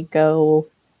 actually go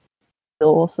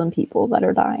kill some people that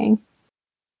are dying?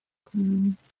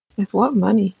 With what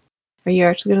money? Are you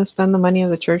actually going to spend the money of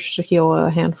the church to heal a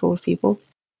handful of people?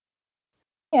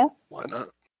 Yeah. Why not?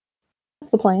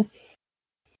 That's the plan.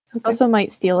 Okay. Also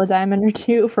might steal a diamond or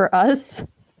two for us.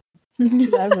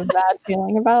 'Cause I have a bad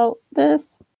feeling about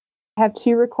this. I have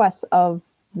 2 requests of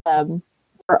them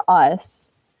for us.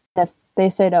 If they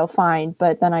say no, fine,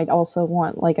 but then I'd also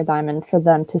want like a diamond for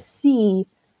them to see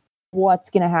what's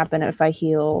going to happen if I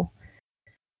heal.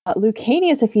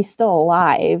 Lucanius, if he's still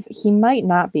alive, he might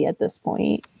not be at this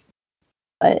point,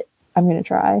 but I'm going to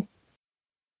try.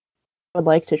 I would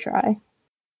like to try.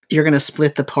 You're going to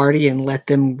split the party and let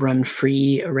them run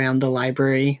free around the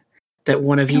library that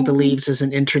one of you believes is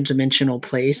an interdimensional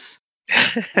place.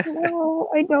 No,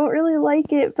 I don't really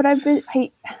like it, but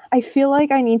I feel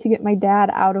like I need to get my dad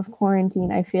out of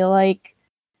quarantine. I feel like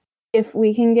if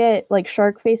we can get like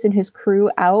Sharkface and his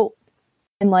crew out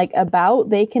and like about,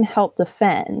 they can help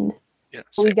defend. Yeah,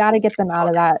 But we got to get them out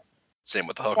of that. Same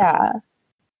with the hooker.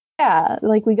 Yeah,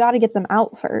 like we got to get them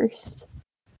out first.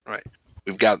 Right.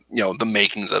 We've got, the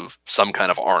makings of some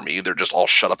kind of army. They're just all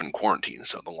shut up in quarantine.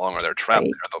 So the longer they're trapped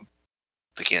there,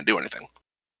 they can't do anything.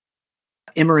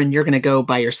 Imran, you're going to go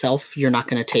by yourself. You're not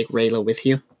going to take Rayla with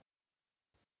you.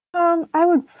 I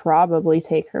would probably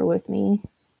take her with me.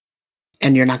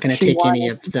 And you're not going to She take any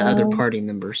wanted of the other to. party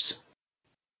members.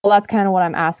 Well, that's kind of what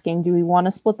I'm asking. Do we want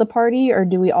to split the party, or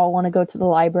do we all want to go to the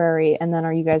library, and then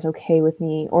are you guys okay with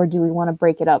me? Or do we want to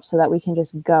break it up so that we can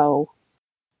just go?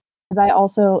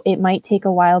 Because it might take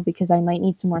a while because I might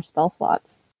need some more spell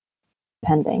slots.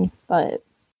 Depending. But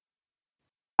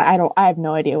I have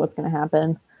no idea what's going to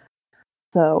happen.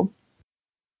 So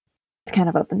it's kind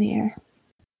of up in the air.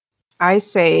 I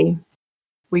say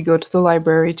we go to the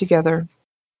library together.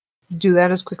 Do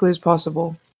that as quickly as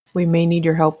possible. We may need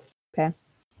your help. Yeah,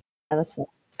 that's fair.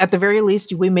 At the very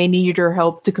least, we may need your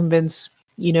help to convince,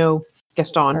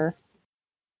 Gaston.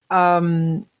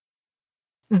 Sure.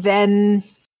 Then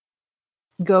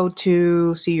go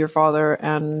to see your father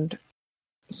and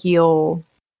heal,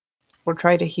 or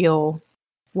try to heal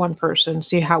one person.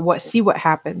 See what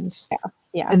happens.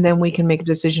 Yeah. And then we can make a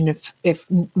decision if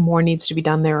more needs to be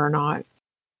done there or not.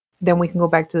 Then we can go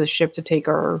back to the ship to take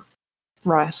our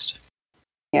rest.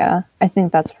 Yeah, I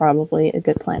think that's probably a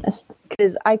good plan.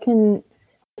 Because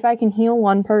if I can heal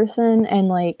one person and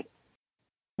like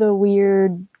the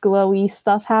weird glowy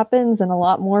stuff happens and a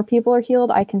lot more people are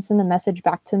healed, I can send a message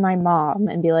back to my mom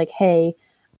and be like, hey,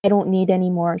 I don't need any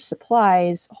more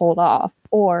supplies, hold off.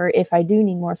 Or if I do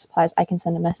need more supplies, I can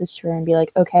send a message to her and be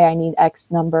like, okay, I need X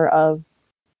number of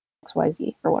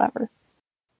XYZ or whatever.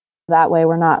 That way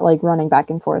we're not like running back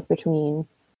and forth between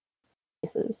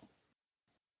places.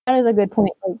 That is a good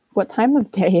point. Like, what time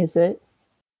of day is it?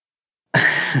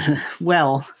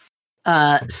 Well,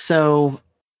 so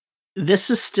this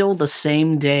is still the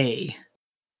same day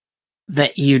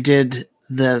that you did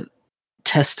the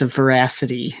test of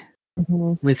veracity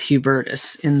with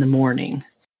Hubertus in the morning.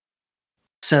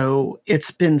 So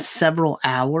it's been several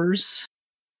hours.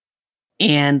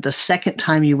 And the second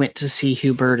time you went to see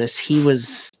Hubertus, he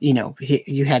was,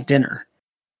 you had dinner.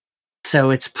 So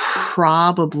it's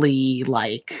probably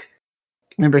like,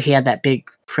 remember he had that big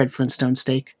Fred Flintstone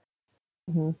steak?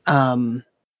 Mm-hmm.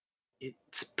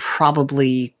 It's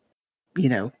probably, Late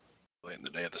in the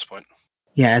day at this point.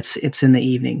 Yeah, it's in the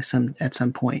evening at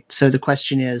some point. So the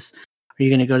question is, are you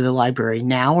going to go to the library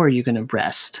now, or are you going to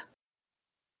rest?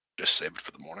 Just save it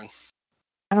for the morning.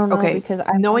 I don't know Okay, because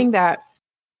knowing that,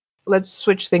 let's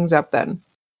switch things up then.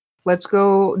 Let's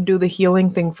go do the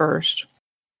healing thing first.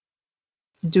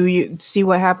 Do you see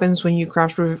what happens when you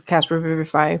cast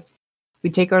Revivify?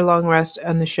 We take our long rest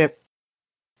on the ship,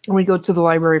 and we go to the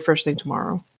library first thing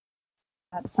tomorrow.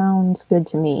 that sounds good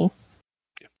to me.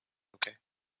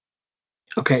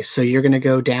 Okay, so you're going to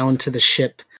go down to the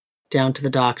ship, down to the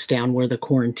docks, down where the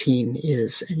quarantine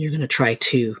is, and you're going to try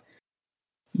to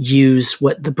use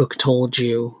what the book told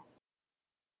you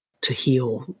to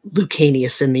heal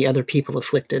Lucanius and the other people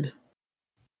afflicted.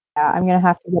 Yeah, I'm gonna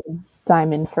have to get a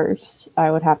diamond first. I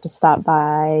would have to stop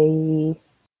by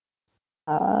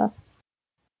my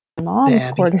mom's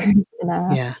Abbey. quarters and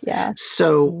ask. Yeah.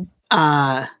 So,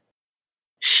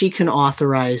 she can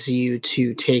authorize you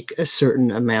to take a certain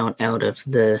amount out of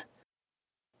the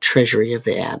treasury of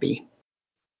the Abbey.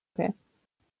 At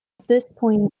this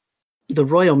point, The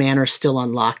Royal Manor is still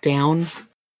on lockdown,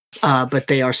 but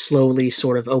they are slowly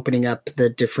sort of opening up the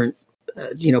different,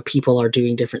 people are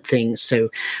doing different things.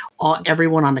 So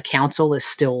everyone on the council is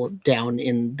still down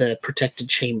in the protected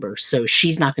chamber. So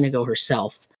she's not going to go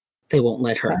herself. They won't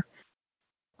let her.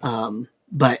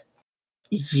 But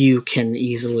you can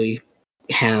easily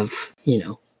have,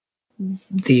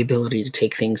 the ability to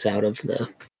take things out of the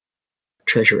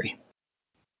treasury.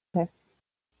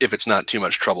 If it's not too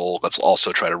much trouble, let's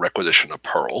also try to requisition a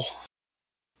pearl.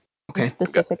 Okay.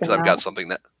 specific Because I've amount. got something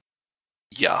that,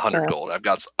 100 Sure. gold. I've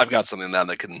got something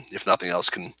that can, if nothing else,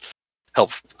 can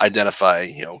help identify,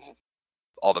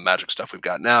 all the magic stuff we've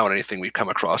got now and anything we come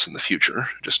across in the future.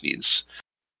 Just needs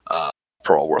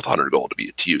pearl worth 100 gold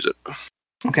to use it.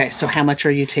 Okay, so how much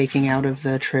are you taking out of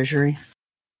the treasury?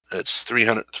 It's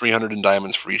 300 in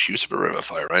diamonds for each use of a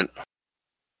revivify, right?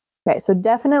 Okay, so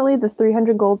definitely the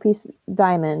 300 gold piece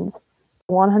diamond,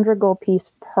 100 gold piece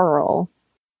pearl,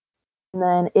 and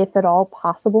then, if at all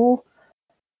possible,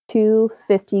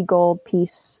 250 gold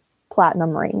piece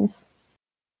platinum rings.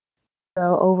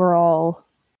 So overall,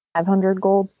 500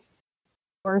 gold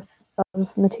worth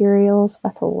of materials.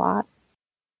 That's a lot.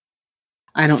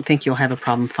 I don't think you'll have a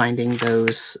problem finding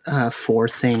those 4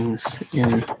 things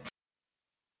in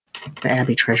the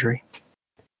Abbey treasury.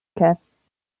 Okay.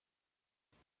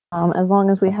 As long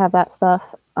as we have that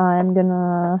stuff, I'm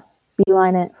gonna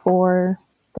beeline it for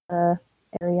the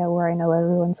area where I know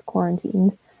everyone's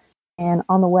quarantined. And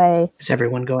on the way, Is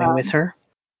everyone going with her?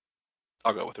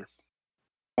 I'll go with her.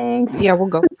 thanks. Yeah, we'll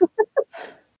go.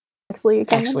 Actually, you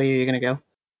coming? Actually, are you going to go?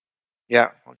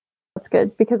 Yeah. That's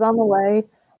good, because on the way,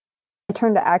 I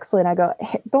turn to Axley and I go,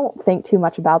 hey, don't think too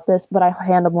much about this, but I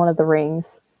hand him one of the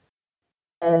rings.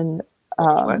 And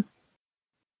What?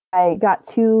 I got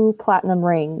 2 platinum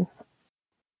rings,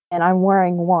 and I'm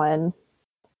wearing one.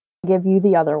 I give you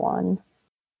the other one.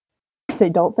 I say,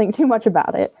 don't think too much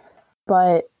about it.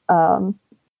 But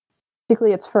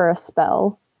basically, it's for a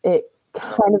spell. It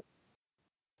kind of,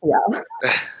 yeah.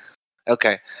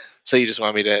 Okay. So you just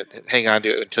want me to hang on to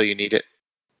it until you need it?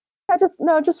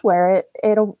 Just wear it.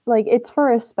 It'll it's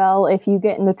for a spell. If you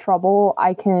get into trouble,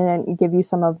 I can give you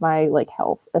some of my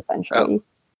health, essentially.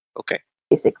 Oh, okay.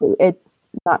 Basically, it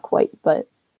not quite, but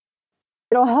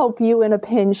it'll help you in a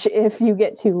pinch if you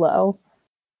get too low.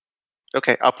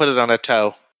 Okay, I'll put it on a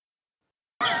toe.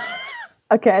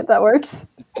 Okay, that works.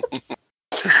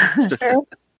 Sure.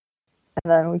 And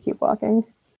then we keep walking.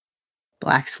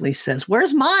 Blacksley says,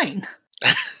 "Where's mine?"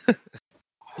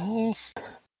 Oh, I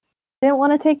didn't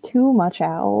want to take too much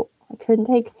out. I couldn't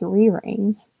take 3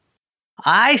 rings.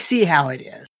 I see how it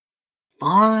is.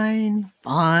 Fine.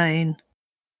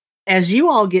 As you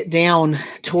all get down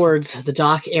towards the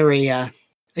dock area,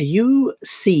 you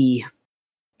see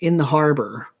in the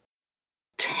harbor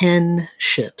 10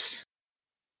 ships.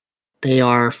 They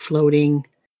are floating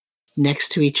next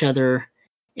to each other,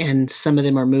 and some of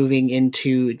them are moving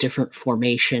into different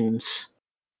formations.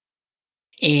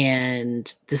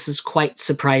 And this is quite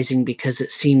surprising because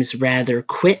it seems rather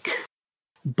quick,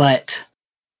 but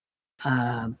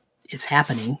it's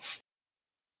happening.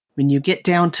 When you get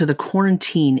down to the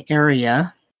quarantine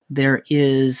area, there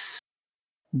is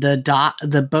the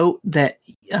boat that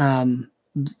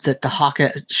the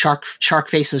Haka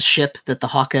Sharkface's ship that the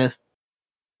Haka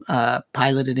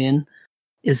piloted in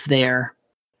is there.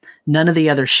 None of the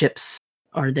other ships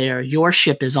are there. Your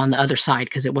ship is on the other side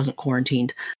because it wasn't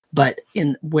quarantined, but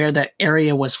in where the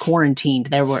area was quarantined,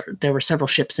 there were several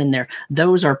ships in there.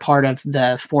 Those are part of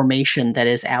the formation that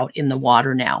is out in the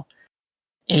water now.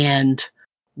 And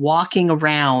walking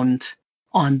around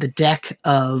on the deck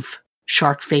of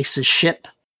Sharkface's ship,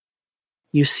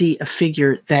 you see a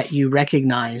figure that you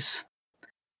recognize.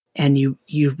 And you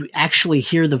actually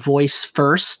hear the voice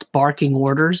first barking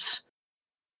orders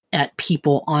at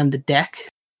people on the deck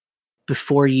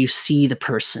before you see the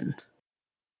person.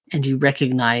 And you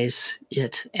recognize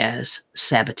it as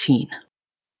Sabatine.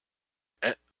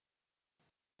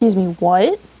 Excuse me,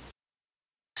 what?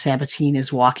 Sabatine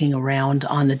is walking around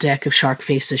on the deck of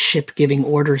Sharkface's ship giving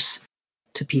orders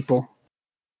to people.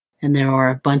 And there are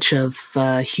a bunch of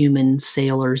human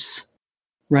sailors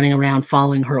running around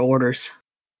following her orders.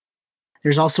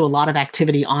 There's also a lot of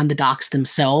activity on the docks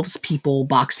themselves, people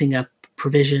boxing up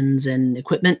provisions and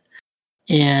equipment.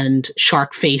 And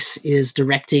Sharkface is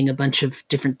directing a bunch of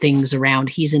different things around.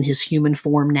 He's in his human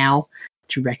form now,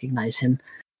 to recognize him.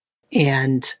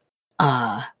 And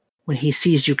when he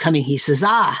sees you coming, he says,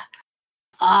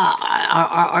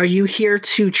 are you here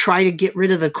to try to get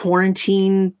rid of the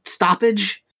quarantine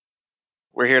stoppage?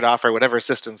 We're here to offer whatever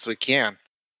assistance we can.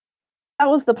 That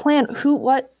was the plan.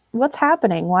 What's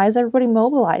happening? Why is everybody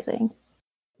mobilizing?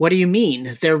 What do you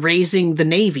mean? They're raising the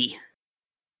Navy.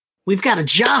 We've got a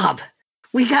job.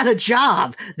 We got a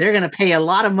job. They're going to pay a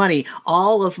lot of money.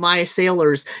 All of my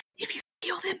sailors, if you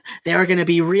kill them, they're going to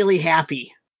be really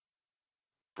happy.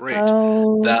 Great.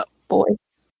 Oh, boy.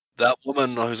 That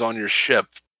woman who's on your ship,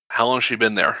 how long has she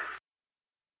been there?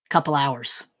 Couple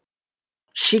hours.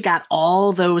 She got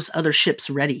all those other ships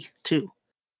ready, too.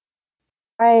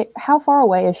 Right. How far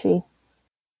away is she?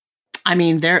 I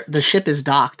mean, the ship is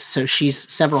docked, so she's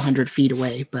several hundred feet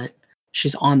away, but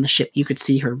she's on the ship. You could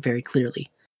see her very clearly.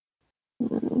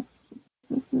 Mm-hmm.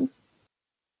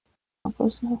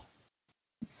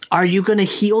 Are you going to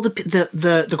heal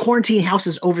the quarantine house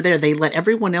is over there? They let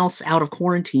everyone else out of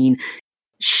quarantine.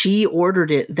 She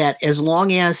ordered it that as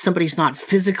long as somebody's not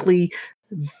physically,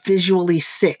 visually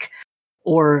sick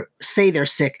or say they're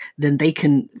sick, then they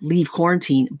can leave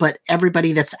quarantine. But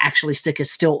everybody that's actually sick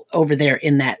is still over there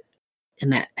in that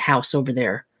house over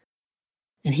there.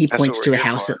 And he points to a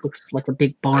house that looks like a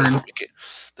big barn.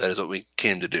 That is what we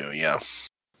came to do, yeah.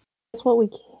 That's what we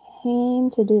came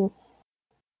to do.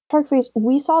 Sharkface,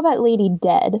 we saw that lady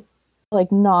dead.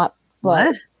 Like, not,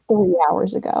 but 3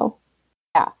 hours ago.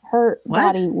 Yeah, her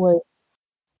body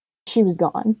she was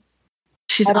gone.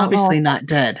 She's obviously not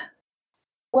dead.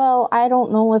 Well, I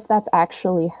don't know if that's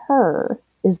actually her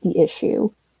is the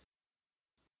issue.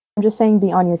 I'm just saying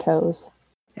be on your toes.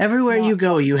 Everywhere you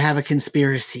go, you have a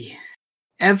conspiracy.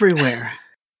 Everywhere.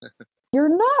 You're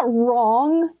not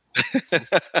wrong.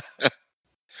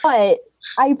 But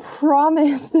I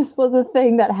promise this was a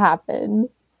thing that happened.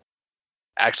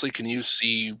 Actually, can you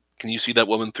see that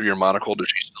woman through your monocle? Does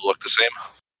she still look the same?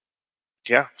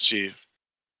 Yeah,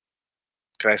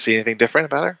 Can I see anything different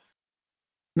about her?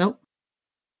 Nope.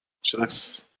 She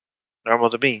looks normal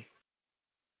to me.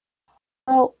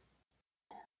 Well,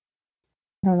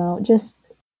 I don't know. Just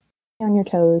be on your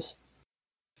toes.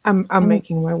 I'm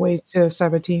making my way to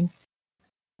Sabatine.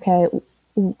 Okay.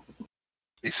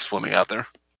 He's swimming out there.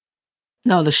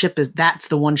 No, that's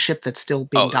the one ship that's still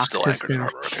being docked still because anchored in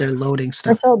harbor. Okay. they're loading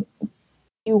stuff. So, do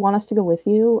you want us to go with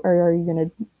you, or are you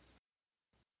gonna?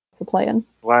 What's the plan?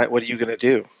 What are you gonna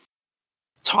do?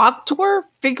 Talk to her,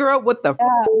 figure out what the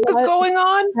f- is going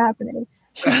on. Happening.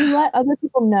 Should we let other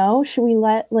people know? Should we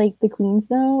let like the queens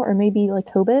know, or maybe like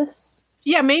Tobis?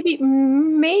 Yeah, maybe.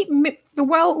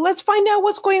 Well, let's find out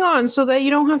what's going on so that you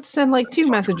don't have to send like two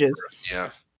messages. Yeah.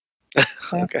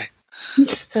 Okay.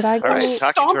 Should I go? All right,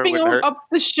 stomping up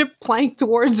the ship plank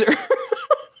towards her?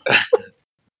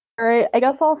 All right, I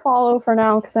guess I'll follow for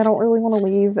now because I don't really want to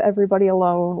leave everybody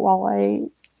alone while I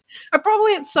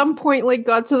probably at some point like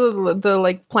got to the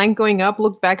like plank going up,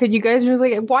 looked back at you guys and was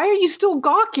like, "Why are you still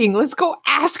gawking? Let's go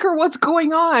ask her what's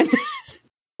going on."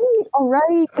 All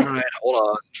right. All right, hold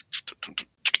on.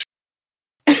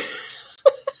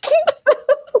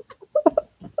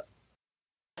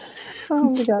 Oh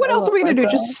my God, what else are we gonna do?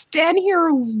 Just stand here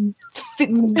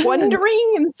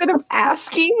wondering instead of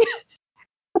asking?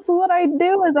 That's what I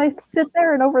do. Is I sit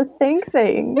there and overthink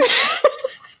things.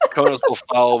 Konos will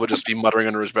follow, but just be muttering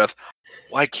under his breath.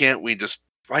 Why can't we do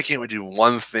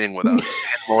one thing without 10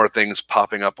 more things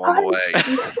popping up on the way?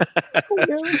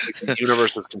 The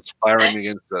universe is conspiring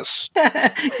against us.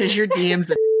 Because your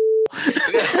DM's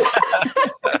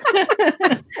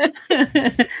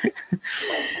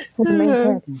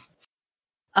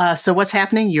so what's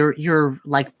happening? You're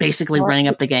like basically running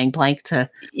up the gangplank to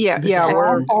yeah,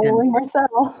 we're following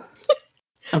Marcel.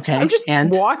 Okay. I'm just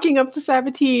and walking up to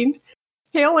Sabatine,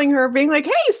 hailing her, being like,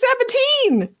 "Hey,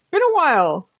 Sabatine! Been a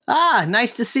while.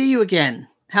 nice to see you again.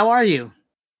 How are you?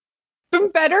 Been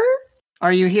better?"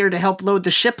 Are you here to help load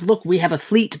the ship? Look, we have a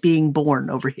fleet being born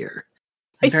over here.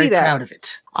 I'm I very see that. proud of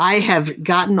it. I have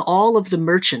gotten all of the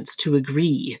merchants to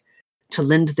agree to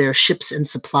lend their ships and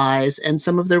supplies and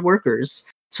some of their workers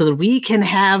so that we can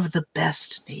have the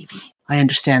best navy. I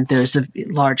understand there's a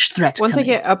large threat Once coming.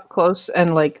 I get up close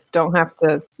and like don't have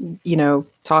to,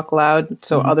 talk loud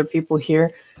so Mhm. other people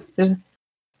hear, were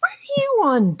you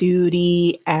on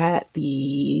duty at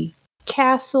the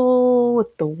castle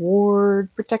with the ward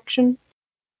protection?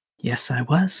 Yes, I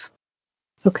was.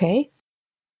 Okay.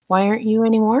 Why aren't you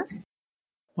anymore?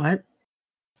 What?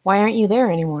 Why aren't you there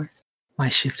anymore? My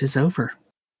shift is over.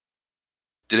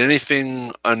 Did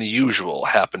anything unusual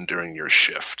happen during your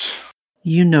shift?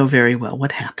 You know very well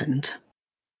what happened.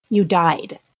 You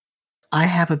died. I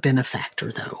have a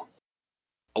benefactor, though.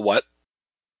 A what?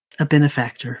 A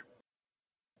benefactor.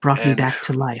 Brought me And- back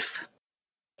to life.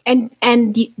 And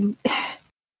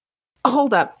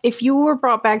hold up. If you were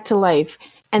brought back to life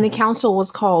and the council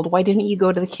was called, why didn't you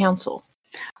go to the council?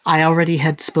 I already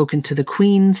had spoken to the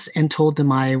queens and told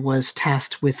them I was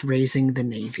tasked with raising the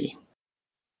navy.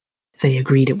 They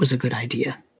agreed it was a good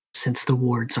idea, since the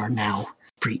wards are now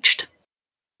breached.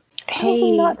 How have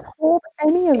we not told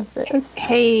any of this?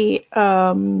 Hey,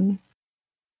 Emran,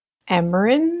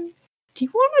 do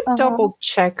you want to double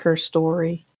check her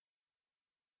story?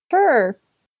 Sure.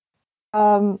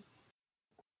 Sabatine,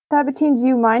 do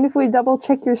you mind if we double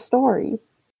check your story?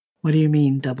 What do you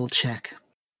mean, double check?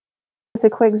 With a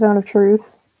quick zone of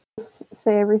truth. Just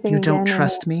say everything You again. don't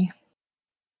trust me?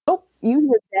 Nope, you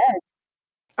were dead.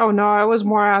 Oh no, I was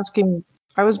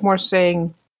more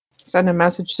saying, send a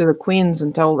message to the queens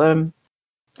and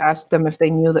ask them if they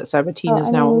knew that Sabatine is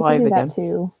now we can alive do again. that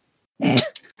too.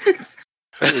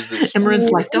 Who is this? Imran's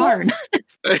like, darn.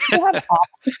 We have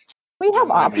options. We have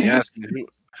Mind me options. asking,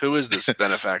 who is this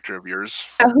benefactor of yours?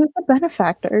 Who's the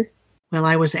benefactor? Well,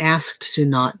 I was asked to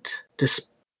not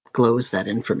disclose that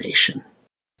information.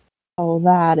 Oh,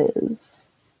 that is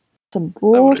some I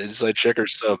bull. would inside checker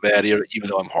so bad, even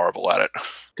though I'm horrible at it.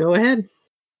 Go ahead.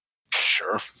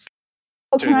 Sure.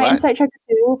 Oh, can Doing I what? insight check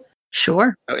too?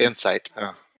 Sure. Oh, insight.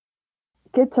 Oh.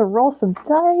 Get to roll some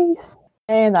dice.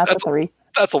 And that's That's a 3.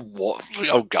 That's a one.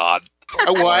 Oh God.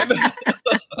 A one.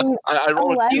 I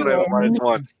rolled a 2 and I have a minus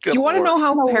 1. Good You want to Lord. know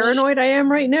how No. paranoid I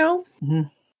am right now?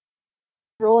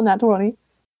 Rolling that 20.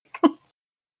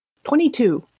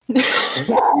 22. Yes.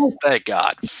 Thank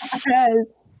God. Yes.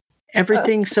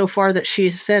 Everything so far that she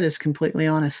has said is completely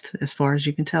honest, as far as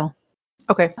you can tell.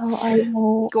 Okay. Oh, I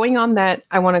know. Going on that,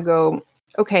 I want to go,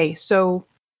 okay, so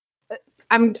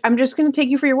I'm just going to take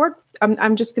you for your word.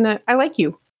 I'm just going to, I like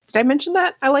you. Did I mention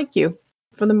that? I like you.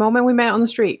 From the moment we met on the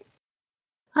street.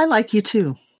 I like you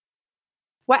too.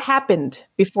 What happened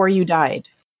before you died?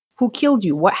 Who killed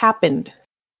you? What happened?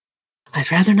 I'd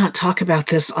rather not talk about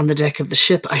this on the deck of the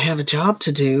ship. I have a job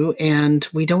to do, and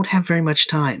we don't have very much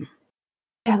time.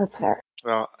 Yeah, that's fair.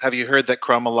 Well, have you heard that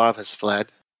Kromalov has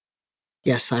fled?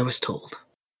 Yes, I was told.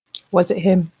 Was it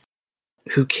him?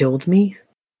 Who killed me?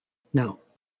 No.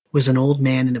 It was an old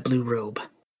man in a blue robe.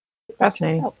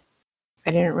 Fascinating. So,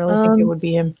 I didn't really think it Um, would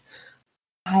be him.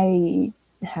 I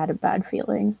had a bad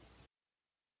feeling.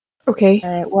 Okay. All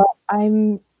right, well,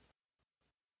 I'm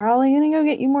probably gonna go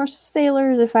get you more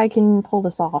sailors if I can pull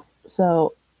this off.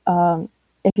 So,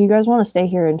 if you guys want to stay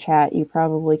here and chat, you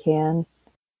probably can.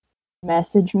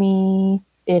 Message me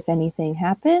if anything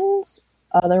happens.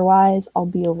 Otherwise, I'll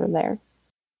be over there.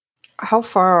 How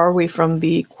far are we from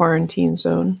the quarantine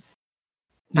zone?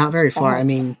 Not very far. Oh. I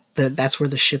mean, that's where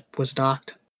the ship was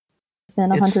docked.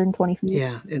 Within It's- 120 feet.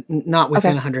 Yeah, not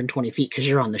within Okay. 120 feet because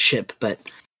you're on the ship, but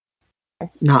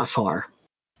not far.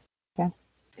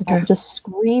 I'll just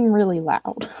scream really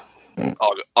loud.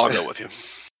 I'll go with you.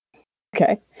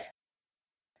 Okay.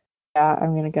 Yeah,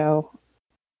 I'm gonna go.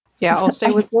 Yeah, I'll stay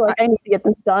I with feel like I need to get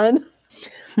this done.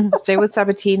 stay with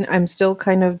Sabatine. I'm still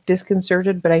kind of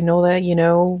disconcerted, but I know that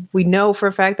we know for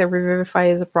a fact that Revivify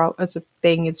is a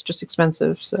thing. It's just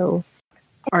expensive. So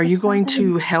Are you going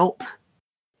expensive. to help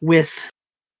with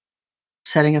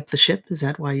setting up the ship? Is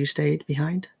that why you stayed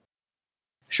behind?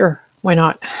 sure, why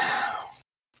not?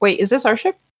 Wait, is this our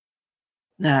ship?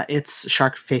 It's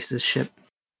Sharkface's ship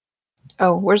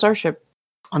Oh, where's our ship?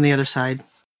 on the other side.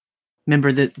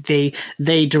 Remember that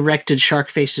they directed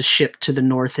Sharkface's ship to the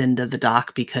north end of the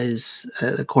dock because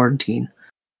the quarantine.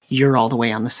 You're all the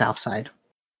way on the south side.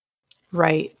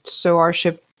 Right. So our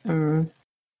ship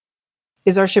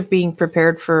is our ship being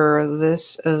prepared for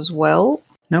this as well?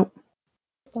 Nope.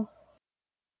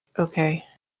 Okay.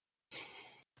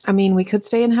 I mean, we could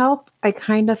stay and help. I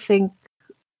kind of think,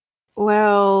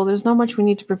 well, there's not much we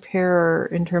need to prepare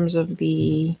in terms of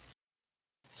the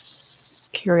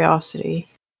curiosity.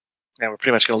 Yeah, we're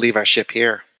pretty much going to leave our ship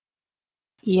here.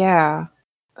 Yeah.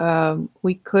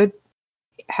 We could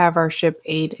have our ship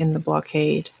aid in the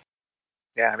blockade.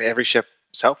 Yeah, I mean, every ship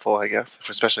is helpful, I guess,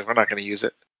 especially if we're not going to use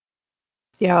it.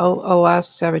 Yeah, I'll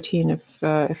ask Sabatine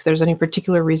if there's any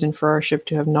particular reason for our ship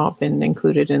to have not been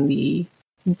included in the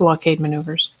blockade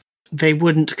maneuvers. They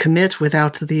wouldn't commit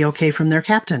without the okay from their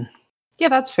captain. Yeah,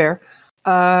 that's fair.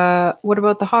 What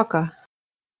about the Haka?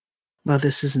 Well,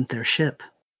 this isn't their ship.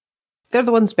 They're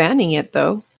the ones banning it,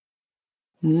 though.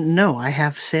 No, I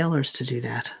have sailors to do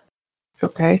that.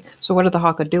 Okay, so what are the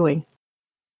Haka doing?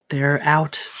 They're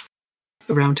out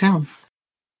around town.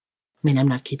 I mean, I'm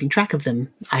not keeping track of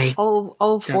them.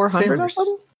 All 400 of sailors.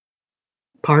 them?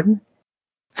 Pardon?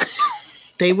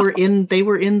 They were in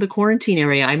the quarantine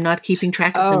area. I'm not keeping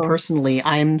track of them personally.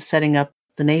 I'm setting up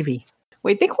the Navy.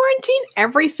 Wait, they quarantine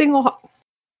every single...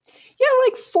 Yeah,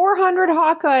 like 400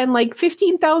 Haka and like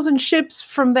 15,000 ships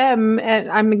from them.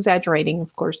 And I'm exaggerating,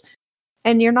 of course.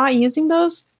 And you're not using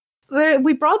those?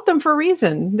 We brought them for a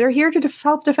reason. They're here to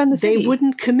help defend the city. They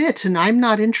wouldn't commit, and I'm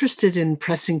not interested in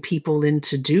pressing people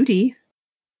into duty.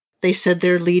 They said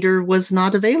their leader was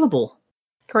not available.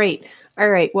 Great. All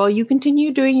right. Well, you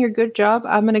continue doing your good job.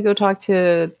 I'm going to go talk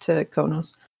to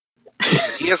Konos.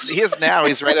 He is now.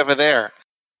 He's right over there.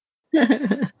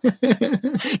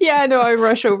 Yeah, no, I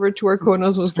rush over to where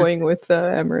Konos was going with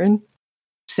Emerin.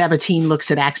 Sabatine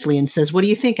looks at Axley and says, "What do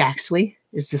you think, Axley?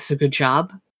 Is this a good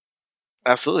job?"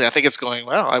 Absolutely. I think it's going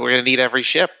well. We're going to need every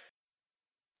ship.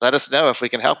 Let us know if we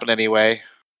can help in any way.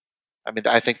 I mean,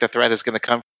 I think the threat is going to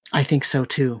come. I think so,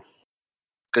 too.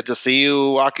 Good to see you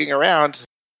walking around.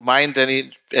 Mind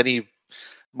any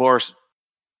more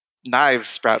knives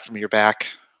sprout from your back?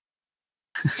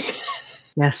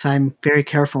 Yes, I'm very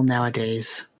careful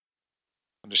nowadays.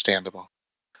 Understandable.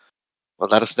 Well,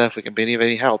 let us know if we can be of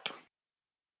any help.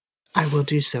 I will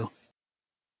do so.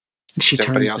 And she Is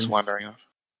everybody turns else and, wandering off?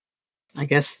 I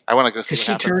guess I want to go see because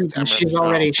what she happens. turns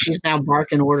and she's now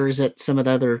barking orders at some of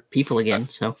the other people again.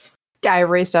 So I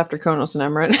raced after Konos and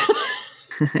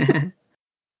Emerin.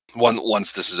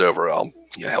 Once this is over, I'll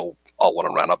want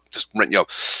to round up,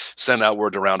 send out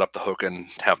word to round up the Hook and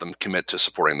have them commit to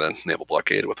supporting the naval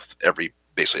blockade with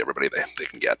basically everybody they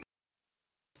can get.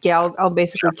 Yeah, I'll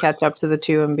basically catch up to the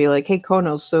two and be like, "Hey,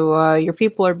 Konos, so your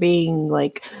people are being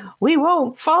like, we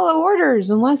won't follow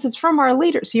orders unless it's from our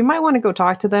leader. So you might want to go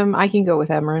talk to them. I can go with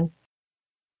Emerin."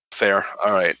 Fair.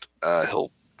 All right. I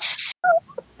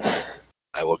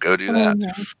will go do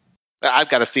that. I've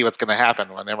got to see what's going to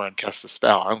happen when Emerin casts the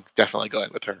spell. I'm definitely going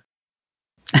with her.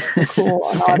 Cool,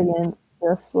 an audience.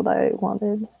 That's what I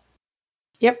wanted.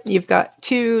 Yep, you've got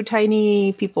two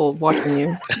tiny people watching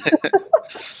you.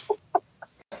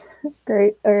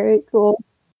 Great. All right, cool.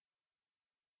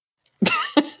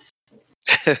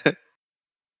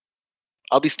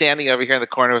 I'll be standing over here in the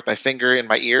corner with my finger in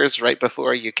my ears right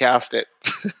before you cast it.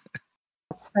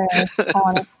 That's fair,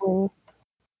 honestly.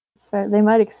 That's fair. They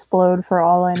might explode for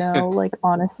all I know, like,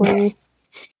 honestly.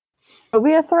 It'll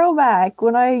be a throwback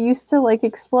when I used to, like,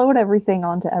 explode everything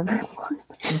onto everyone.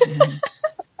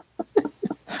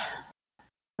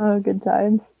 Oh, good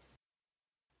times.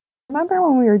 Remember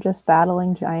when we were just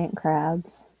battling giant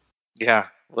crabs? Yeah,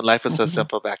 when life was so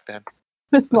simple back then.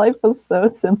 Life was so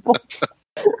simple.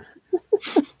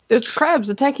 There's crabs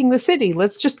attacking the city.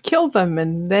 Let's just kill them,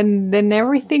 and then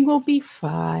everything will be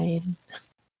fine.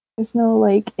 There's no,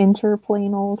 like,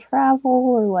 interplanal travel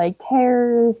or, like,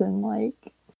 tears and, like,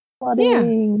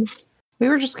 flooding. Yeah. We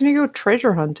were just gonna go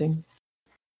treasure hunting.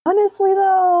 Honestly,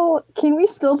 though, can we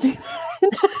still do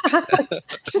that?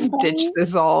 Just ditch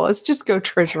this all. Let's just go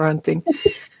treasure hunting.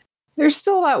 There's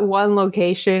still that one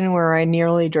location where I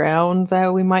nearly drowned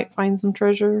that we might find some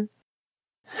treasure.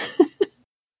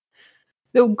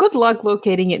 Though good luck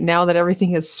locating it now that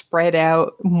everything has spread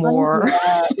out more.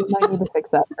 Yeah, we might need to fix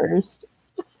that first.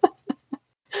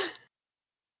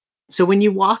 So when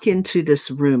you walk into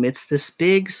this room, it's this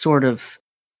big sort of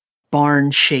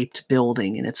barn-shaped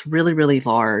building, and it's really, really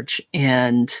large,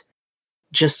 and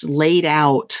just laid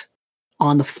out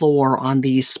on the floor on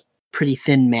these pretty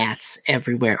thin mats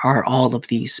everywhere are all of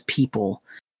these people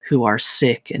who are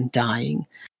sick and dying.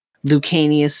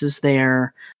 Lucanius is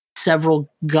there.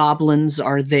 Several goblins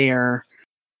are there.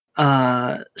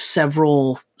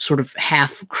 Several sort of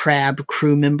half-crab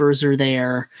crew members are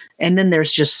there. And then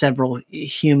there's just several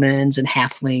humans and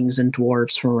halflings and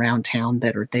dwarves from around town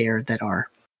that are there that are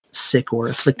sick or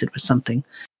afflicted with something.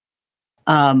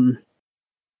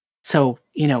 So,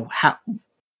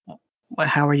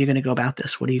 How are you going to go about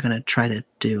this? What are you going to try to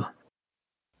do?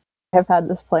 I've had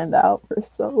this planned out for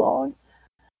so long.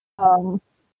 I'm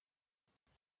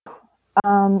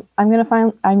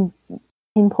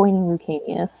pinpointing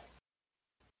Lucanius.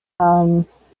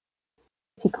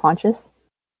 Is he conscious?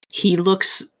 He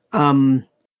looks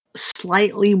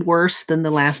slightly worse than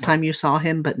the last time you saw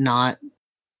him, but not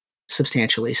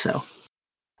substantially so.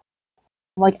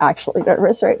 I'm like actually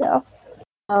nervous right now.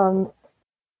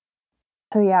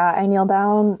 So yeah, I kneel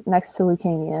down next to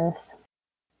Lucanius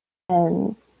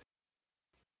and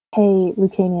hey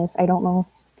Lucanius, I don't know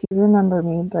if you remember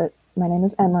me, but my name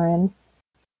is Emerin. I'm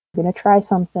gonna try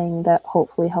something that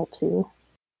hopefully helps you.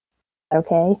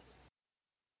 Okay?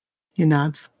 He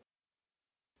nods.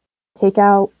 Take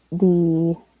out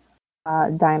the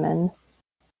diamond,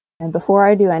 and before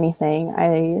I do anything,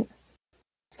 I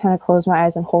just kind of close my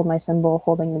eyes and hold my symbol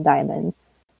holding the diamond.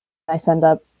 I send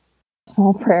up a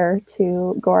small prayer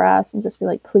to Goras and just be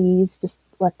like, please just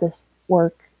let this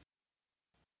work.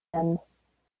 And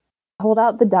hold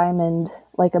out the diamond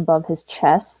like above his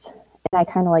chest, and I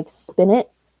kind of like spin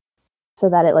it so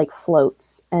that it like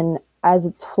floats. And as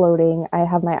it's floating, I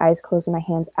have my eyes closed and my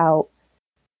hands out,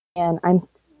 and I'm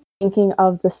thinking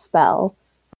of the spell,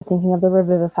 thinking of the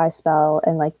Revivify spell,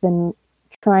 and like then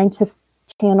trying to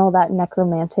channel that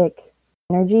necromantic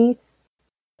energy,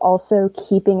 also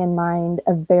keeping in mind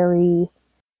a very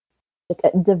like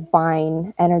a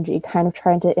divine energy, kind of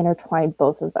trying to intertwine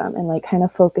both of them and like kind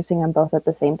of focusing on both at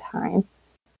the same time.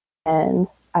 And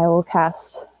I will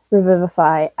cast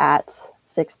Revivify at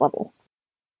 6th level.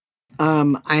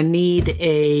 I need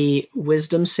a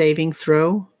wisdom saving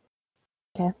throw.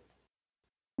 Okay.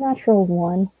 Natural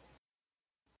 1.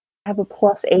 I have a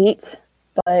 +8,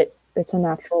 but it's a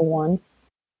natural 1.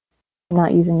 I'm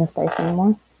not using this dice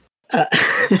anymore.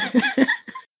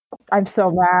 I'm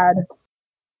so mad.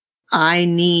 I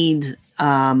need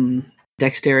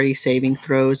dexterity saving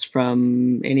throws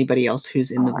from anybody else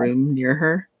who's in the room near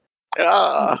her.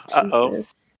 Uh-oh.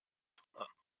 Jesus.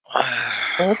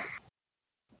 Oops.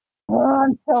 Oh,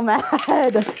 I'm so mad. I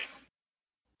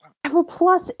have a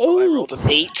 +8. I rolled an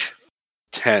 8.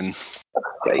 10.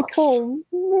 Yikes. Oh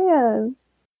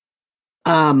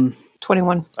man.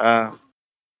 21.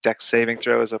 Dex saving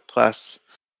throw is a plus.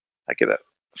 I get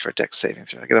for dex saving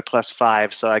throw. I get a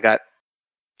 +5, so I got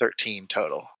 13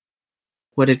 total.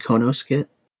 What did Konos get?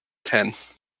 10.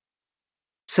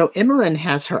 So Emerin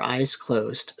has her eyes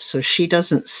closed, so she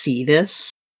doesn't see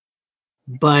this,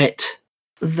 but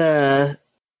the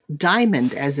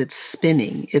diamond, as it's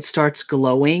spinning, it starts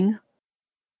glowing.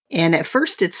 And at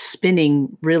first it's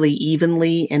spinning really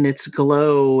evenly, and its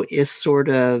glow is sort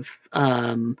of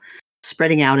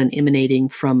spreading out and emanating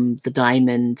from the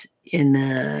diamond in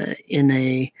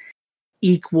a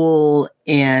equal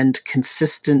and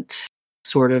consistent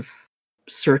sort of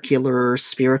circular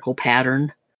spherical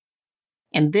pattern.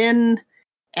 And then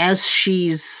as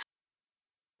she's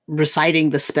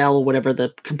reciting the spell, whatever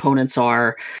the components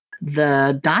are,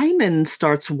 the diamond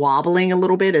starts wobbling a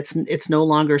little bit. It's no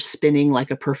longer spinning like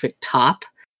a perfect top.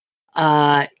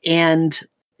 And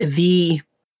the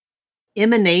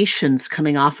emanations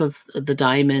coming off of the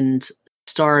diamond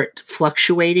start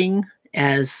fluctuating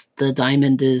as the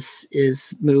diamond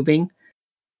is moving.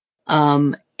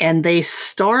 And they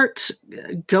start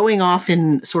going off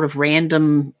in sort of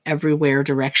random everywhere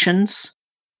directions.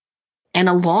 And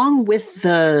along with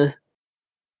the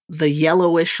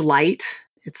yellowish light,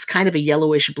 it's kind of a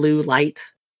yellowish blue light.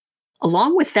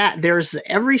 Along with that, there's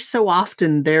every so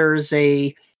often there's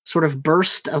a sort of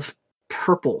burst of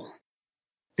purple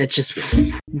that just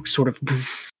sort of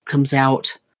comes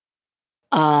out.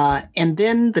 And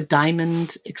then the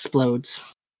diamond explodes.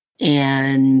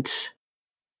 And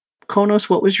Konos,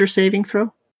 what was your saving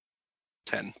throw?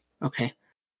 10. Okay.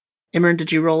 Emerin,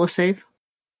 did you roll a save?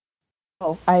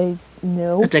 Oh, I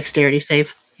know. A dexterity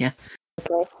save? Yeah.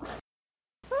 Okay.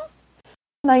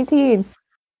 19.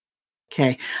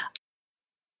 Okay.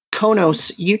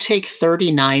 Konos, you take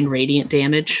 39 radiant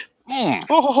damage.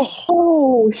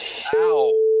 Oh, shit.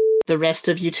 Ow. The rest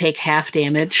of you take half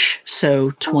damage,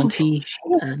 so 20,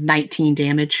 19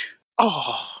 damage.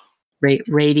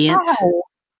 Radiant. Ow.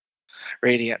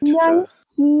 Radiant.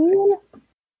 19.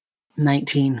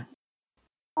 19.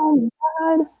 Oh my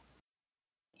god.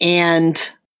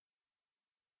 And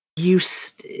you're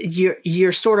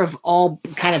sort of all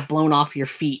kind of blown off your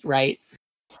feet, right?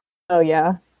 Oh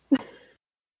yeah.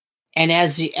 And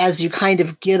as you kind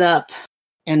of get up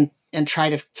and try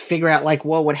to figure out like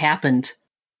what happened,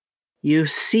 you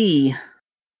see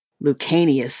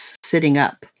Lucanius sitting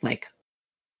up, like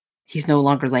he's no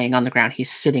longer laying on the ground.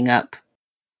 He's sitting up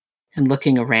and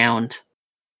looking around.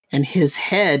 and his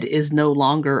head is no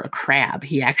longer a crab.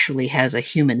 He actually has a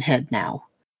human head now.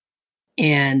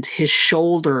 And his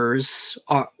shoulders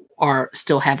are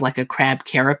still have like a crab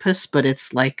carapace, but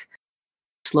it's like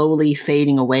slowly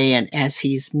fading away, and as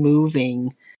he's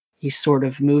moving, he's sort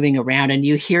of moving around, and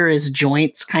you hear his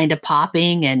joints kind of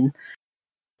popping, and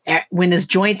when his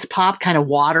joints pop, kind of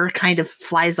water kind of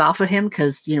flies off of him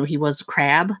because, he was a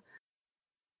crab.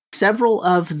 Several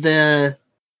of the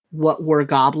what were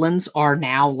goblins are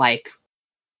now like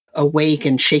awake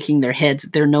and shaking their heads.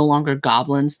 They're no longer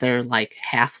goblins. They're like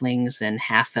halflings and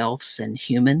half-elves and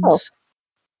humans. Oh,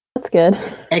 that's good.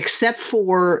 Except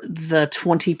for the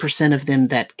 20% of them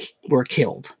that were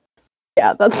killed.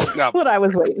 Yeah, that's what I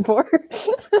was waiting for.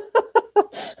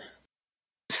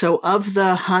 So of the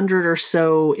 100 or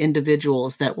so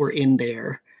individuals that were in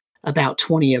there, about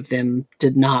 20 of them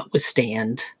did not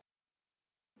withstand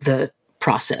the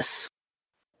process.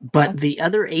 But the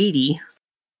other 80,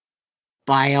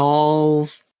 they're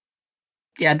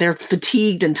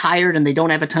fatigued and tired, and they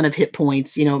don't have a ton of hit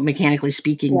points, mechanically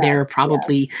speaking. They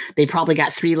probably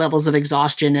got 3 levels of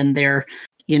exhaustion, and they're,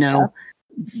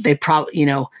 they probably,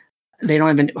 they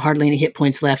don't have hardly any hit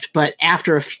points left, but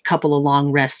after a couple of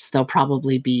long rests, they'll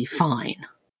probably be fine.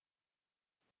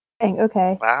 Dang,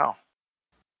 okay. Wow.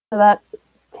 So that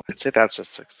I'd say that's a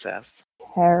success.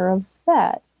 care of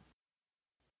that.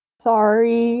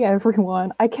 Sorry,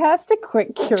 everyone. I cast a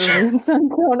quick cure wounds on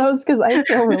Kronos because I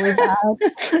feel really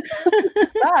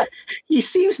bad. He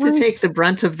seems to take the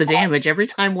brunt of the damage every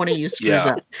time one of you screws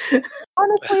up.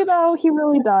 Honestly, though, he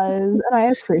really does, and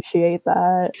I appreciate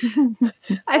that.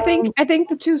 I think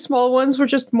the 2 small ones were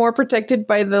just more protected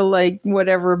by the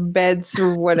whatever beds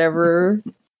or whatever.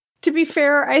 To be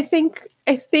fair, I think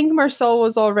Marcel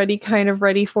was already kind of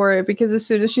ready for it, because as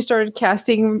soon as she started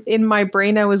casting in my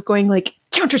brain, I was going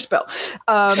counterspell.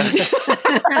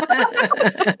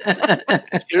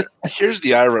 Here's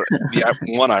the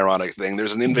one ironic thing.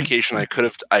 There's an invocation I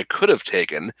could have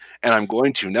taken, and I'm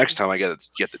going to next time I get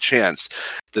the chance,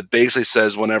 that basically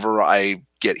says whenever I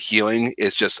get healing,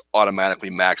 it's just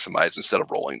automatically maximized instead of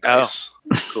rolling dice.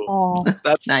 Cool.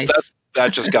 That's nice.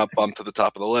 That just got bumped to the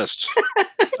top of the list.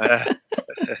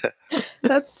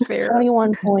 That's fair.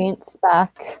 21 points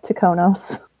back to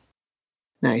Kronos.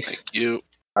 Nice. Thank you.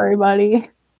 Sorry, buddy.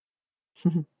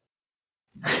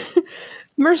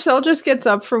 Marcel just gets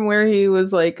up from where he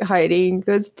was hiding,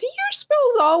 goes, "Do your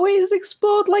spells always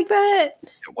explode like that?"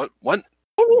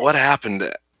 What happened?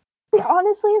 They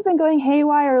honestly have been going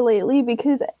haywire lately,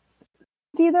 because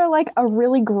it's either a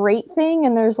really great thing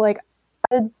and there's a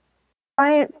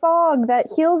giant fog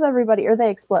that heals everybody, or they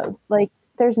explode.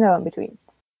 There's no in between.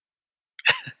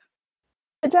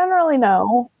 But generally,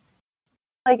 no.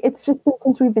 It's just been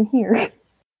since we've been here.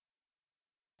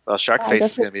 Well, Sharkface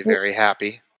is going to be very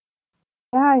happy.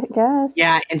 Yeah, I guess.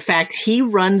 Yeah, in fact, he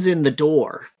runs in the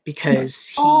door because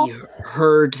he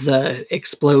heard the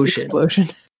explosion.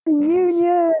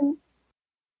 Reunion.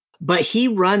 But he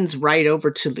runs right over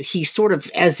to he sort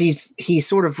of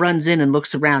runs in and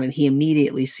looks around, and he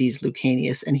immediately sees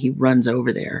Lucanius, and he runs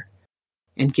over there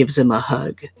and gives him a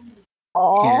hug.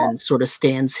 Aww. And sort of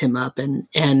stands him up,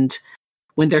 and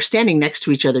when they're standing next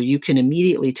to each other, you can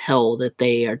immediately tell that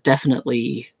they are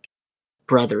definitely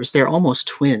brothers. They're almost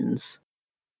twins.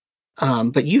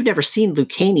 But you've never seen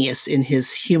Lucanius in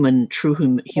his human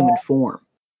form.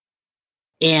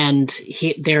 And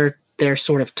they're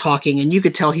sort of talking, and you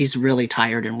could tell he's really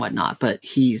tired and whatnot, but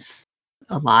he's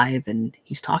alive and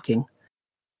he's talking.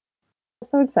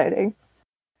 That's so exciting.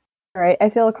 All right, I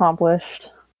feel accomplished.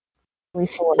 At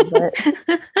least a little bit.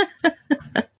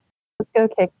 Let's go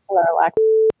kick Laralac.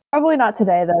 Probably not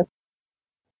today, though.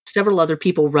 Several other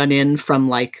people run in from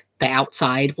the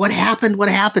outside. What happened?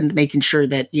 Making sure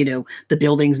that, the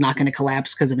building's not going to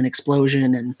collapse because of an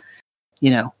explosion, and,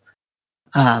 yeah.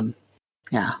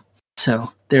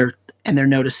 So they're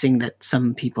noticing that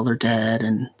some people are dead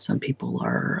and some people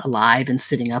are alive and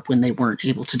sitting up when they weren't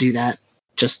able to do that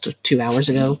just 2 hours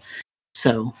ago.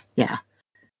 So, yeah.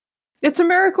 It's a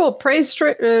miracle. Praise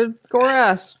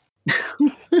Goras.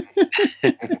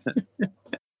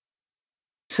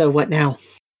 So what now?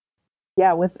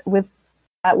 Yeah, with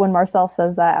that, when Marcel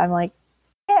says that, I'm like,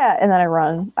 yeah, and then I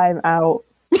run. I'm out.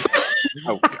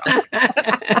 Oh, God.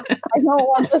 I don't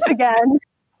want this again.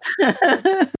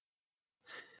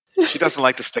 She doesn't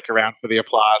like to stick around for the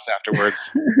applause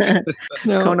afterwards.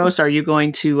 No. Kronos, are you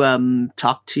going to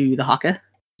talk to the Haka?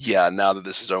 Yeah, now that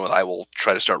this is over, I will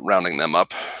try to start rounding them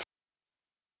up.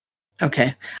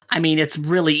 Okay. I mean, it's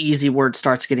really easy. Word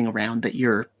starts getting around that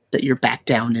you're back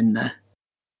down in that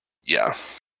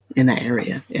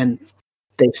area, and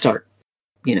they start,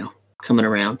 coming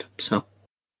around. So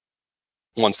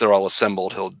once they're all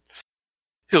assembled,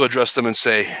 he'll address them and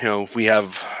say,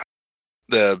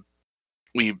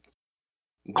 we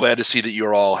glad to see that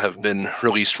you all have been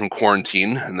released from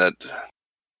quarantine and that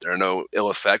there are no ill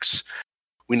effects.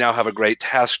 We now have a great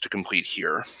task to complete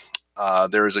here.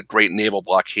 There is a great naval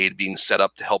blockade being set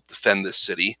up to help defend this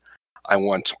city. I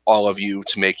want all of you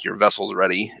to make your vessels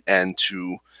ready and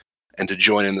to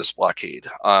join in this blockade.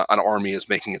 An army is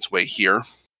making its way here,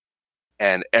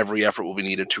 and every effort will be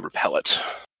needed to repel it.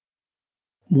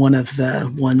 One of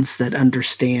the ones that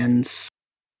understands.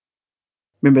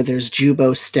 Remember, there's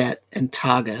Jubo, Stet, and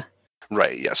Taga.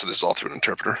 Right, yeah, so this is all through an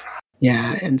interpreter.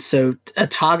 Yeah, and so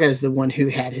Taga is the one who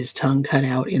had his tongue cut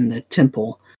out in the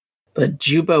temple, but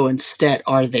Jubo and Stet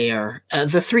are there.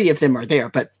 The three of them are there,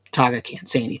 but Taga can't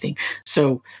say anything.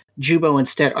 So Jubo and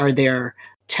Stet are there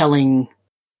telling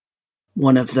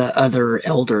one of the other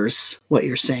elders what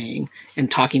you're saying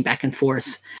and talking back and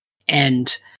forth.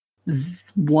 And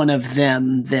one of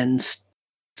them then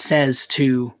says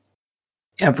to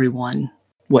everyone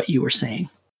what you were saying.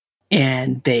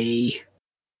 And they,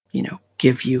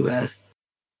 give you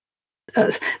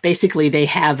basically they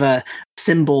have a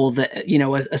symbol that,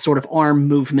 a sort of arm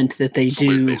movement that they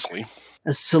do. Basically.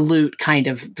 A salute kind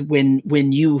of when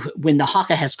the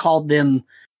Haka has called them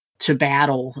to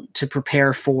battle, to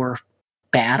prepare for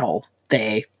battle,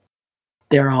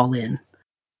 they're all in.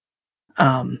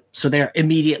 So they're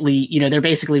immediately, they're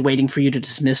basically waiting for you to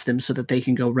dismiss them so that they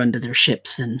can go run to their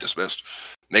ships and dismissed.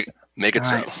 Make it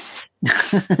so.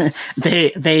 Right.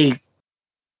 They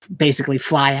basically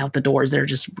fly out the doors. They're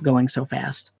just going so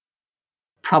fast.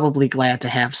 Probably glad to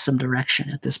have some direction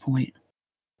at this point.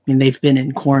 I mean, they've been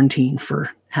in quarantine for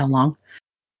how long?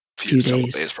 Few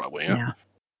days probably, yeah.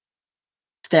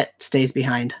 Stet stays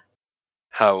behind.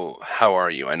 How are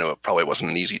you? I know it probably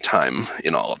wasn't an easy time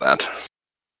in all of that.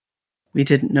 We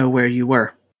didn't know where you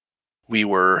were. We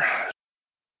were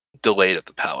delayed at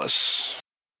the palace.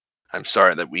 I'm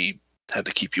sorry that we had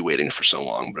to keep you waiting for so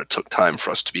long, but it took time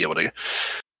for us to be able to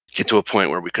get to a point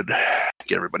where we could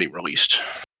get everybody released.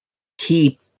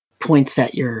 He points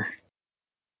at your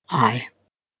eye.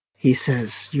 He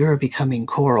says, "You're becoming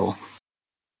coral."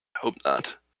 I hope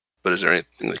not. But is there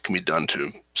anything that can be done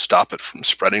to stop it from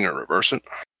spreading or reverse it?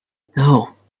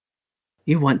 No.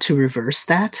 You want to reverse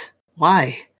that?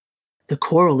 Why? The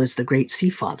coral is the great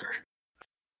sea father.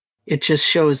 It just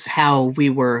shows how we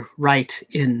were right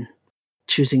in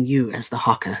choosing you as the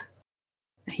Haka.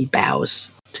 He bows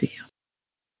to you.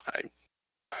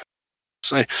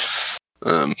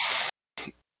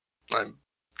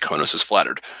 Konos is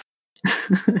flattered.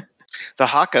 The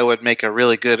Haka would make a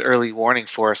really good early warning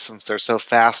force since they're so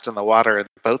fast in the water and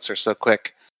the boats are so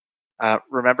quick.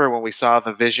 Remember when we saw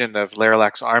the vision of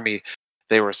Laralak's army?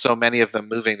 There were so many of them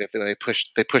moving that they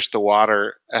pushed the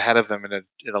water ahead of them in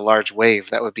a large wave.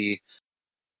 That would be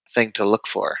a thing to look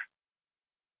for.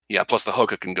 Yeah, plus the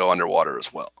Hoka can go underwater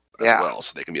as well.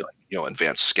 So they can be like,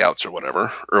 advanced scouts or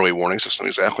whatever. Early warning system,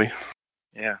 exactly.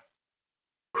 Yeah.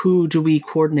 Who do we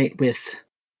coordinate with?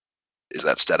 Is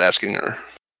that Stet asking, or?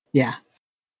 Yeah.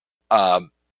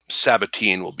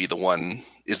 Sabatine will be the one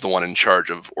in charge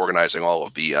of organizing all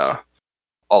of the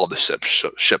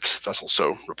ships, vessels.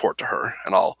 So report to her,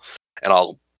 and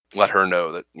I'll let her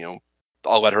know that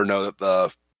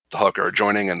the Hoka are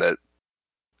joining, and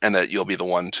that you'll be the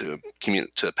one to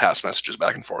pass messages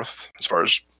back and forth as far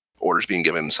as orders being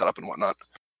given, set up, and whatnot.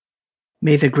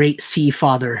 May the great Sea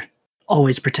Father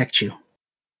always protect you.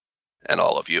 And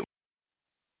all of you.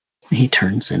 He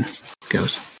turns and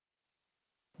goes.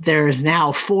 There is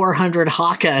now 400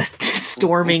 Haka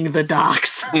storming the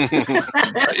docks,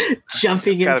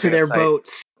 jumping into their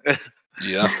boats.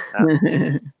 Yeah.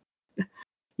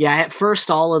 Yeah, at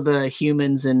first all of the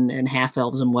humans and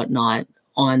half-elves and whatnot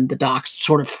on the docks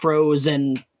sort of froze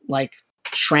and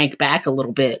shrank back a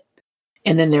little bit.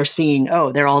 And then they're seeing,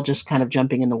 they're all just kind of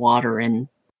jumping in the water and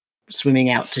swimming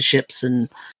out to ships and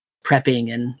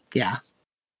prepping and yeah.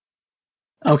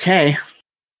 Okay.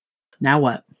 Now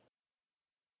what?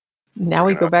 Now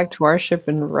we go back to our ship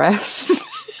and rest.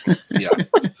 Yeah.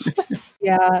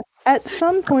 Yeah. At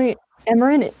some point,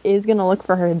 Emerin is going to look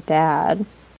for her dad.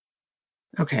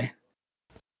 Okay.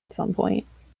 At some point.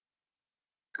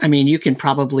 I mean, you can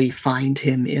probably find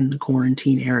him in the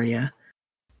quarantine area.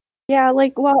 Yeah,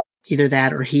 either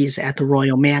that or he's at the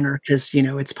Royal Manor, because,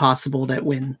 it's possible that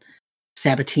when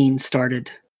Sabatine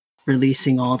started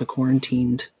releasing all the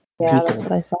quarantined people, that's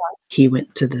what I thought. He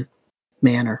went to the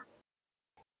manor.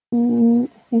 I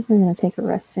think we're going to take a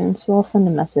rest soon, so I'll send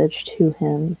a message to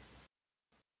him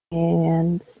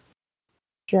and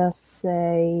just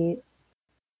say,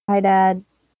 "Hi, Dad.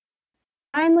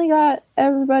 Finally got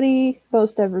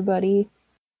most everybody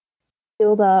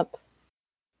healed up.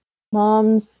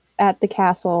 Mom's at the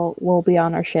castle. We'll be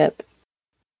on our ship.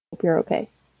 Hope you're okay.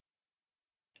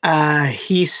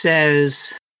 He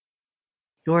says,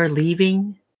 "You're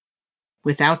leaving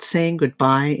without saying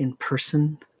goodbye in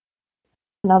person?"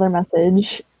 Another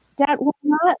message. Dad, we're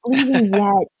not leaving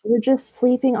yet. We're just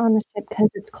sleeping on the ship because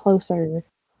it's closer.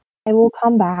 I will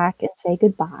come back and say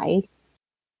goodbye.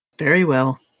 Very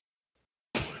well.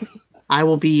 I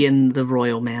will be in the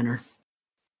royal manor.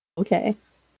 Okay.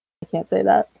 I can't say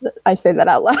that. I say that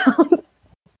out loud.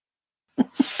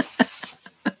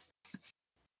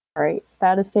 Alright,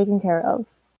 that is taken care of.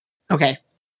 Okay.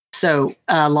 So,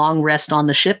 long rest on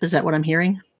the ship, is that what I'm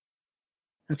hearing?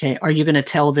 Okay. Are you going to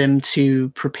tell them to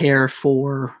prepare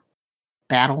for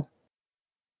battle?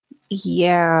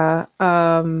 Yeah.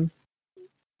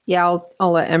 Yeah,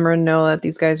 I'll let Emran know that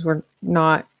these guys were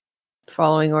not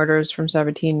following orders from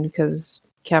 17 because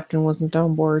Captain wasn't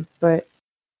on board, but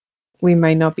we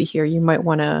might not be here. You might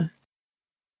want to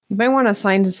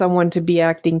assign someone to be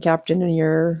acting captain in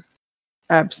your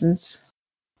absence.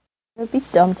 It would be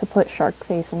dumb to put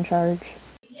Sharkface in charge.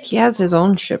 He has his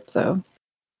own ship though.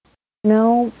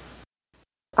 No.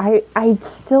 I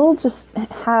still just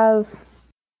have...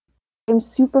 I'm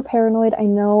super paranoid, I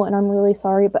know, and I'm really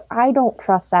sorry, but I don't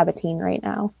trust Sabatine right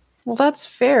now. Well, that's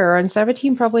fair. And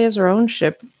Sabatine probably has her own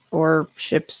ship or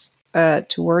ships to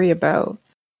worry about.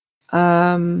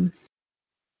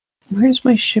 Where's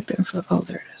my ship info? Oh,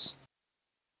 there it is.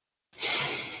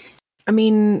 I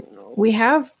mean, we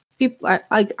have people.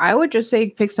 I would just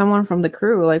say pick someone from the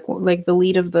crew, like the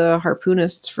lead of the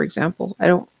harpoonists, for example.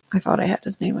 I thought I had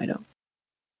his name. I don't.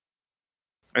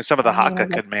 And some of the I mean,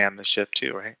 Haka could man the ship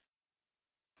too, right?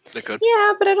 They could.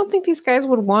 Yeah, but I don't think these guys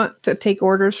would want to take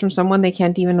orders from someone they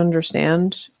can't even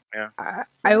understand. Yeah.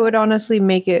 I would honestly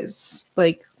make it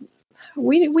like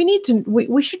we need to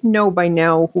we should know by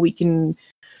now who we can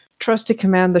trust to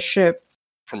command the ship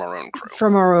From our own crew.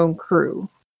 from our own crew.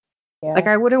 Yeah. Like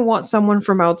I wouldn't want someone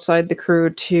from outside the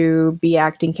crew to be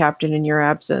acting captain in your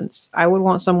absence. I would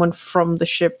want someone from the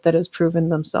ship that has proven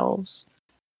themselves.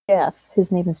 Jeff.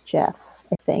 His name is Jeff,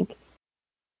 I think.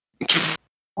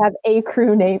 I have a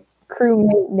crewmate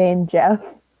named Jeff.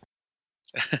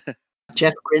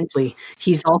 Jeff Grindley.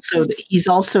 He's also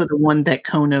the one that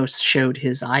Konos showed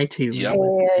his eye to. Yep.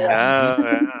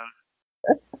 Yeah.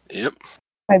 Yep.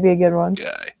 Might be a good one.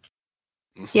 Guy.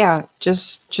 Yeah,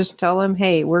 just tell him,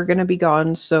 hey, we're gonna be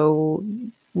gone, so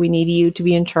we need you to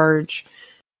be in charge.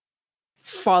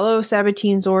 Follow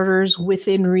Sabatine's orders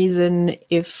within reason,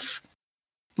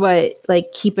 but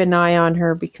like keep an eye on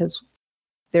her because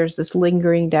there's this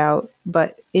lingering doubt.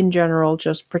 But in general,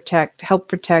 just help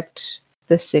protect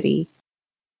the city.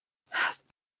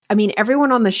 I mean,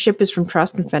 everyone on the ship is from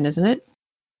Trastenfen, isn't it?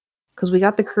 Because we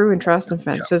got the crew in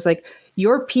Trastenfen. Yeah. So it's like,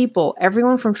 your people,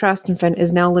 everyone from Trastenfen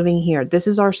is now living here. This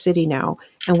is our city now,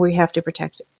 and we have to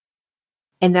protect it.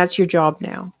 And that's your job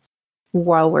now,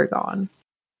 while we're gone.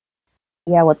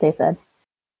 Yeah, what they said.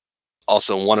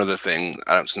 Also, one other thing,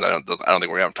 since I don't think we're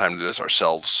gonna have time to do this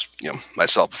ourselves,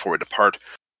 myself before we depart.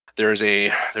 There's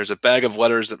a bag of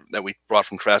letters that we brought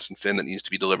from Trastenfen that needs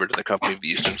to be delivered to the Company of the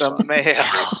Eastern The Sun.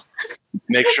 mail.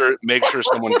 Make sure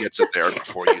someone gets it there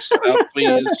before you set out,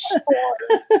 please.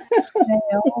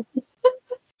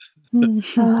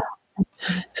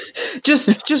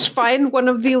 Just find one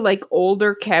of the like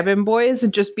older cabin boys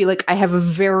and just be like, I have a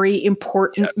very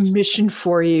important mission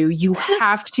for you. You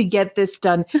have to get this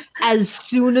done as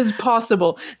soon as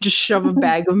possible. Just shove a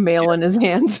bag of mail in his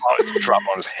hands. Drop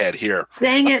on his head here.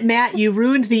 Dang it, Matt! You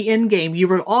ruined the end game. You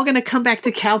were all going to come back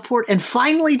to Cowport and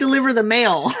finally deliver the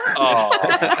mail. Oh,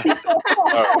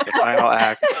 The final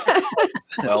act.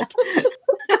 well,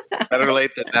 Better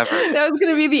late than never. That was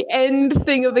going to be the end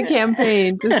thing of the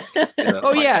campaign. Just,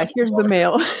 oh yeah, here's the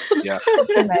mail. Yeah.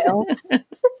 The mail.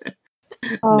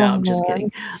 Oh, No, I'm just man.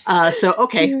 kidding. So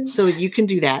okay, so you can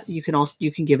do that. You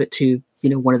can give it to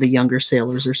one of the younger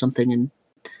sailors or something, and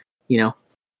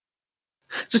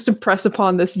Just impress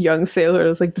upon this young sailor.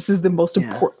 It's like, this is the most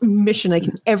important mission I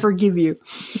can ever give you.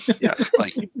 Yeah,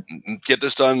 like get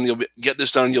this done.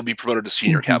 You'll be promoted to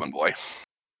senior cabin boy.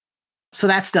 So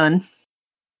that's done.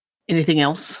 Anything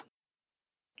else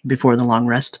before the long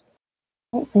rest?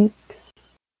 I don't think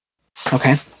so.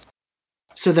 Okay.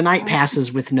 So the night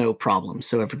passes with no problem.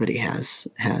 So everybody has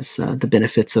the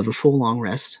benefits of a full long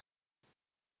rest.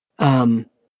 And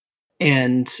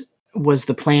was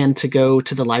the plan to go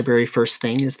to the library first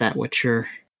thing? Is that what you're?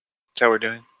 That's how we're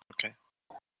doing. Okay.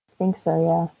 I think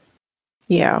so,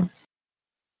 yeah. Yeah.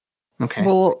 Okay.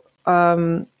 Well,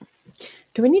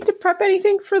 do we need to prep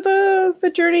anything for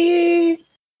the journey?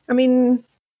 I mean,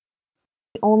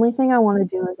 The only thing I want to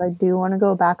do is I do want to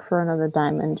go back for another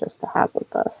diamond just to have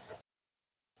with us.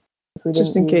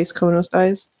 Just in case Konos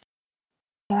dies.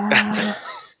 Yeah.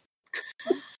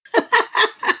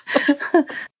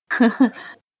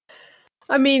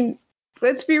 I mean,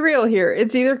 let's be real here.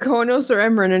 It's either Konos or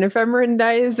Emran, and if Emran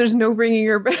dies, there's no bringing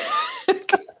her back.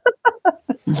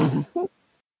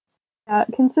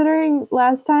 Considering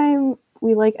last time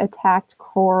we attacked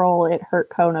Coral, it hurt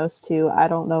Konos too. I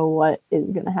don't know what is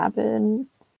gonna happen.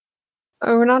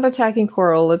 Oh, we're not attacking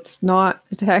Coral. Let's not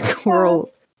attack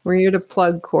Coral. We're here to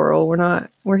plug Coral.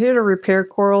 We're here to repair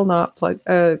Coral, not plug.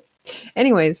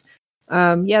 Anyways,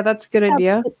 yeah, that's a good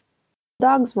idea.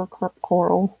 Dogs were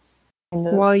Coral.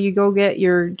 While you go get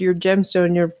your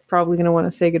gemstone, you're probably going to want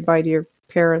to say goodbye to your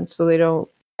parents so they don't.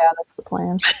 Yeah, that's the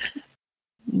plan.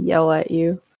 Yell at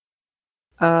you.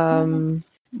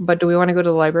 But do we want to go to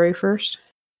the library first?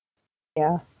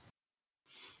 Yeah.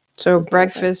 So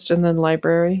breakfast and then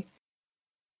library.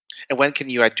 And when can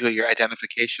you do your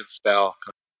identification spell?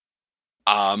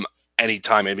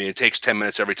 Anytime. I mean, it takes 10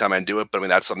 minutes every time I do it, but I mean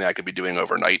that's something I could be doing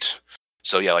overnight.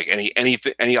 So yeah, like any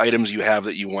items you have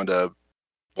that you want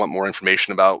more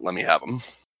information about, let me have them.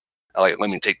 Let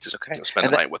me spend the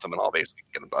night with them, and I'll basically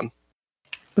get them done.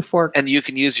 Before, and you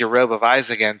can use your robe of eyes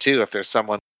again too if there's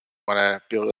someone want to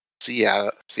be able to see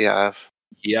out of.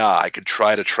 Yeah, I could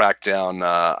try to track down.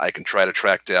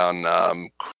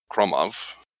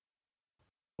 Kromov.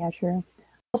 Yeah, sure.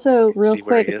 Also, real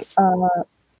quick,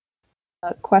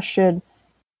 question: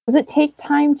 does it take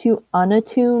time to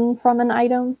unattune from an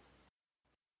item,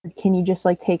 or can you just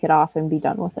take it off and be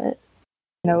done with it?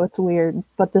 It's weird,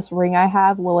 but this ring I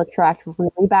have will attract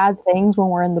really bad things when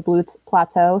we're in the blue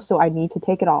plateau, so I need to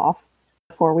take it off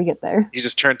before we get there. You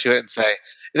just turn to it and say,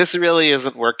 "This really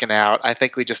isn't working out. I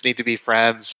think we just need to be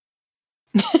friends."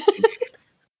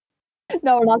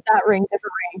 No, not that ring,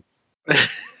 different ring.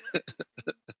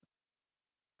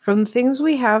 From the things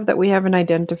we have that we haven't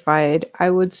identified,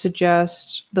 I would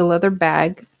suggest the leather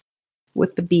bag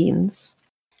with the beans,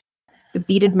 the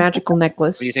beaded magical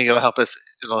necklace. Do you think it'll help us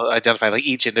identify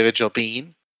each individual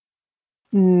bean?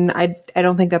 I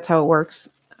don't think that's how it works.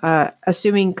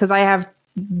 Assuming, because I have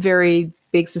very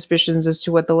big suspicions as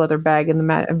to what the leather bag and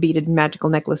the beaded magical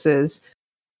necklace is,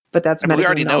 but that's we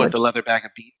already know what the leather bag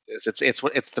of beans is.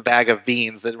 It's the bag of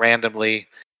beans that randomly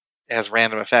has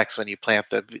random effects when you plant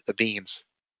the beans.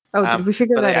 Oh, did we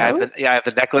figure that out? I have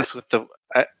the necklace with the.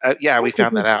 We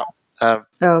found that out.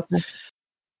 Okay.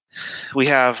 We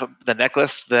have the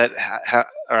necklace that,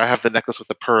 I have the necklace with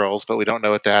the pearls, but we don't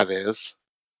know what that is.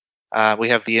 We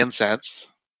have the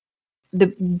incense.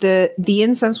 The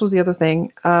incense was the other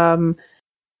thing. Crab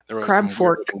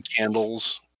fork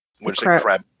candles. The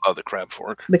crab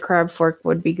fork. The crab fork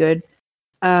would be good.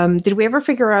 Did we ever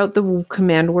figure out the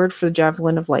command word for the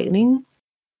javelin of lightning?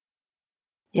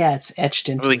 Yeah, it's etched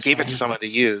into. We gave it to someone to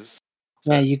use.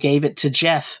 So. Yeah, you gave it to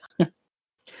Jeff.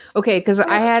 Okay, because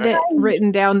I had it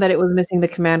written down that it was missing the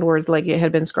command word, like it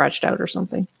had been scratched out or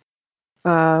something.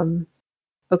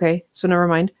 Okay, so never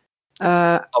mind.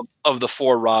 Of the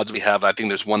 4 rods we have, I think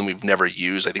there's one we've never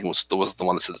used. I think it was the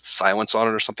one that says silence on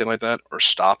it or something like that, or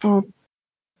stop. Oh,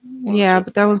 yeah,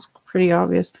 but that was pretty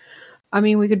obvious. I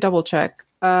mean, we could double check.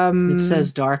 It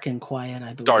says dark and quiet,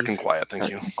 I believe. Dark and quiet, thank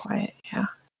you. Quiet, yeah.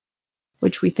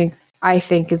 Which I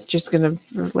think is just going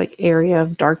to area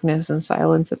of darkness and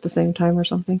silence at the same time or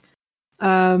something.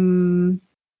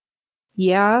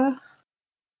 Yeah.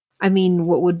 I mean,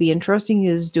 what would be interesting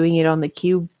is doing it on the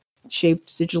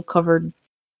cube-shaped sigil-covered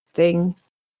thing.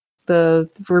 The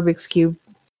Rubik's Cube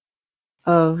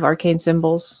of arcane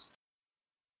symbols.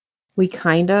 We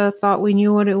kind of thought we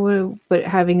knew what it would, but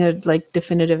having a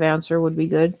definitive answer would be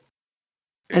good.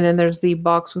 And then there's the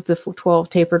box with the 12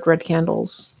 tapered red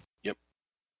candles.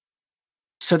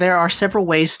 So there are several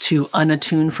ways to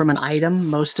unattune from an item.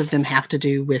 Most of them have to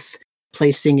do with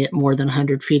placing it more than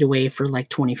 100 feet away for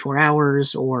 24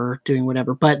 hours or doing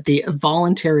whatever. But the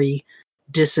voluntary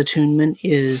disattunement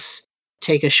is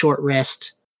take a short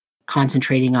rest,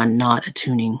 concentrating on not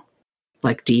attuning,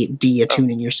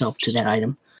 de-attuning yourself to that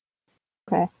item.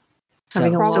 Okay.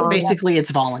 So basically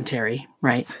it's voluntary,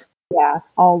 right? Yeah,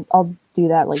 I'll do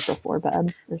that before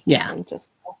bed or something. Yeah.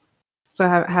 So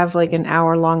have an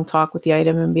hour-long talk with the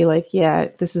item and be like, yeah,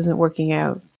 this isn't working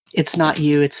out. It's not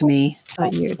you, it's me. It's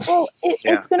not you, it's me.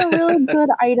 It's been a really good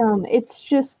item. It's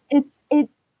just, it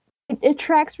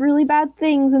attracts really bad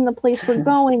things in the place we're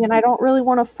going, and I don't really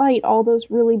want to fight all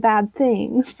those really bad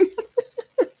things.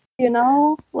 You've been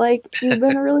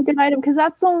a really good item, because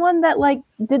that's the one that,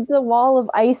 did the wall of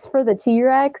ice for the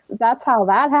T-Rex. That's how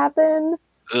that happened.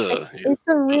 It's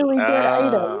a really good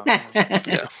item.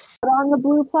 Yeah. But on the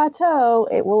Blue Plateau,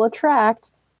 it will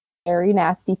attract very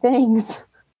nasty things.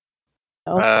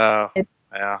 So it's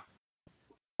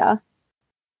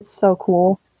so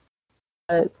cool.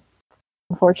 But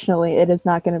unfortunately, it is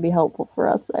not going to be helpful for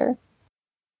us there.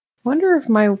 Wonder if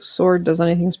my sword does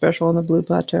anything special on the Blue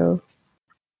Plateau.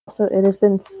 So it has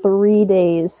been 3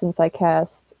 days since I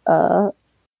cast Divine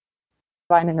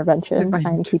Intervention.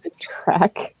 I'm keeping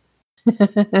track.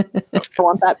 I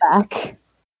want that back.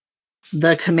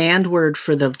 The command word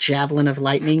for the Javelin of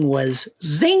Lightning was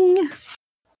zing.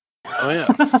 Oh yeah.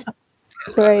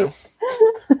 That's right.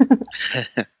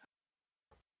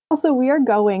 Also, we are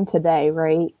going today,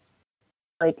 right?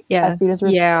 Like, as soon as we're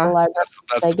alive, that's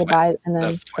say the goodbye, and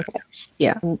then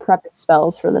and prepping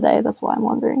spells for the day. That's why I'm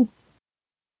wondering.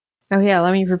 Oh yeah,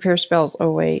 let me prepare spells.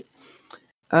 Oh wait.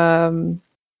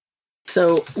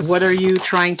 So, what are you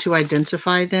trying to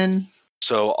identify then?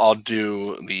 So I'll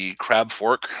do the crab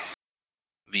fork,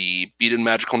 the beaded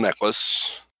magical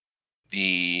necklace,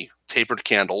 the tapered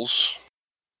candles,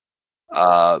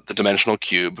 the dimensional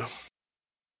cube,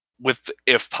 with,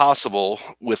 if possible,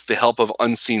 with the help of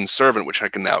Unseen Servant, which I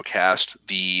can now cast,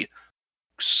 the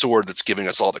sword that's giving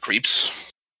us all the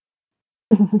creeps.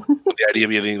 The idea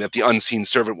being that the Unseen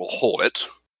Servant will hold it.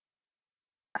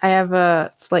 I have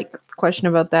a question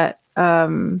about that.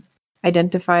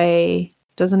 Identify,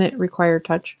 doesn't it require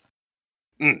touch?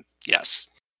 Yes.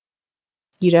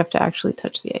 You'd have to actually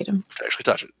touch the item. Actually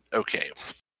touch it. Okay.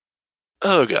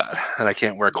 Oh god. And I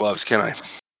can't wear gloves, can I?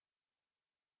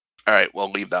 Alright,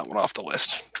 well, leave that one off the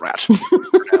list. Drat.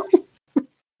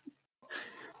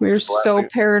 We're so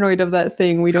paranoid of that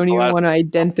thing, we don't even want to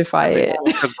identify it.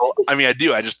 I do.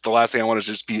 The last thing I want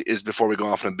is before we go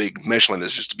off on a big Michelin,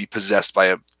 is just to be possessed by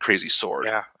a crazy sword.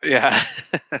 Yeah.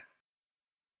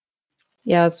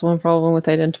 Yeah, that's one problem with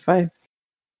identify.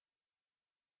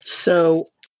 So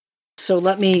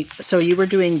you were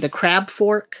doing the crab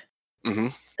fork,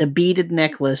 the beaded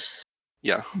necklace,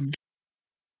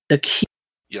 the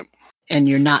cube, and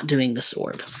you're not doing the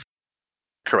sword.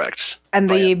 Correct. And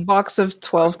the box of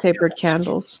 12 tapered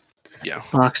candles. Yeah.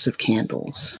 Box of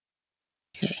candles.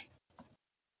 Okay.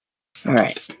 All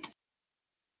right.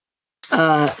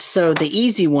 So the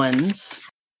easy ones,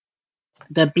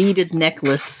 the beaded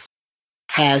necklace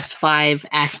has 5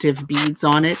 active beads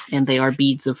on it, and they are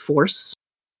beads of force.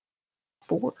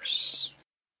 All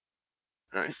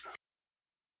right.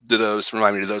 Do those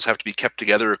have to be kept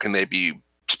together, or can they be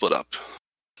split up?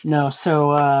 No,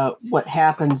 so what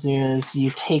happens is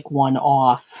you take one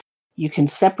off. You can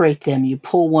separate them. You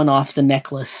pull one off the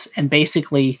necklace, and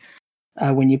basically,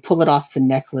 when you pull it off the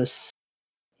necklace,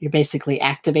 you're basically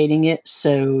activating it,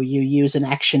 so you use an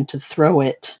action to throw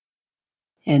it,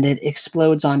 and it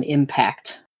explodes on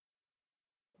impact.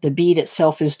 The bead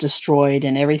itself is destroyed,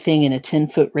 and everything in a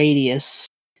 10-foot radius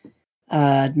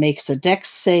makes a dex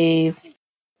save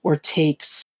or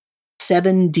takes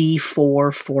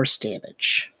 7d4 force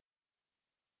damage.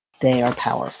 They are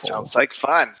powerful. Sounds like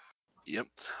fun. Yep.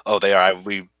 Oh, they are.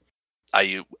 We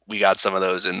got some of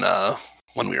those in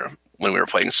when we were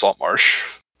playing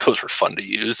Saltmarsh. Those were fun to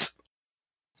use.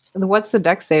 What's the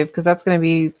dex save? Because that's going to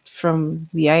be from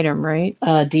the item, right?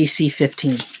 DC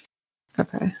 15.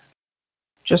 Okay.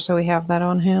 Just so we have that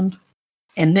on hand.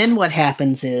 And then what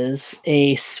happens is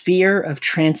a sphere of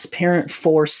transparent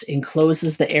force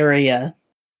encloses the area,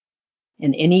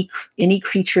 and any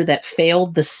creature that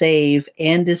failed the save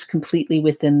and is completely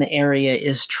within the area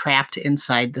is trapped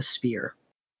inside the sphere.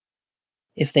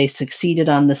 If they succeeded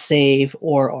on the save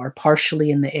or are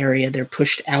partially in the area, they're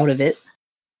pushed out of it.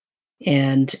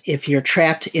 And if you're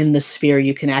trapped in the sphere,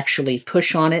 you can actually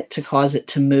push on it to cause it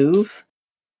to move,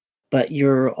 but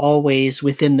you're always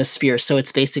within the sphere, so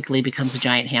it basically becomes a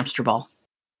giant hamster ball.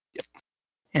 Yep.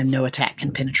 And no attack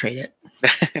can penetrate it.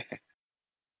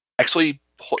 Actually,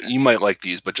 you might like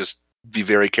these, but just be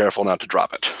very careful not to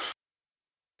drop it.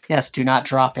 Yes, do not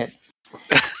drop it.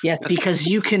 Yes, because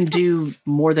you can do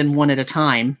more than one at a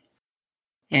time,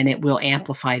 and it will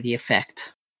amplify the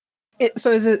effect.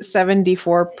 So is it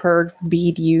 7d4 per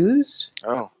bead used?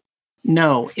 Oh.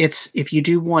 No, it's if you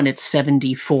do one, it's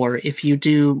 7d4. If you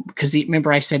do, because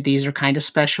remember I said these are kind of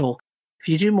special. If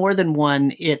you do more than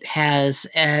one, it has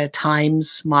a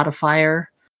times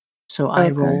modifier. So I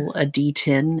roll a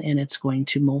d10, and it's going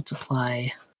to multiply.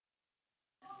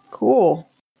 Cool.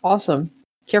 Awesome.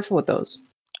 Careful with those.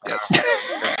 Yes.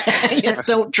 Yes,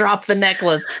 don't drop the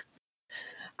necklace.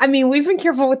 I mean, we've been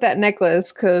careful with that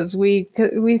necklace because we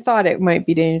thought it might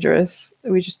be dangerous.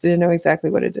 We just didn't know exactly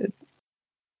what it did.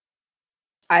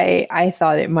 I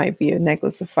thought it might be a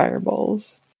necklace of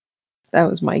fireballs. That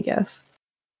was my guess.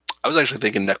 I was actually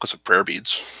thinking necklace of prayer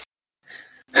beads.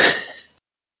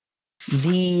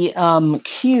 The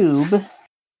cube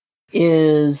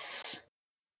is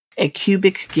a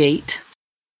cubic gate.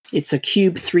 It's a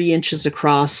cube 3 inches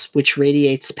across, which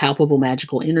radiates palpable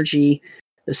magical energy.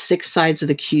 The 6 sides of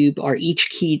the cube are each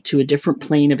keyed to a different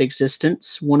plane of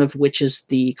existence, one of which is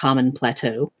the common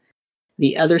plateau.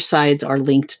 The other sides are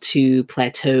linked to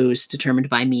plateaus determined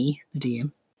by me, the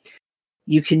DM.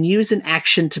 You can use an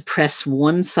action to press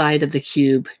one side of the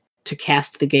cube to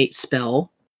cast the gate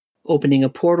spell, opening a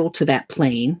portal to that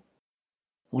plane.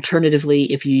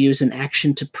 Alternatively, if you use an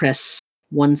action to press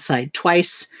one side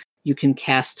twice, you can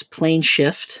cast plane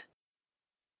shift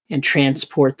and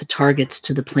transport the targets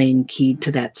to the plane keyed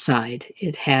to that side.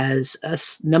 It has a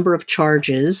number of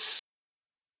charges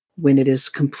when it is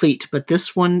complete, but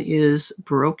this one is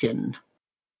broken.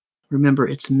 Remember,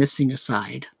 it's missing a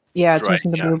side. Yeah, it's Right,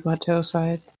 missing the yeah. Blue Plateau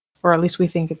side. Or at least we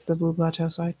think it's the Blue Plateau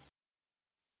side.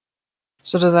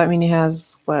 So does that mean he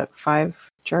has, 5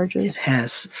 charges? It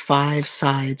has 5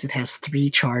 sides. It has 3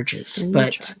 charges, 3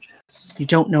 but charges. you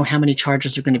don't know how many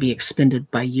charges are going to be expended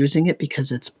by using it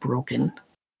because it's broken.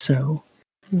 So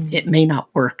it may not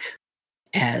work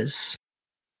as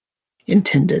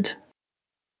intended.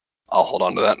 I'll hold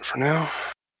on to that for now.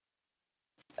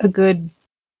 A good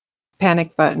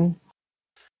panic button.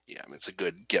 Yeah, I mean, it's a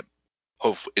good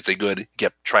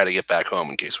try to get back home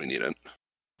in case we need it.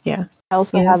 Yeah. I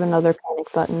also Yeah. have another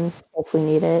panic button if we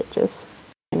need it, just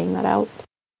finding that out.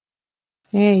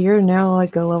 Hey, you're now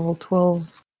like a level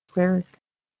 12 cleric.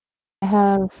 I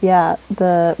have,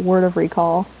 the Word of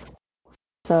Recall.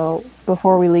 So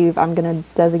before we leave, I'm going to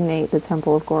designate the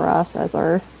Temple of Goras as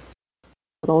our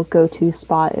little go-to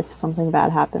spot if something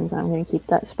bad happens, and I'm going to keep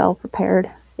that spell prepared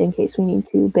in case we need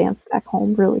to bamf back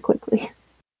home really quickly.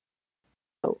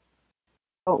 So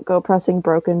don't go pressing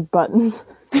broken buttons.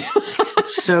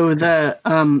 So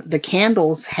the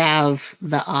candles have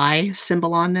the eye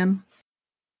symbol on them,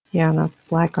 Yeah, and a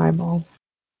black eyeball.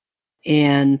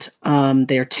 and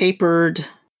they're tapered.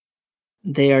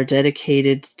 They are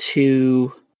dedicated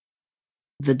to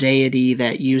the deity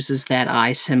that uses that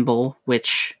eye symbol,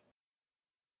 which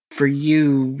for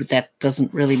you, that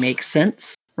doesn't really make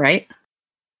sense, right?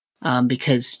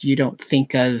 Because you don't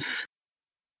think of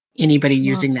anybody It's not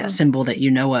using that so. symbol that you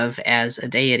know of as a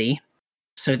deity.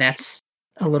 So that's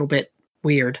a little bit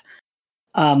weird.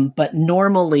 But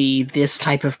normally, this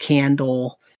type of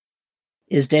candle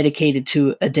is dedicated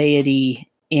to a deity,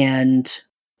 and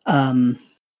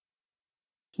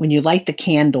when you light the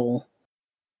candle,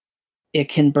 it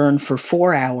can burn for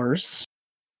 4 hours.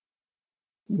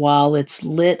 While it's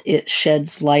lit, it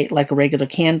sheds light like a regular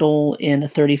candle in a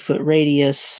 30-foot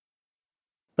radius,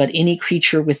 but any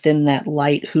creature within that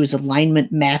light whose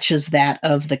alignment matches that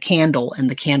of the candle, and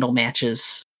the candle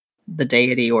matches the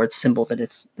deity or its symbol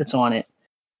that's on it,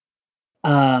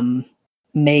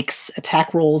 makes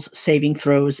attack rolls, saving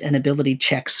throws, and ability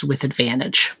checks with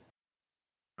advantage.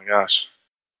 Oh my gosh.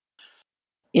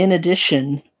 In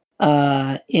addition,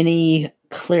 any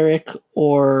cleric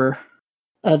or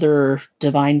other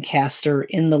divine caster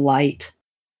in the light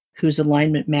whose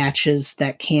alignment matches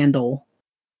that candle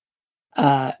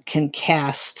can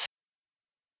cast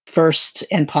first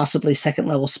and possibly second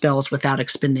level spells without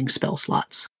expending spell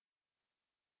slots.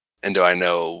 And do I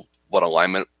know what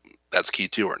alignment that's key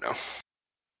to or no?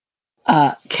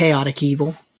 Chaotic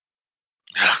evil.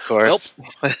 Of course.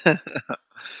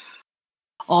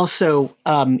 Also,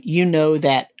 you know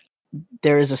that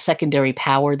there is a secondary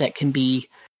power that can be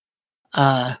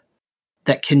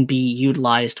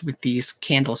utilized with these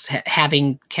candles.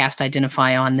 Having cast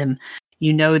Identify on them,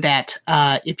 you know that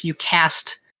if you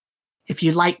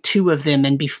light 2 of them,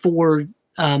 and before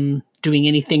doing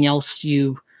anything else,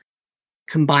 you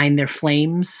combine their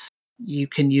flames, you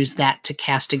can use that to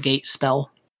cast a gate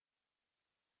spell.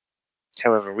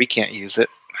 However, we can't use it.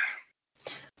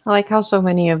 I like how so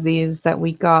many of these that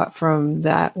we got from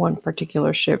that one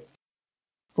particular ship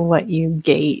let you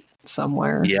gate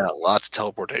somewhere. Yeah, lots of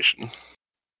teleportation.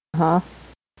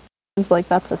 Seems like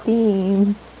that's a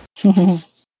theme.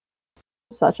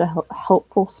 Such a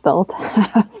helpful spell to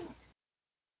have.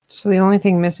 So the only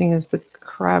thing missing is the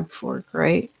crab fork,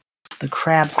 right? The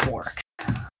crab fork.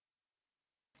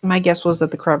 My guess was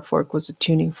that the crab fork was a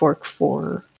tuning fork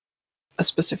for a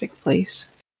specific place.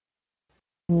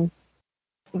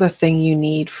 The thing you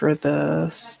need for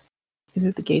is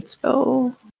it the gate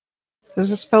spell? There's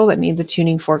a spell that needs a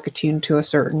tuning fork attuned to a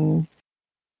certain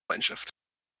Plane shift.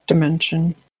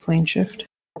 dimension. Plane shift.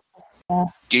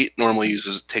 Gate normally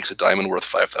takes a diamond worth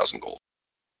 5,000 gold.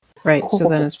 Right, so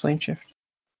then it's plane shift.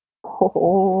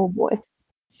 Oh boy.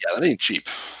 Yeah, that ain't cheap.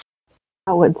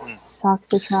 That would suck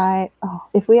to try. Oh,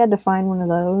 if we had to find one of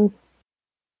those.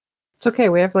 It's okay.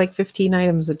 We have like 15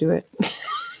 items that do it.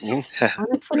 Honestly,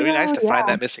 It'd be nice to yeah. find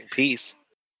that missing piece.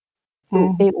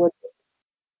 It would.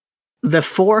 The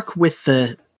fork with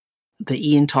the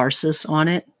Ian Tarsus on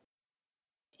it,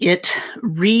 it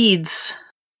reads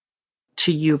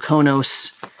to you,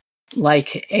 Konos,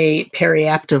 like a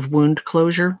periaptive wound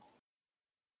closure,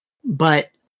 but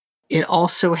it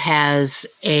also has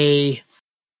a...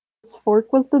 This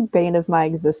fork was the bane of my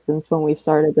existence when we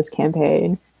started this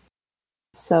campaign.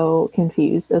 So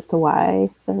confused as to why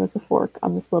there was a fork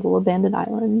on this little abandoned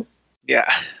island. Yeah.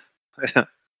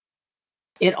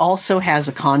 It also has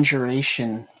a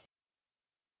conjuration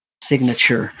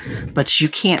signature, but you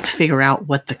can't figure out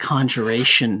what the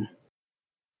conjuration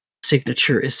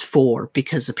signature is for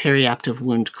because a periaptive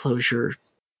wound closure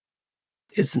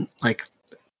isn't like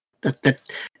that.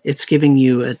 It's giving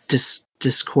you a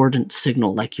discordant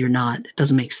signal, like you're not. It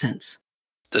doesn't make sense.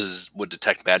 Would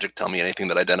detect magic tell me anything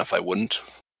that identify wouldn't?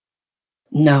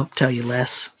 No, tell you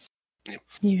less.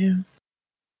 Yeah.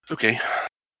 Okay.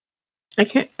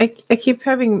 I keep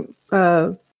having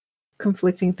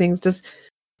conflicting things. Does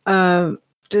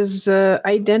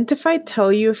identify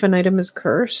tell you if an item is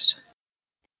cursed?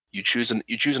 You choose an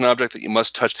object that you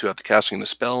must touch throughout the casting of the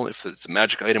spell. If it's a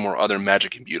magic item or other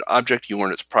magic imbued object, you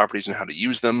learn its properties and how to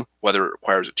use them, whether it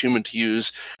requires attunement to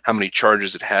use, how many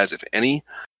charges it has, if any.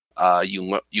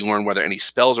 You learn whether any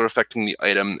spells are affecting the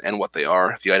item and what they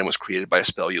are. If the item was created by a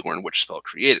spell, you learn which spell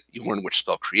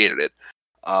created it.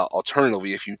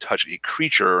 Alternatively, if you touch a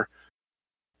creature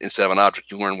instead of an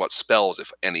object, you learn what spells,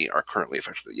 if any, are currently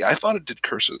affected. Yeah, I thought it did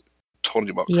curse. Told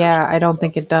you about curse. Yeah, I don't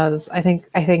think it does. I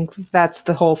think that's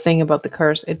the whole thing about the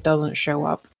curse. It doesn't show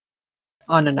up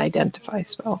on an identify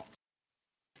spell.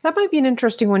 That might be an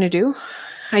interesting one to do.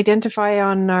 Identify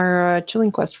on our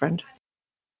Chilling Quest friend.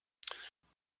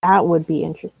 That would be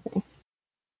interesting.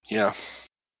 Yeah,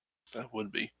 that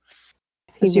would be.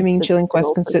 Assuming Chilling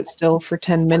Quest can sit still for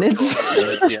 10 minutes.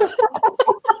 Yeah.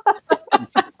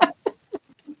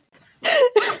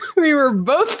 We were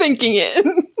both thinking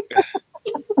it.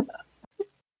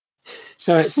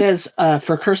 So it says,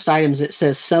 for cursed items, it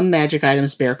says some magic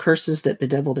items bear curses that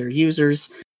bedevil their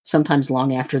users, sometimes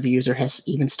long after the user has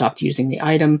even stopped using the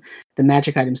item. The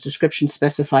magic item's description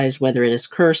specifies whether it is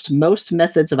cursed. Most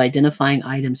methods of identifying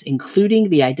items, including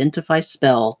the identify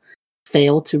spell,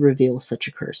 fail to reveal such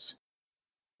a curse,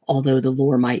 although the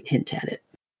lore might hint at it.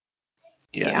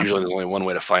 Yeah, usually there's only one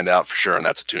way to find out for sure, and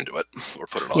that's attune to it or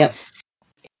put it on. Yep.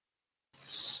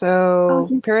 So,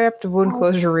 periaptive wound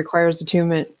closure requires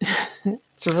attunement.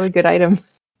 It's a really good item.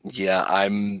 Yeah,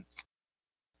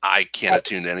 I can't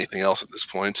attune to anything else at this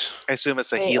point. I assume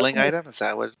it's a healing item. Is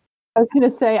that what? I was going to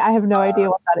say, I have no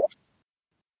idea what that is.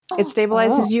 It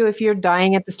stabilizes you if you're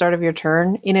dying at the start of your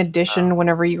turn. In addition,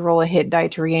 whenever you roll a hit die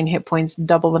to regain hit points,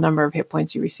 double the number of hit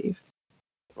points you receive.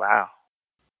 Wow.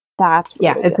 That's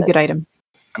really it's a good item.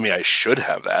 I mean, I should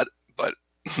have that, but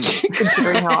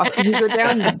considering how often you go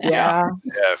down, yeah,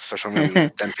 especially when I'm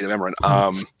 10 feet of Emerald.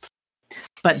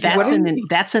 But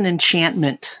that's an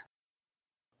enchantment,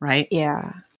 right?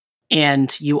 Yeah.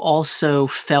 And you also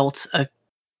felt a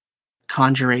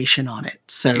conjuration on it.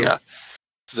 So yeah.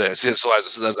 So as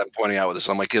I'm pointing out with this,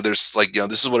 I'm like, there's like,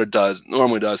 this is what it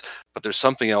normally does, but there's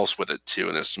something else with it too,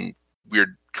 and there's some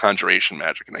weird conjuration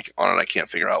magic on it. I can't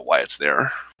figure out why it's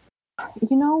there.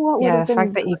 You know what? Yeah, the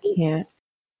fact that you can't.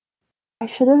 I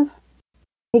should have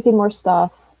taken more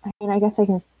stuff. I mean, I guess I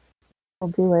can still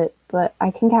do it, but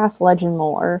I can cast Legend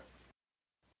Lore,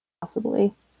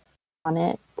 possibly, on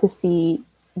it to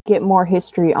get more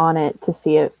history on it to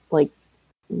see it, like,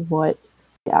 what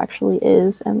it actually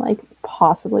is, and, like,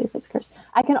 possibly if it's cursed.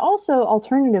 I can also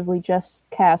alternatively just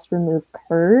cast Remove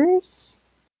Curse.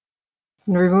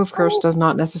 Remove Curse does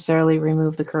not necessarily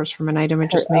remove the curse from an item.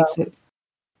 It just makes it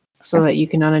so that you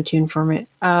can unattune from it.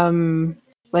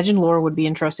 Legend Lore would be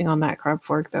interesting on that crab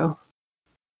fork, though.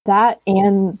 That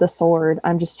and the sword.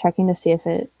 I'm just checking to see if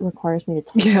it requires me to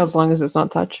touch. Yeah, as long as it's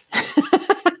not touch.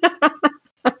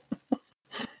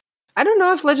 I don't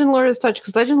know if Legend Lore is touch,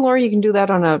 because Legend Lore, you can do that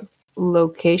on a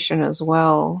location as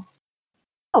well.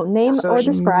 Oh, name or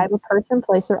describe a person,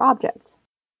 place, or object.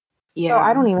 Yeah. So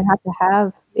I don't even have to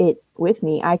have it with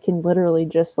me. I can literally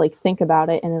just, like, think about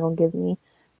it, and it'll give me...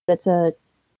 It's a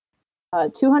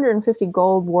 250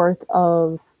 gold worth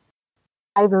of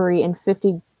ivory and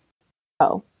 250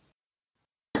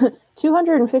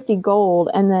 gold,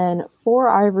 and then 4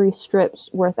 ivory strips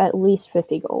worth at least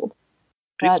 50 gold.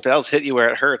 These spells hit you where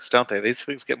it hurts, don't they? These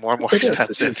things get more and more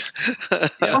expensive.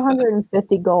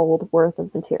 450 gold worth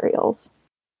of materials.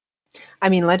 I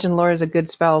mean, Legend Lore is a good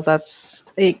spell. That's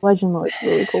it. Legend Lore is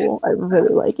really cool. I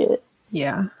really like it.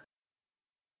 Yeah.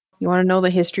 You want to know the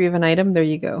history of an item? There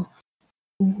you go.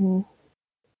 Mm-hmm.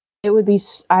 It would be.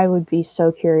 I would be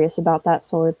so curious about that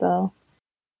sword, though.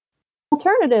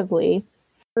 Alternatively,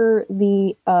 for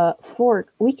the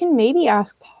fork, we can maybe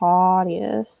ask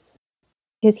Tadius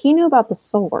because he knew about the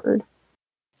sword.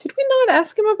 Did we not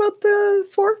ask him about the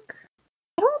fork?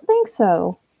 I don't think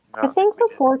so. No, I think the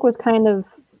fork was kind of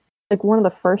like one of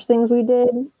the first things we did,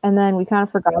 and then we kind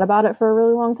of forgot about it for a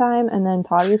really long time, and then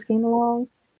Tadius came along.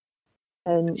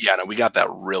 And Yeah, no, we got that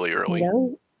really early.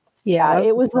 Yeah, that's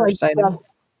it was the first like item.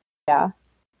 yeah.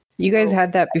 You guys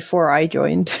had that before I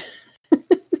joined.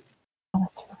 Oh,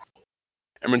 that's right.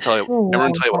 I'm gonna tell you. Oh, I'm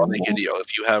gonna tell you what I'll wow. make Indio.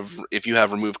 If you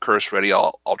have remove curse ready,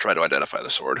 I'll try to identify the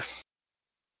sword.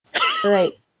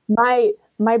 Right.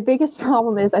 My biggest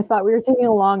problem is I thought we were taking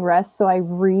a long rest, so I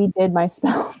redid my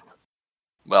spells.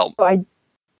 Well, So I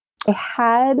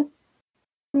had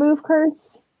remove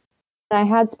curse, and I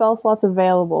had spell slots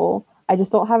available. I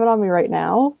just don't have it on me right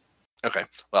now. okay.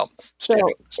 Well, So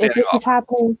if standing this off. is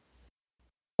happening,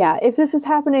 if this is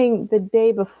happening the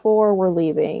day before we're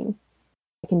leaving,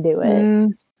 I can do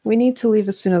it. We need to leave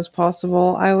as soon as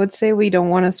possible. I would say we don't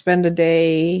want to spend a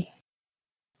day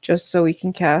just so we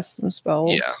can cast some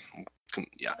spells.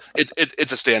 Yeah.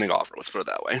 It's a standing offer. Let's put it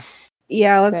that way.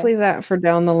 Yeah, let's Okay. leave that for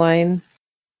down the line.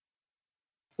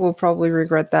 We'll probably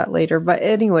regret that later. But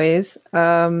anyways,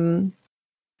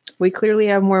 we clearly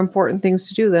have more important things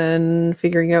to do than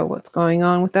figuring out what's going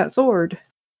on with that sword.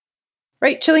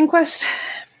 Right, Chilling Quest?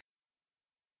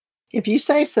 If you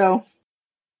say so.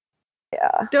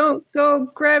 Yeah. Don't go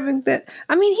grabbing that.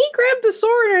 I mean, he grabbed the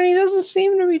sword and he doesn't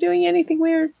seem to be doing anything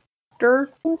weird.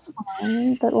 Seems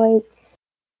fine, but like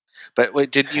But wait,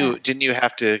 didn't you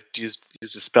have to use the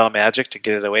spell magic to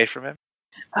get it away from him?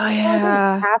 Oh, I yeah.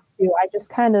 didn't have to. I just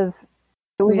kind of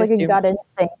it was We like a assumed. gut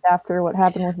instinct after what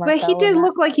happened with Marcel. But he did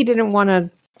look like he didn't want to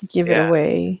give it Yeah.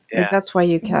 away. Yeah. Like, that's why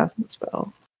you cast the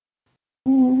spell.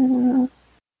 Mm,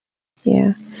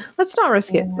 Yeah. Let's not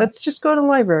risk it. Yeah. Let's just go to the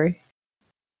library.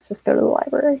 let's just go to the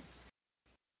library.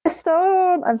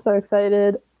 Gaston! I'm so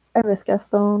excited. I miss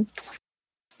Gaston.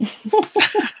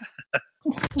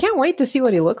 Can't wait to see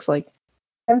what he looks like.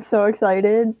 I'm so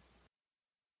excited.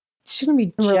 He's gonna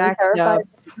be I'm really jacked terrified.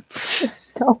 up.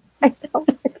 No, I know.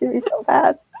 It's gonna be so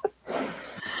bad.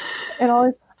 And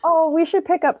always, we should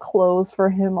pick up clothes for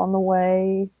him on the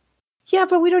way. Yeah,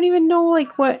 but we don't even know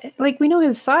like what we know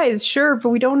his size, sure, but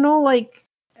we don't know like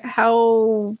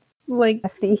how like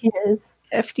FD he is.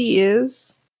 FD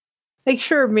is. Like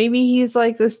sure, maybe he's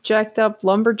like this jacked up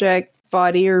lumberjack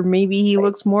body, or maybe he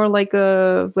looks more like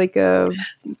a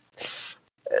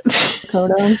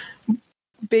Dakota.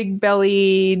 big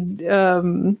bellied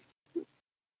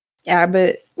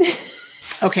abbot.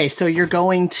 Okay, so you're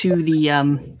going to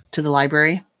the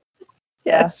library.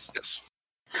 Yes. Yes.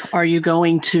 Are you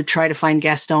going to try to find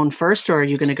Gaston first, or are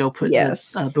you going to go put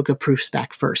Yes. the Book of Proofs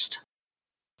back first?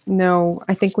 No,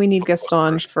 I think we need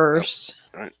Gaston first.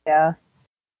 Yeah.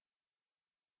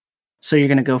 So you're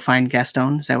going to go find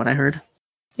Gaston? Is that what I heard?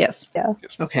 Yes.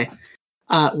 Okay.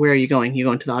 Where are you going? You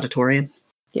going to the auditorium?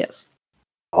 Yes.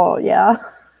 Oh yeah.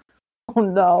 Oh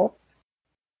no.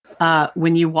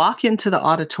 When you walk into the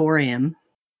auditorium,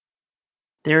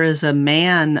 there is a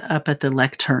man up at the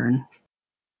lectern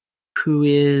who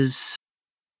is,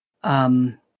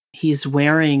 he's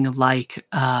wearing like,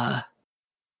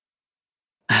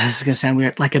 this is going to sound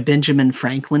weird, like a Benjamin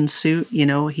Franklin suit, you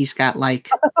know? He's got like,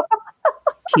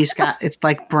 it's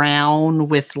like brown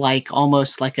with like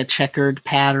almost like a checkered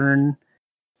pattern.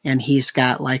 And he's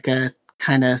got like a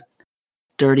kind of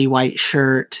dirty white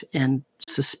shirt and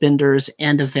suspenders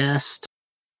and a vest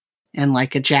and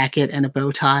like a jacket and a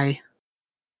bow tie.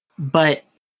 But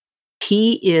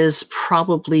he is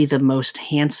probably the most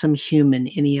handsome human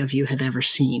any of you have ever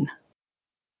seen.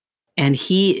 And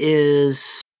he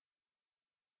is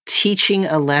teaching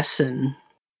a lesson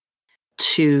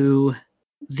to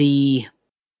the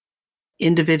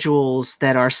individuals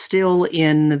that are still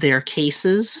in their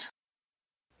cases,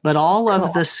 but all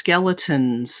of the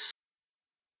skeletons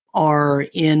are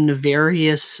in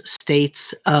various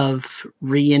states of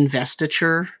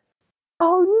reinvestiture.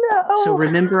 Oh no. So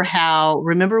remember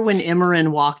when Imran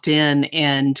walked in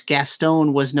and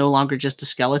Gaston was no longer just a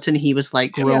skeleton, he was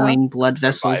like growing blood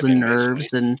vessels and Reviving, nerves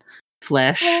basically. and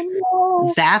flesh. Oh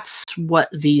no. That's what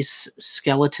these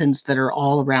skeletons that are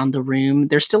all around the room,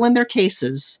 they're still in their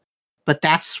cases, but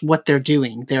that's what they're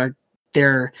doing.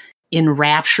 They're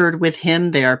enraptured with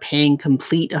him. They are paying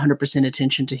complete 100%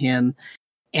 attention to him,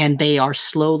 and they are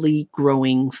slowly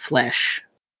growing flesh.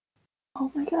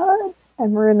 Oh my god.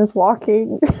 Emerin is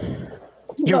walking.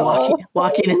 You're No.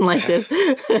 walking in like this,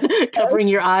 covering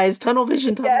your eyes, tunnel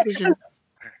vision. Yes.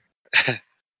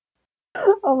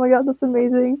 Oh my god, that's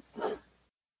amazing.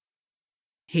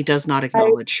 He does not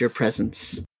acknowledge your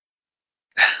presence.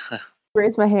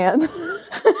 Raise my hand.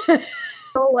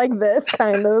 Go like this,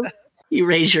 kind of. You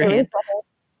raise your I hand. raise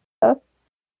my hand.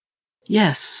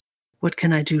 Yes. What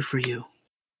can I do for you?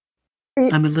 Are you-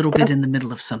 I'm a little bit Gas- in the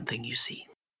middle of something, you see.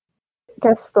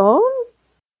 Gaston?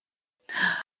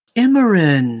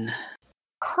 Emerin,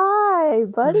 Hi,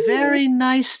 buddy. very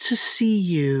nice to see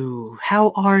you.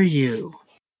 How are you?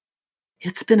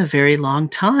 It's been a very long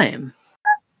time.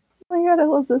 Oh my god, I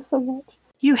love this so much.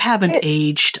 You haven't It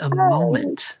aged a has.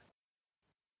 moment.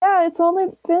 Yeah, it's only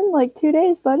been like 2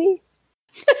 days, buddy.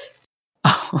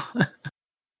 Oh.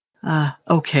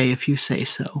 Okay, if you say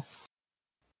so.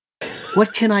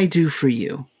 What can I do for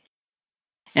you?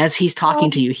 As he's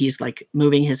talking to you, he's like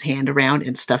moving his hand around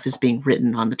and stuff is being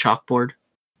written on the chalkboard.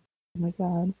 Oh my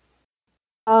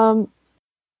god.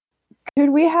 Could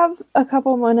we have a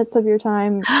couple minutes of your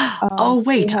time? Oh,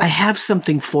 wait, we I have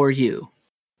something for you.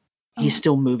 He's Oh.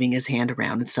 still moving his hand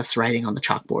around and stuff's writing on the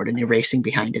chalkboard and erasing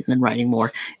behind it and then writing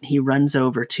more. And he runs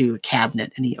over to a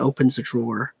cabinet and he opens a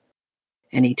drawer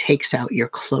and he takes out your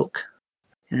cloak.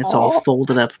 And it's all Aw.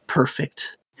 folded up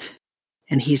perfect.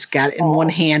 And he's got it in one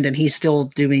Aw. hand and he's still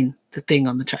doing the thing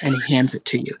on the chart and he hands it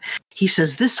to you. He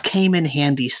says, "This came in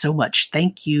handy so much.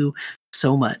 Thank you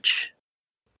so much."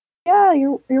 Yeah,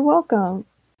 you're welcome.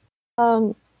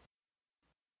 I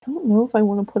don't know if I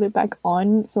want to put it back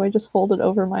on, so I just fold it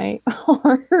over my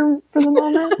arm for the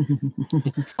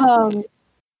moment.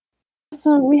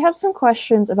 So we have some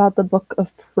questions about the Book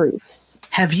of Proofs.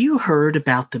 Have you heard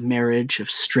about the marriage of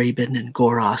Straben and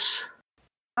Goros?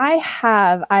 I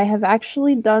have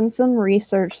actually done some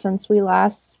research since we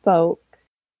last spoke.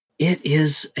 It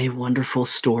is a wonderful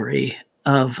story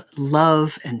of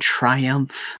love and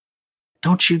triumph.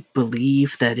 Don't you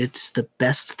believe that it's the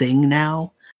best thing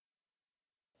now?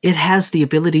 It has the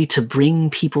ability to bring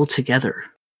people together,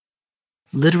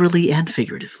 literally and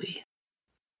figuratively.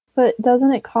 But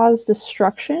doesn't it cause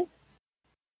destruction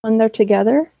when they're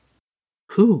together?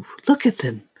 Who? Look at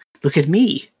them. Look at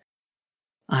me.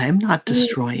 I am not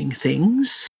destroying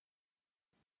things.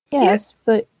 Yes,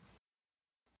 but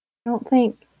I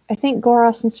think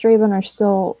Goros and Straben are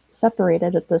still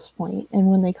separated at this point, and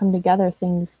when they come together,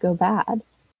 things go bad.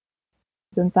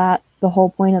 Isn't that the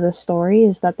whole point of the story,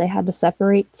 is that they had to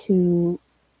separate to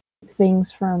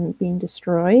things from being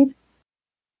destroyed?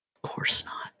 Of course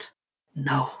not.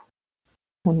 No.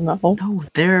 Oh, no. No,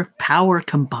 their power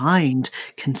combined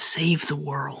can save the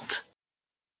world.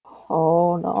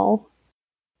 Oh, no.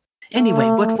 Anyway,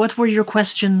 what were your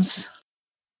questions?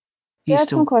 We He's had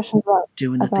some still questions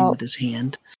doing the thing about with his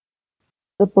hand.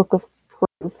 the Book of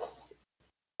Proofs.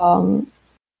 I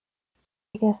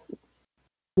guess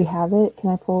we have it. Can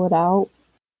I pull it out?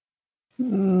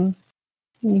 You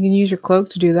can use your cloak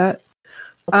to do that.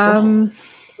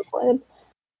 Let's go.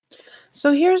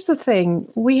 So here's the thing.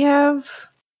 We're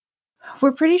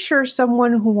pretty sure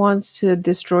someone who wants to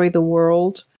destroy the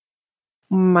world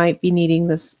might be needing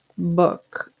this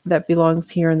book that belongs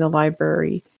here in the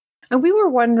library. And we were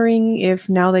wondering if,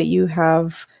 now that you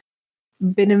have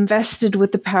been invested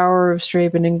with the power of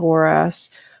Straben and Goras,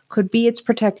 could be its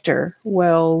protector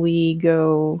while we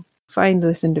go find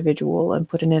this individual and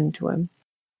put an end to him.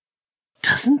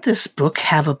 Doesn't this book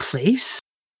have a place?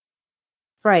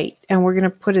 Right, and we're going to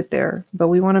put it there, but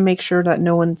we want to make sure that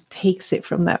no one takes it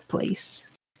from that place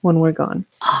when we're gone.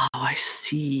 Oh, I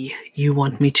see. You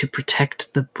want me to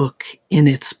protect the book in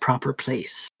its proper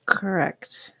place.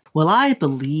 Correct. Well, I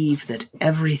believe that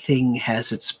everything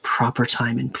has its proper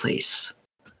time and place.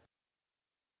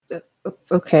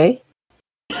 Okay.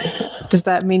 Does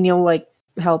that mean you'll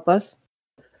help us?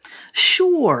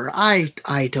 Sure, I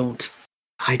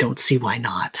don't see why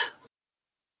not.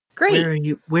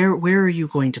 Great. Where are you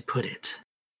going to put it?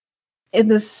 In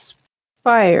the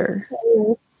spire.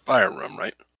 Fire room,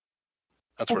 right?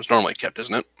 That's where it's normally kept,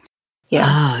 isn't it? Yeah.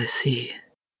 Ah, I see.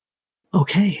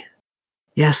 Okay.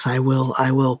 Yes, I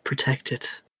will protect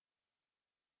it.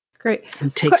 Great. He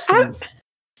takes some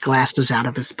glasses out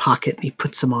of his pocket and he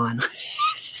puts them on.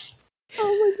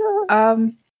 Oh my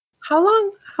god.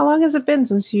 How long has it been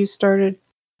since you started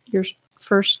your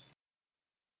first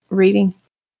reading?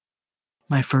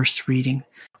 My first reading.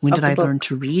 When Of did the I book. learn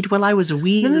to read? Well, I was a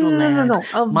wee little lad. No.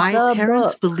 Of My the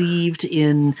parents book. believed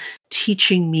in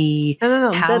teaching me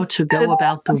No. how to go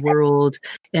about the world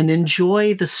and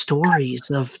enjoy the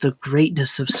stories of the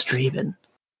greatness of Straben.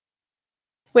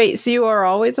 Wait, so you are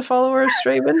always a follower of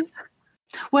Straben?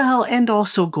 Well, and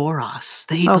also Goros.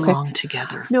 They Okay. belong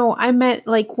together. No, I meant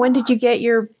like when did you get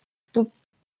your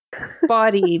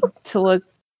body to look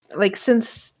like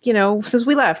since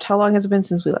we left? How long has it been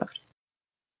since we left?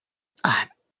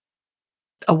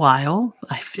 A while.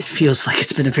 It feels like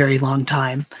it's been a very long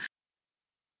time.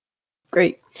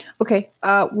 Great. Okay.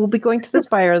 We'll be going to the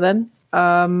spire then,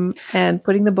 and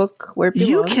putting the book where it belongs.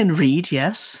 You can read,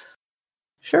 yes.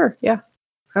 Sure. Yeah.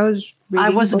 I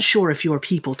wasn't sure if your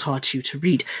people taught you to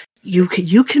read. You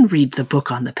can read the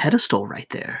book on the pedestal right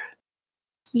there.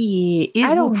 Yeah,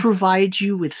 It will provide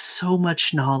you with so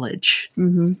much knowledge.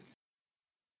 Mm-hmm.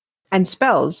 And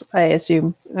spells, I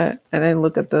assume. And I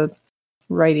look at the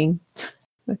writing.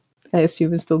 I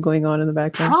assume is still going on in the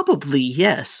background. Probably,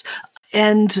 yes.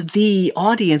 And the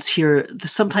audience here,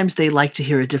 sometimes they like to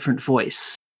hear a different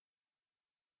voice.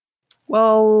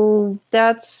 Well,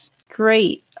 that's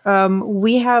great.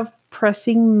 We have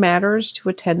pressing matters to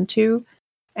attend to,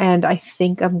 and I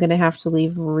think I'm going to have to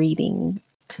leave reading.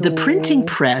 The printing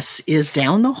press is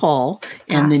down the hall,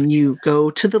 and then you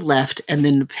go to the left, and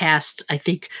then past, I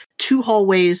think, 2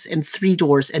 hallways and 3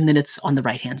 doors, and then it's on the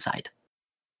right-hand side.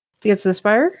 To get to the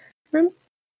spire room?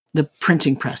 The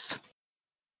printing press.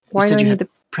 Why do I need to...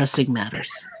 Pressing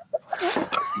matters.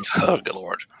 Oh, good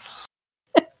lord.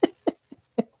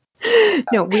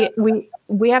 No,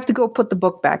 we have to go put the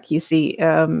book back, you see.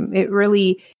 It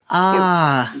really...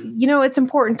 it's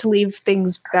important to leave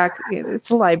things back. It's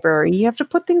a library. You have to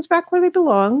put things back where they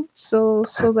belong so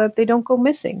that they don't go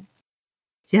missing.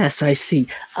 Yes, I see.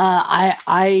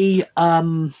 I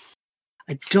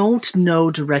don't know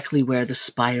directly where the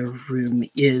spire room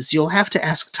is. You'll have to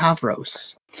ask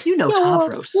Tavros. You know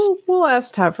Tavros. We'll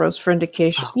ask Tavros for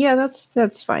indication. Oh. Yeah,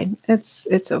 that's fine.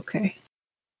 It's okay.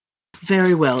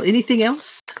 Very well. Anything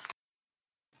else?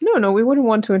 No, we wouldn't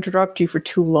want to interrupt you for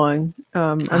too long.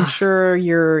 I'm sure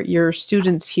your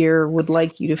students here would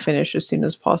like you to finish as soon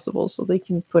as possible so they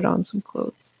can put on some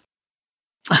clothes.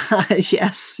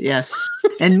 Yes.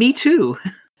 And me too.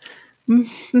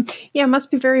 Yeah, it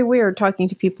must be very weird talking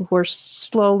to people who are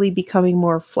slowly becoming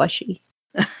more fleshy.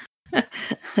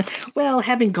 Well,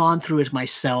 having gone through it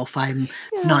myself, I'm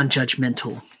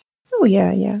non-judgmental. Oh,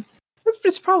 yeah.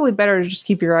 It's probably better to just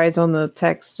keep your eyes on the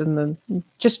text and then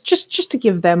just to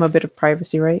give them a bit of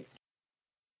privacy, right?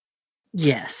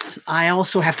 Yes. I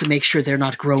also have to make sure they're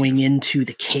not growing into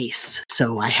the case,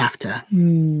 so I have to,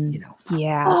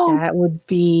 Yeah, that would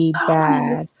be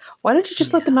bad. Why don't you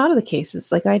just let them out of the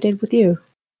cases like I did with you?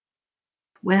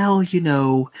 Well,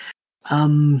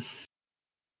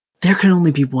 there can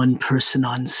only be one person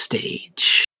on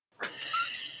stage.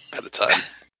 At a time.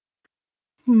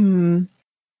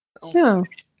 No.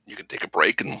 You can take a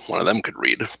break and one of them could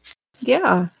read.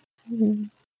 Yeah.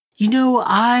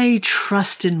 I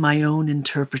trust in my own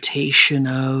interpretation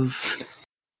of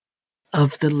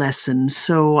the lesson,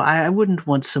 so I wouldn't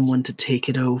want someone to take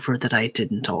it over that I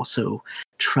didn't also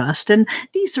trust. And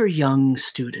these are young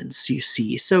students, you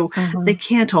see, so they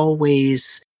can't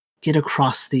always get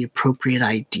across the appropriate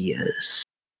ideas.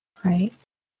 Right.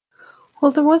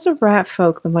 Well, there was a rat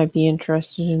folk that might be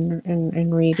interested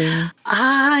in reading.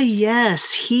 Ah,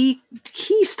 yes. He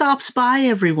stops by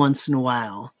every once in a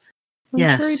while.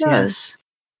 Sure he does.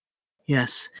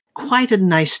 Yes. Quite a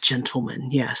nice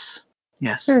gentleman. Yes.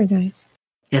 Very nice.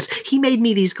 Yes. He made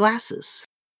me these glasses.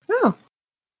 Oh.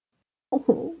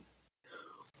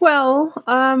 Well,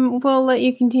 we'll let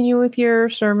you continue with your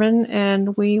sermon,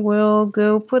 and we will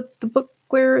go put the book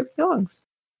where it belongs.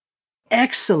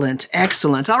 Excellent.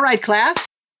 All right, class.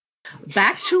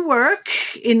 Back to work.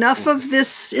 Enough of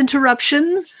this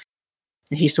interruption.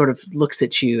 And he sort of looks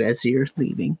at you as you're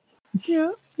leaving.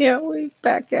 Yeah, we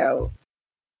back out.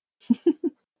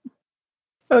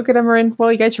 Okay, Emerin.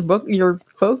 Well, you got your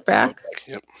cloak back.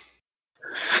 Yep.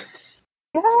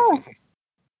 Yeah.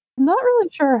 I'm not really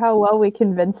sure how well we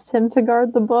convinced him to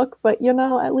guard the book, but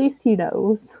at least he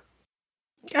knows.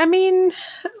 I mean,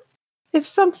 if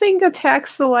something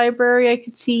attacks the library, I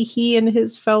could see he and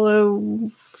his fellow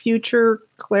future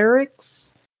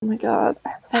clerics. Oh my god.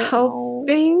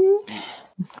 Helping?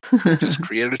 Just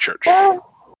created a church.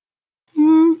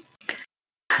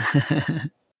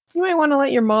 You might want to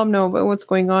let your mom know about what's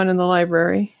going on in the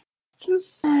library. She'll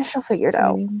figure it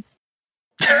out.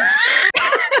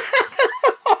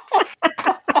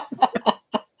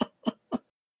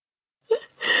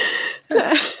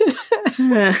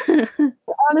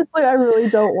 Honestly, I really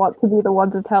don't want to be the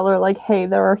one to tell her, like, hey,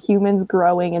 there are humans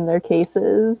growing in their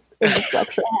cases in this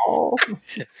lecture hall.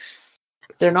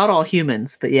 They're not all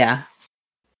humans, but yeah.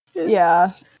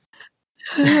 Yeah.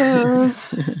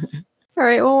 All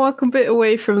right, we'll walk a bit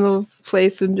away from the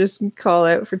place and just call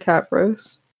out for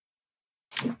Tavros.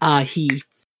 He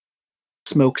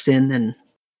smokes in and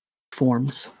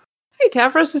forms. Hey,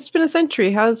 Tavros, it's been a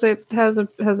century. How's it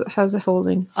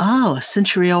holding? Oh, a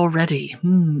century already.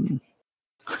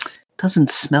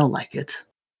 Doesn't smell like it.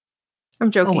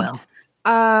 I'm joking. Oh well.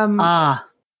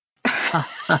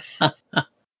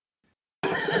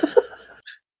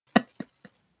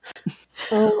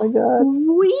 Oh my god.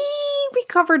 We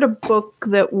recovered a book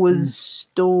that was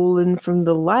stolen from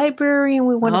the library, and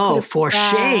we want to put it for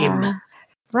back. shame.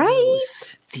 Right?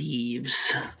 Those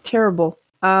thieves. Terrible.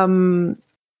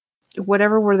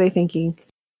 Whatever were they thinking?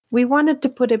 We wanted to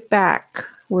put it back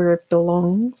where it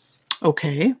belongs.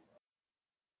 Okay.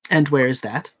 And where is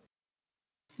that?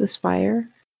 The spire.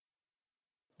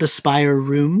 The spire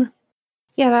room?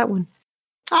 Yeah, that one.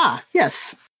 Ah,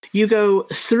 yes. You go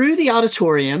through the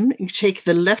auditorium, you take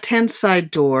the left-hand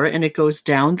side door, and it goes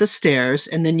down the stairs,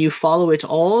 and then you follow it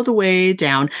all the way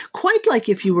down, quite like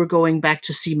if you were going back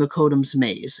to see Makotum's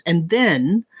maze. And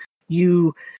then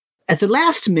you, at the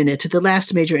last minute, at the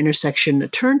last major intersection,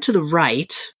 turn to the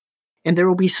right, and there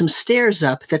will be some stairs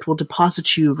up that will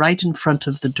deposit you right in front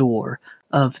of the door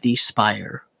of the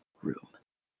spire room.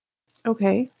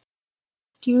 Okay.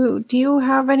 Do you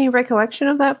have any recollection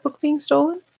of that book being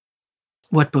stolen?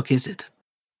 What book is it?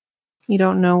 You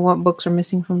don't know what books are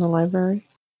missing from the library?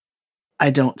 I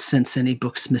don't sense any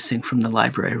books missing from the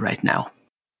library right now.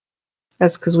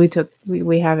 That's because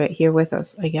we have it here with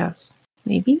us, I guess.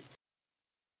 Maybe?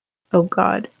 Oh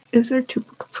god. Is there 2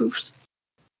 book of proofs?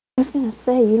 I was gonna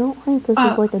say, you don't think this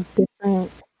is like a different...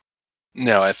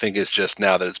 No, I think it's just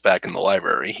now that it's back in the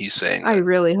library. He's saying. I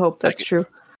really hope that's true.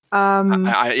 I'm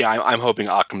hoping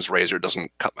Occam's razor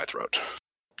doesn't cut my throat.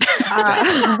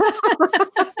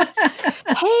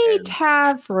 Hey,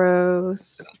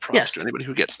 Tavros. Yes, to anybody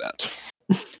who gets that.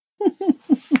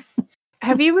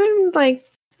 Have you been like?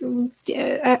 Do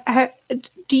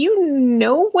you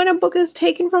know when a book is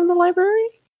taken from the library?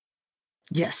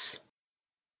 Yes.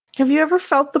 Have you ever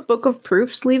felt the book of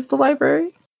proofs leave the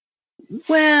library?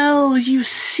 Well, you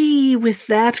see, with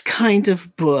that kind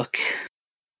of book,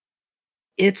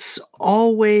 it's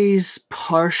always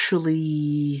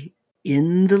partially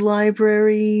in the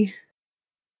library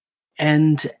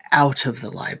and out of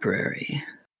the library.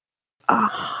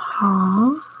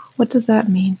 Uh-huh. What does that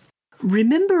mean?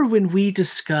 Remember when we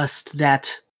discussed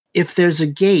that if there's a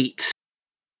gate,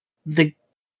 the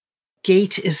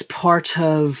gate is part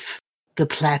of the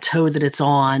plateau that it's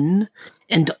on,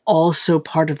 and also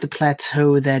part of the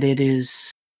plateau that it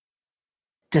is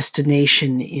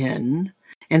destination in.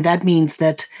 And that means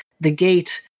that the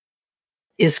gate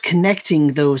is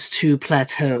connecting those 2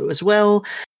 plateaus. Well,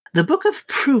 the Book of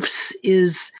Proofs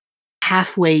is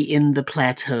halfway in the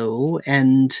plateau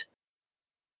and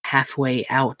halfway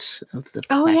out of the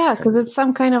plateau. Oh yeah, because it's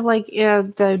some kind of like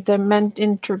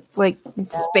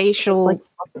spatial like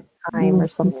time or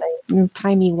something.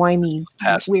 Timey-wimey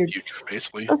Past weird and future,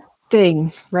 basically.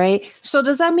 thing, right? So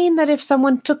does that mean that if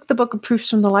someone took the Book of Proofs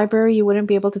from the library, you wouldn't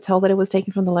be able to tell that it was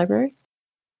taken from the library?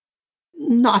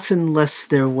 Not unless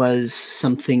there was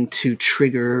something to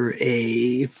trigger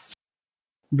a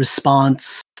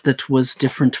response that was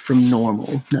different from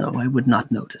normal. No, I would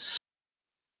not notice.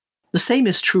 The same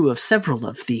is true of several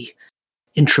of the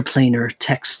intraplanar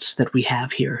texts that we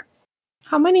have here.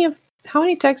 How many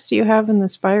texts do you have in the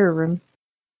spire room?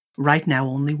 Right now,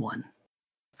 only 1.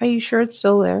 Are you sure it's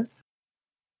still there?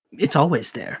 It's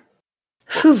always there.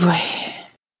 Oh boy.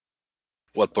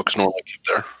 What books normally keep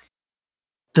there?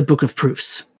 The Book of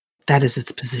Proofs. That is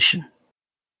its position.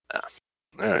 All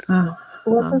right.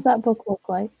 What does that book look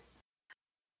like?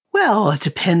 Well, it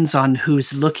depends on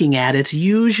who's looking at it.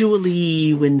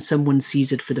 Usually, when someone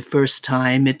sees it for the first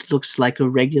time, it looks like a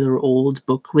regular old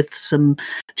book with some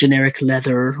generic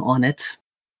leather on it.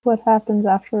 What happens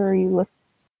after you look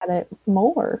at it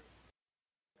more?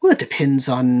 Well, it depends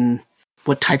on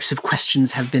what types of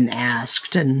questions have been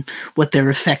asked and what their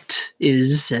effect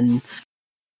is, and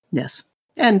yes.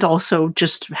 And also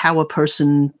just how a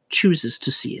person chooses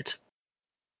to see it.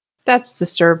 That's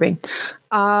disturbing.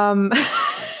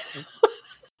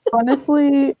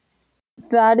 Honestly,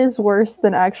 that is worse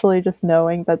than actually just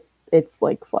knowing that it's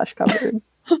like flesh covered.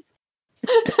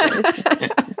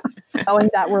 Knowing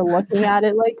that we're looking at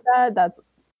it like that, that's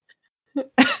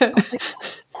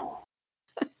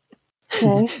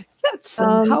okay. That's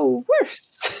somehow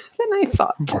worse than I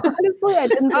thought. Honestly, I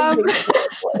didn't think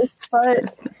it was,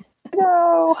 but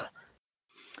no.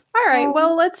 All right,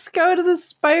 well, let's go to the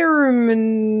spire room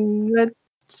and let's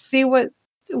see what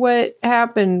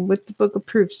happened with the Book of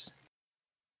Proofs.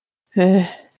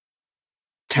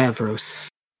 Tavros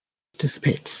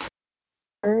dissipates.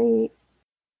 All right.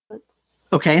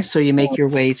 Okay, so you make your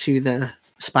way to the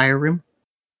Spire room?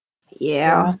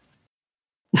 Yeah.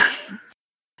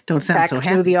 Don't sound Back so through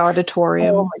happy. the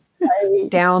auditorium, Oh my God.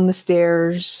 down the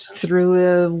stairs, through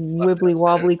the wibbly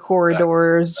wobbly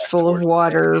corridors full of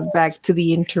water, back to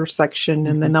the intersection,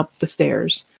 and then up the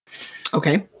stairs.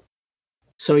 Okay.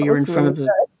 So you're in was front really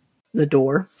of the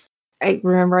door. I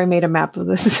remember I made a map of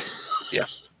this.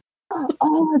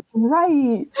 Oh, that's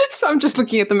right. So I'm just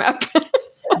looking at the map.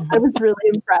 I was really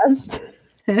impressed.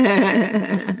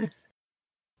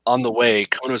 On the way,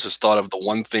 Konos has thought of the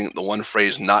one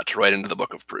phrase not to write into the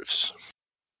Book of Proofs.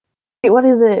 Wait, what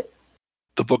is it?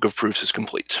 The Book of Proofs is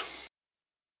complete.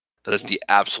 That is the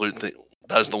absolute thing.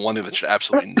 That is the one thing that should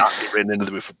absolutely not be written into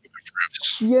the Book of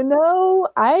Proofs. You know,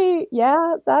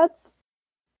 that's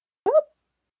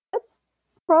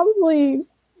probably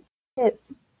it.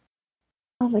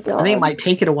 Oh my God. I think it might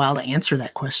take it a while to answer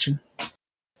that question.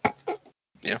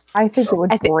 I think it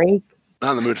would I thi- break.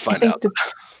 Not in the mood to I find think, out.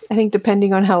 I think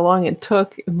depending on how long it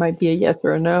took, it might be a yes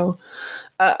or a no.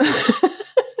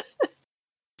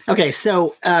 Okay,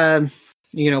 so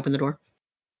you can open the door.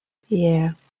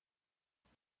 Yeah.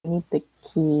 I need the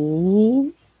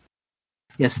key.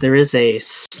 Yes, there is a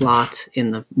slot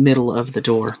in the middle of the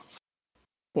door.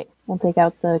 Okay, we'll take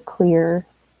out the clear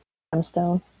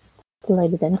gemstone.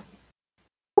 Light it in.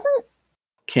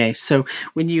 Okay, so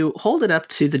when you hold it up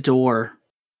to the door,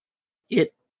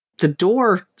 the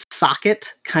door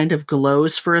socket kind of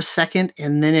glows for a second,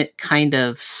 and then it kind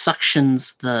of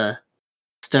suctions the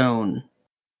stone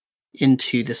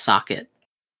into the socket,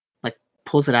 like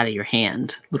pulls it out of your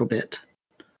hand a little bit.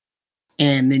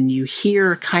 And then you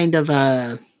hear kind of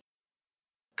a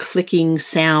clicking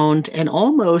sound and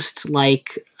almost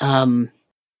like a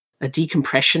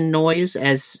decompression noise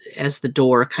as the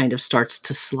door kind of starts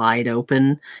to slide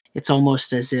open. It's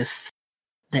almost as if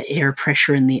the air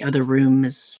pressure in the other room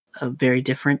is very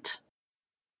different.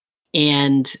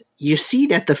 And you see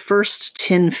that the first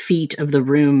 10 feet of the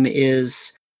room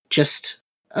is just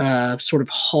a sort of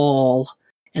hall,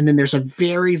 and then there's a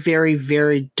very, very,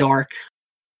 very dark,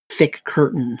 thick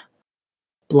curtain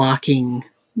blocking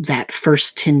that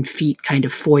first 10 feet kind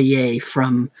of foyer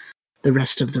from the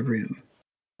rest of the room.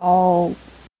 I'll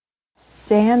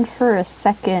stand for a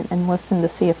second and listen to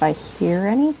see if I hear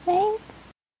anything.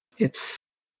 It's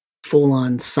full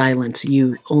on silent.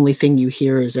 Only thing you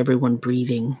hear is everyone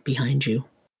breathing behind you.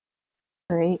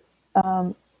 Great.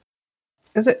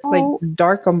 Is it like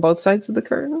dark on both sides of the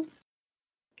curtain?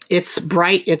 It's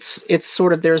bright. It's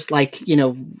sort of, there's like,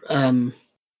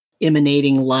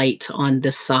 emanating light on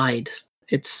this side.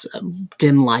 It's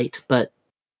dim light, but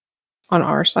On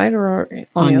our side or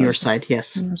on the your other side,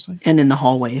 yes. On our side. And in the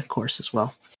hallway, of course, as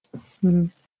well. Mm-hmm.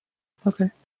 Okay.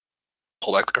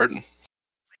 Pull back the curtain.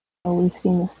 Oh, we've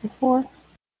seen this before.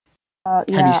 Have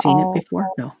you seen it before?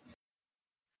 No.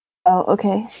 Oh,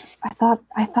 okay.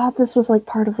 I thought this was like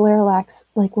part of Laralax,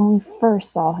 like when we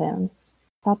first saw him.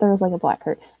 I thought there was like a black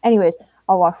curtain. Anyways,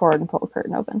 I'll walk forward and pull the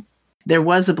curtain open. There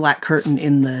was a black curtain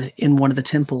in one of the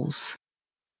temples.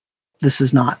 This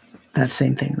is not that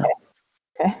same thing, though.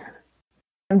 Okay.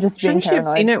 I'm just being Shouldn't she have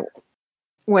paranoid. seen it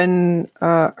when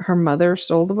her mother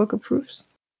stole the Book of Proofs?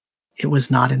 It was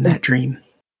not in that dream.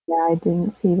 Yeah, I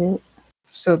didn't see it.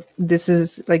 So this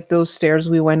is like those stairs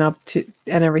we went up to,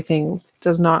 and everything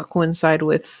does not coincide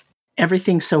with.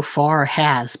 Everything so far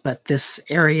has, but this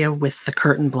area with the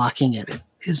curtain blocking it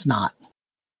is not.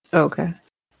 Okay.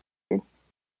 Yeah,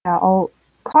 I'll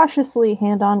cautiously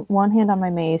one hand on my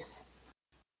mace,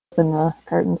 open the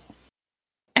curtains.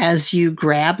 As you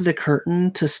grab the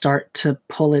curtain to start to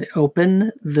pull it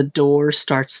open, the door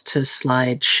starts to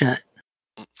slide shut.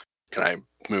 Can I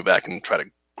move back and try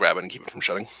to grab it and keep it from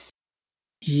shutting?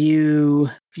 If you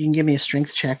can give me a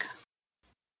strength check.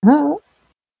 Huh?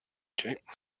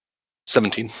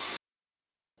 17.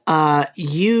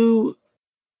 You,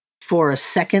 for a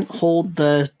second, hold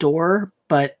the door,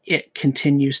 but it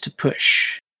continues to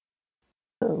push.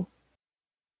 So,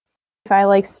 if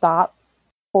I stop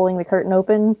pulling the curtain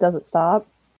open, does it stop?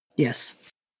 Yes.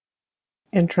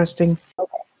 Interesting.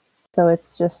 So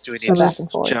it's just Do we go need to back just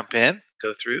and forth. jump in,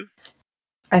 go through?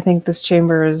 I think this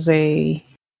chamber is a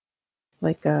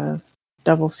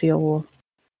double seal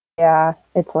Yeah,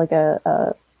 it's like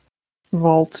a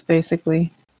vault,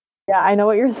 basically. yeah, I know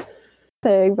what you're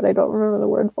saying, but I don't remember the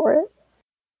word for it.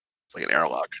 It's like an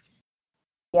airlock.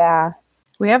 Yeah.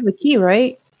 We have the key,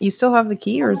 right? You still have the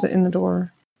key, or is it in the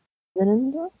door? Is it in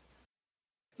the door?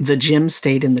 The gem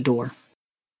stayed in the door.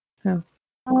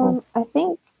 Cool. I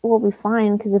think we'll be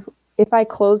fine, because if I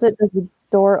close it, does the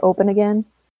door open again?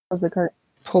 Close the curtain.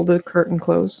 Pull the curtain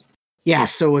close. Yeah,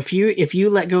 so if you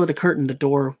let go of the curtain, the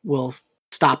door will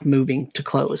stop moving to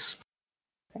close.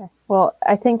 Okay. Well,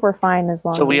 I think we're fine as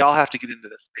long So as... we all have to get into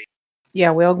this space.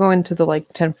 Yeah, we all go into the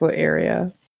 10-foot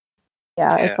area.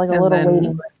 Yeah, Yeah. it's like a And little then- waiting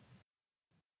room.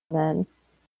 And then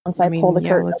once I pull the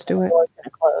curtain, let's open, do the it. door's going to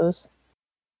close.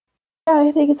 Yeah,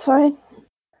 I think it's fine.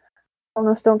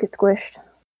 Konos, don't get squished.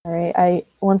 All right,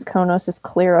 once Konos is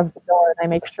clear of the door, and I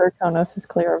make sure Konos is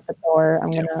clear of the door,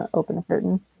 I'm going to open the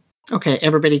curtain. Okay,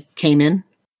 everybody came in?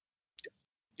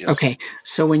 Yes. Okay,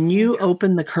 so when you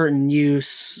open the curtain, you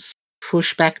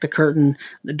push back the curtain,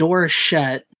 the door is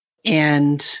shut,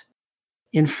 and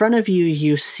in front of you,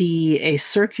 you see a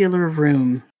circular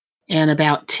room. And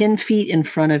about 10 feet in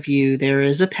front of you, there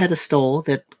is a pedestal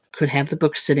that could have the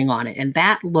book sitting on it. And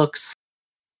that looks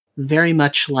very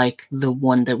much like the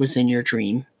one that was in your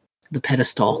dream, the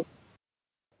pedestal.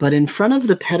 But in front of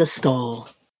the pedestal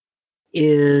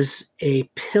is a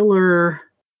pillar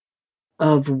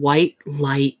of white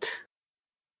light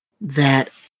that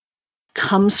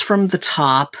comes from the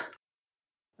top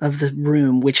of the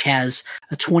room, which has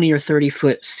a 20 or 30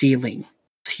 foot ceiling.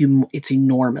 It's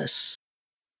enormous.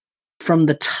 From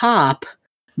the top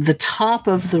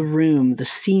of the room, the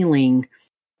ceiling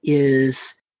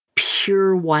is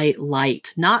pure white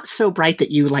light. Not so bright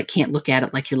that you can't look at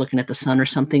it like you're looking at the sun or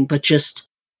something, but just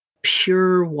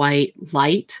pure white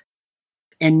light.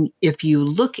 And if you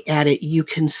look at it, you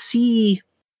can see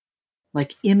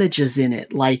images in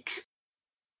it, like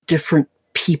different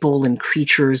people and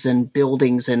creatures and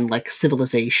buildings and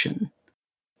civilization.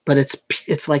 But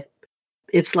it's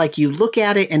like you look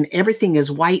at it and everything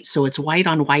is white, so it's white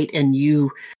on white, and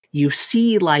you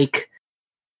see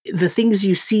the things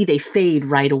you see, they fade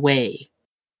right away.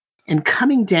 And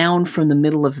coming down from the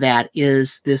middle of that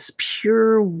is this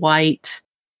pure white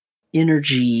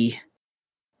energy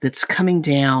that's coming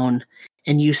down,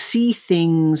 and you see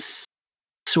things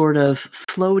sort of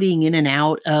floating in and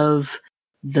out of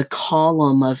the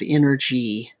column of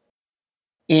energy.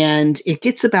 And it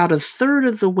gets about a third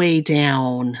of the way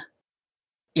down,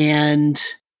 and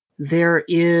there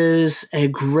is a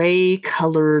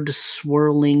gray-colored,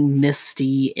 swirling,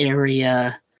 misty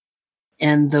area.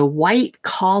 And the white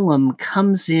column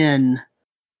comes in,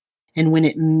 and when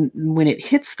it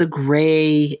hits the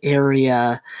gray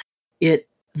area,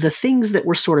 the things that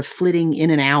were sort of flitting in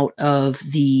and out of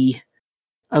the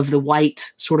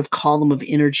white sort of column of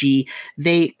energy,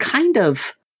 they kind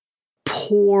of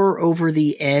pour over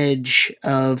the edge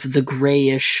of the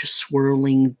grayish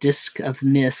swirling disk of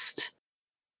mist.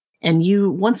 And you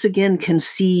once again can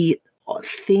see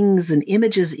things and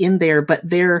images in there, but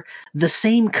they're the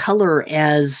same color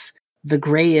as the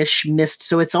grayish mist.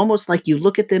 So it's almost like you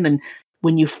look at them, and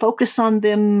when you focus on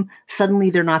them, suddenly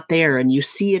they're not there, and you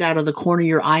see it out of the corner of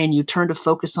your eye, and you turn to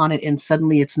focus on it, and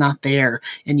suddenly it's not there,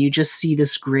 and you just see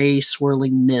this gray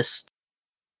swirling mist.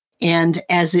 And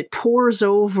as it pours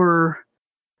over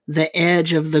the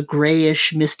edge of the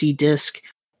grayish misty disk,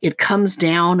 it comes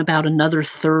down about another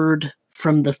third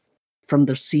from the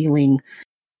ceiling,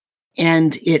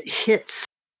 and it hits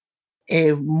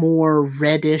a more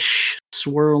reddish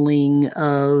swirling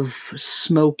of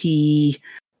smoky.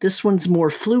 This one's more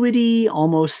fluidy,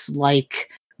 almost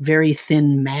like very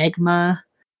thin magma.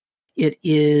 It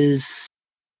is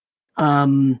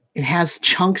it has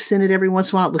chunks in it every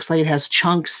once in a while. It looks like it has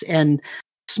chunks, and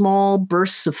small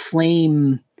bursts of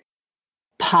flame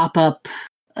pop up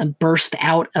and burst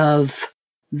out of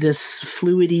this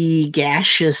fluidy,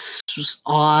 gaseous,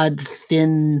 odd,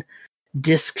 thin,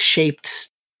 disc-shaped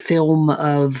film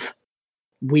of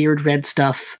weird red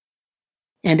stuff.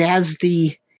 And as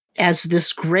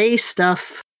this gray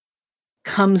stuff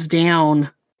comes down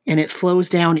and it flows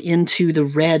down into the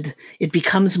red, it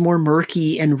becomes more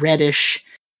murky and reddish,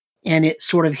 and it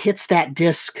sort of hits that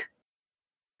disc,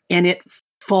 and it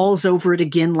falls over it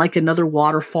again like another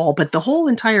waterfall. But the whole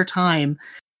entire time,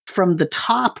 from the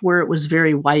top where it was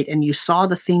very white and you saw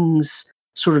the things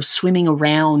sort of swimming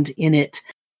around in it,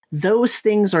 those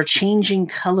things are changing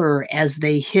color as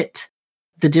they hit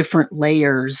the different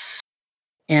layers,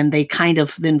 and they kind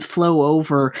of then flow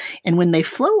over. And when they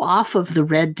flow off of the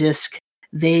red disc,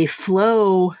 they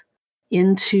flow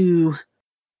into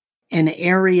an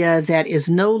area that is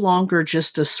no longer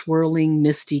just a swirling,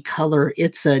 misty color.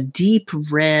 It's a deep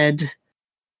red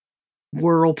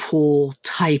whirlpool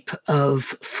type of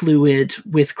fluid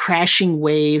with crashing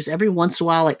waves. Every once in a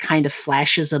while, it kind of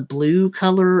flashes a blue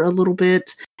color a little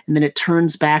bit, and then it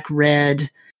turns back red.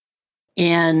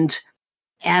 And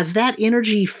as that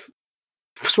energy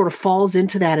sort of falls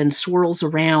into that and swirls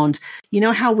around, you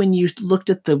know how when you looked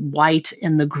at the white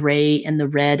and the gray and the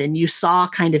red, and you saw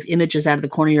kind of images out of the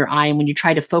corner of your eye, and when you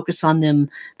try to focus on them,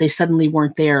 they suddenly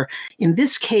weren't there. In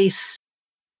this case,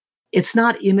 it's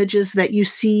not images that you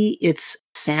see, it's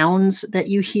sounds that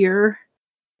you hear.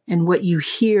 And what you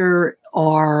hear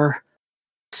are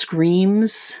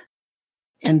screams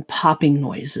and popping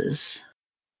noises.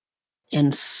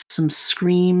 And some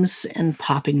screams and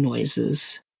popping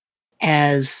noises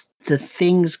as the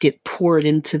things get poured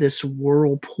into this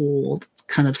whirlpool,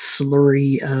 kind of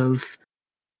slurry of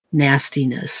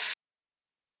nastiness.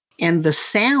 And the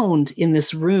sound in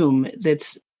this room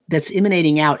that's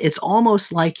emanating out, it's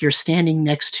almost like you're standing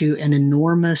next to an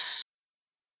enormous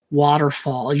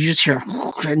waterfall. You just hear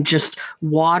and just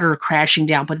water crashing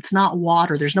down, but it's not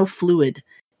water. There's no fluid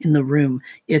in the room.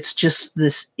 It's just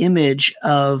this image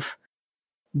of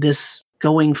this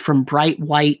going from bright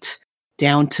white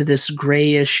down to this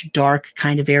grayish, dark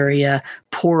kind of area,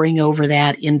 pouring over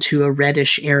that into a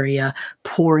reddish area,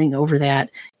 pouring over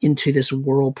that into this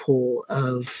whirlpool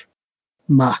of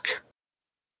muck.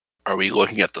 Are we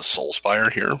looking at the Soul Spire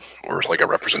here, or like a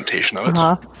representation of it?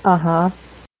 Yeah.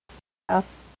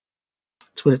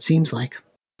 That's what it seems like.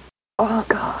 Oh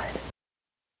God.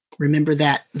 Remember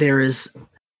that there is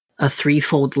a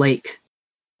threefold lake.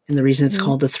 And the reason it's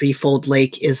called the threefold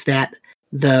lake is that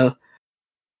the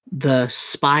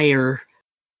spire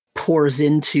pours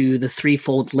into the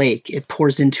threefold lake. It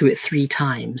pours into it 3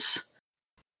 times.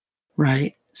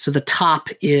 Right? So the top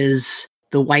is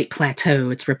the White Plateau.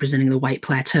 It's representing the White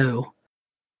Plateau.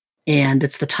 And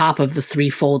it's the top of the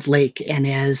threefold lake. And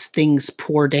as things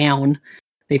pour down,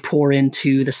 they pour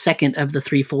into the second of the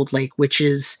threefold lake, which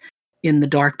is in the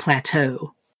Dark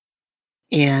Plateau.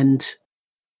 And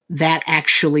that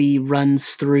actually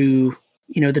runs through,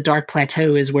 the Dark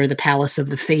Plateau is where the Palace of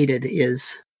the Fated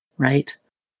is, right?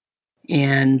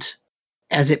 And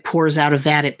as it pours out of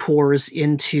that, it pours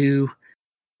into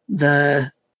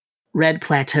the Red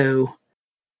Plateau,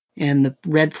 and the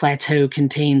Red Plateau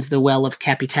contains the Well of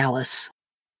Capitalis,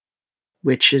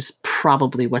 which is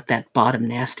probably what that bottom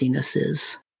nastiness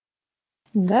is.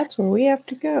 That's where we have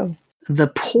to go.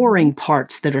 The pouring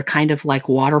parts that are kind of like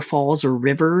waterfalls or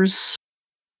rivers,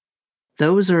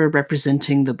 those are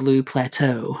representing the Blue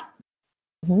Plateau.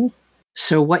 Mm-hmm.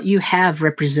 So what you have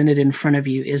represented in front of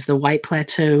you is the White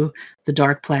Plateau, the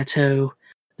Dark Plateau,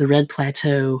 the Red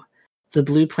Plateau, the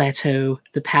Blue Plateau,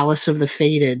 the Palace of the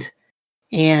Fated,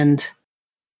 and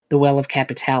the Well of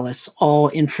Capitalis, all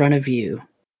in front of you.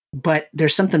 But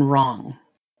there's something wrong,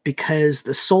 because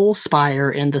the Soul Spire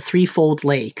and the Threefold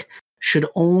Lake should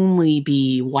only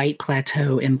be White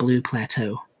Plateau and Blue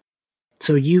Plateau.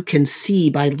 So you can see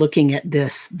by looking at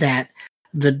this that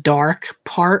the dark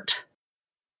part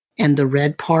and the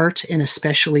red part, and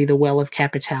especially the Well of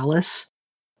Capitalis,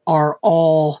 are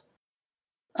all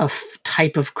a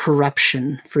type of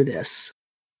corruption for this.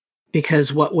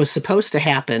 Because what was supposed to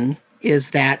happen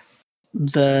is that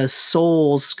the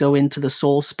souls go into the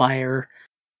Soul Spire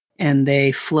and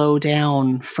they flow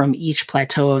down from each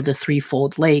plateau of the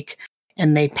Threefold Lake,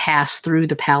 and they pass through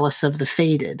the Palace of the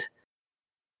Fated.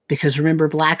 Because remember,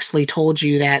 Blacksley told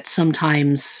you that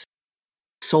sometimes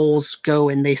souls go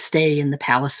and they stay in the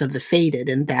Palace of the Fated,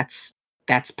 and that's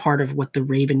part of what the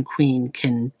Raven Queen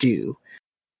can do,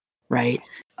 right?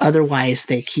 Otherwise,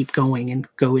 they keep going and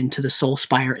go into the Soul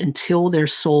Spire until their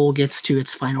soul gets to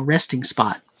its final resting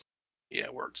spot. Yeah,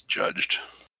 where it's judged.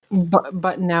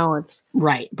 But now it's...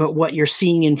 Right, but what you're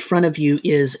seeing in front of you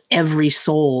is every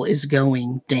soul is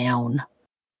going down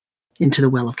into the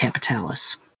Well of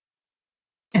Capitalis.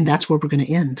 And that's where we're going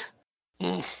to end.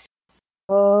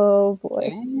 Oh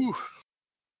boy. Ooh.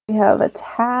 We have a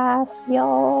task,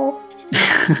 y'all.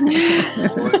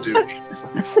 All a duty.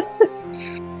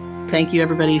 Thank you,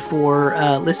 everybody, for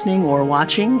listening or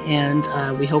watching, and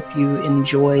we hope you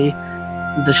enjoy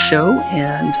the show.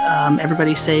 And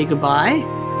everybody say goodbye.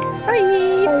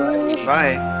 Bye. Bye.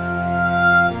 Bye.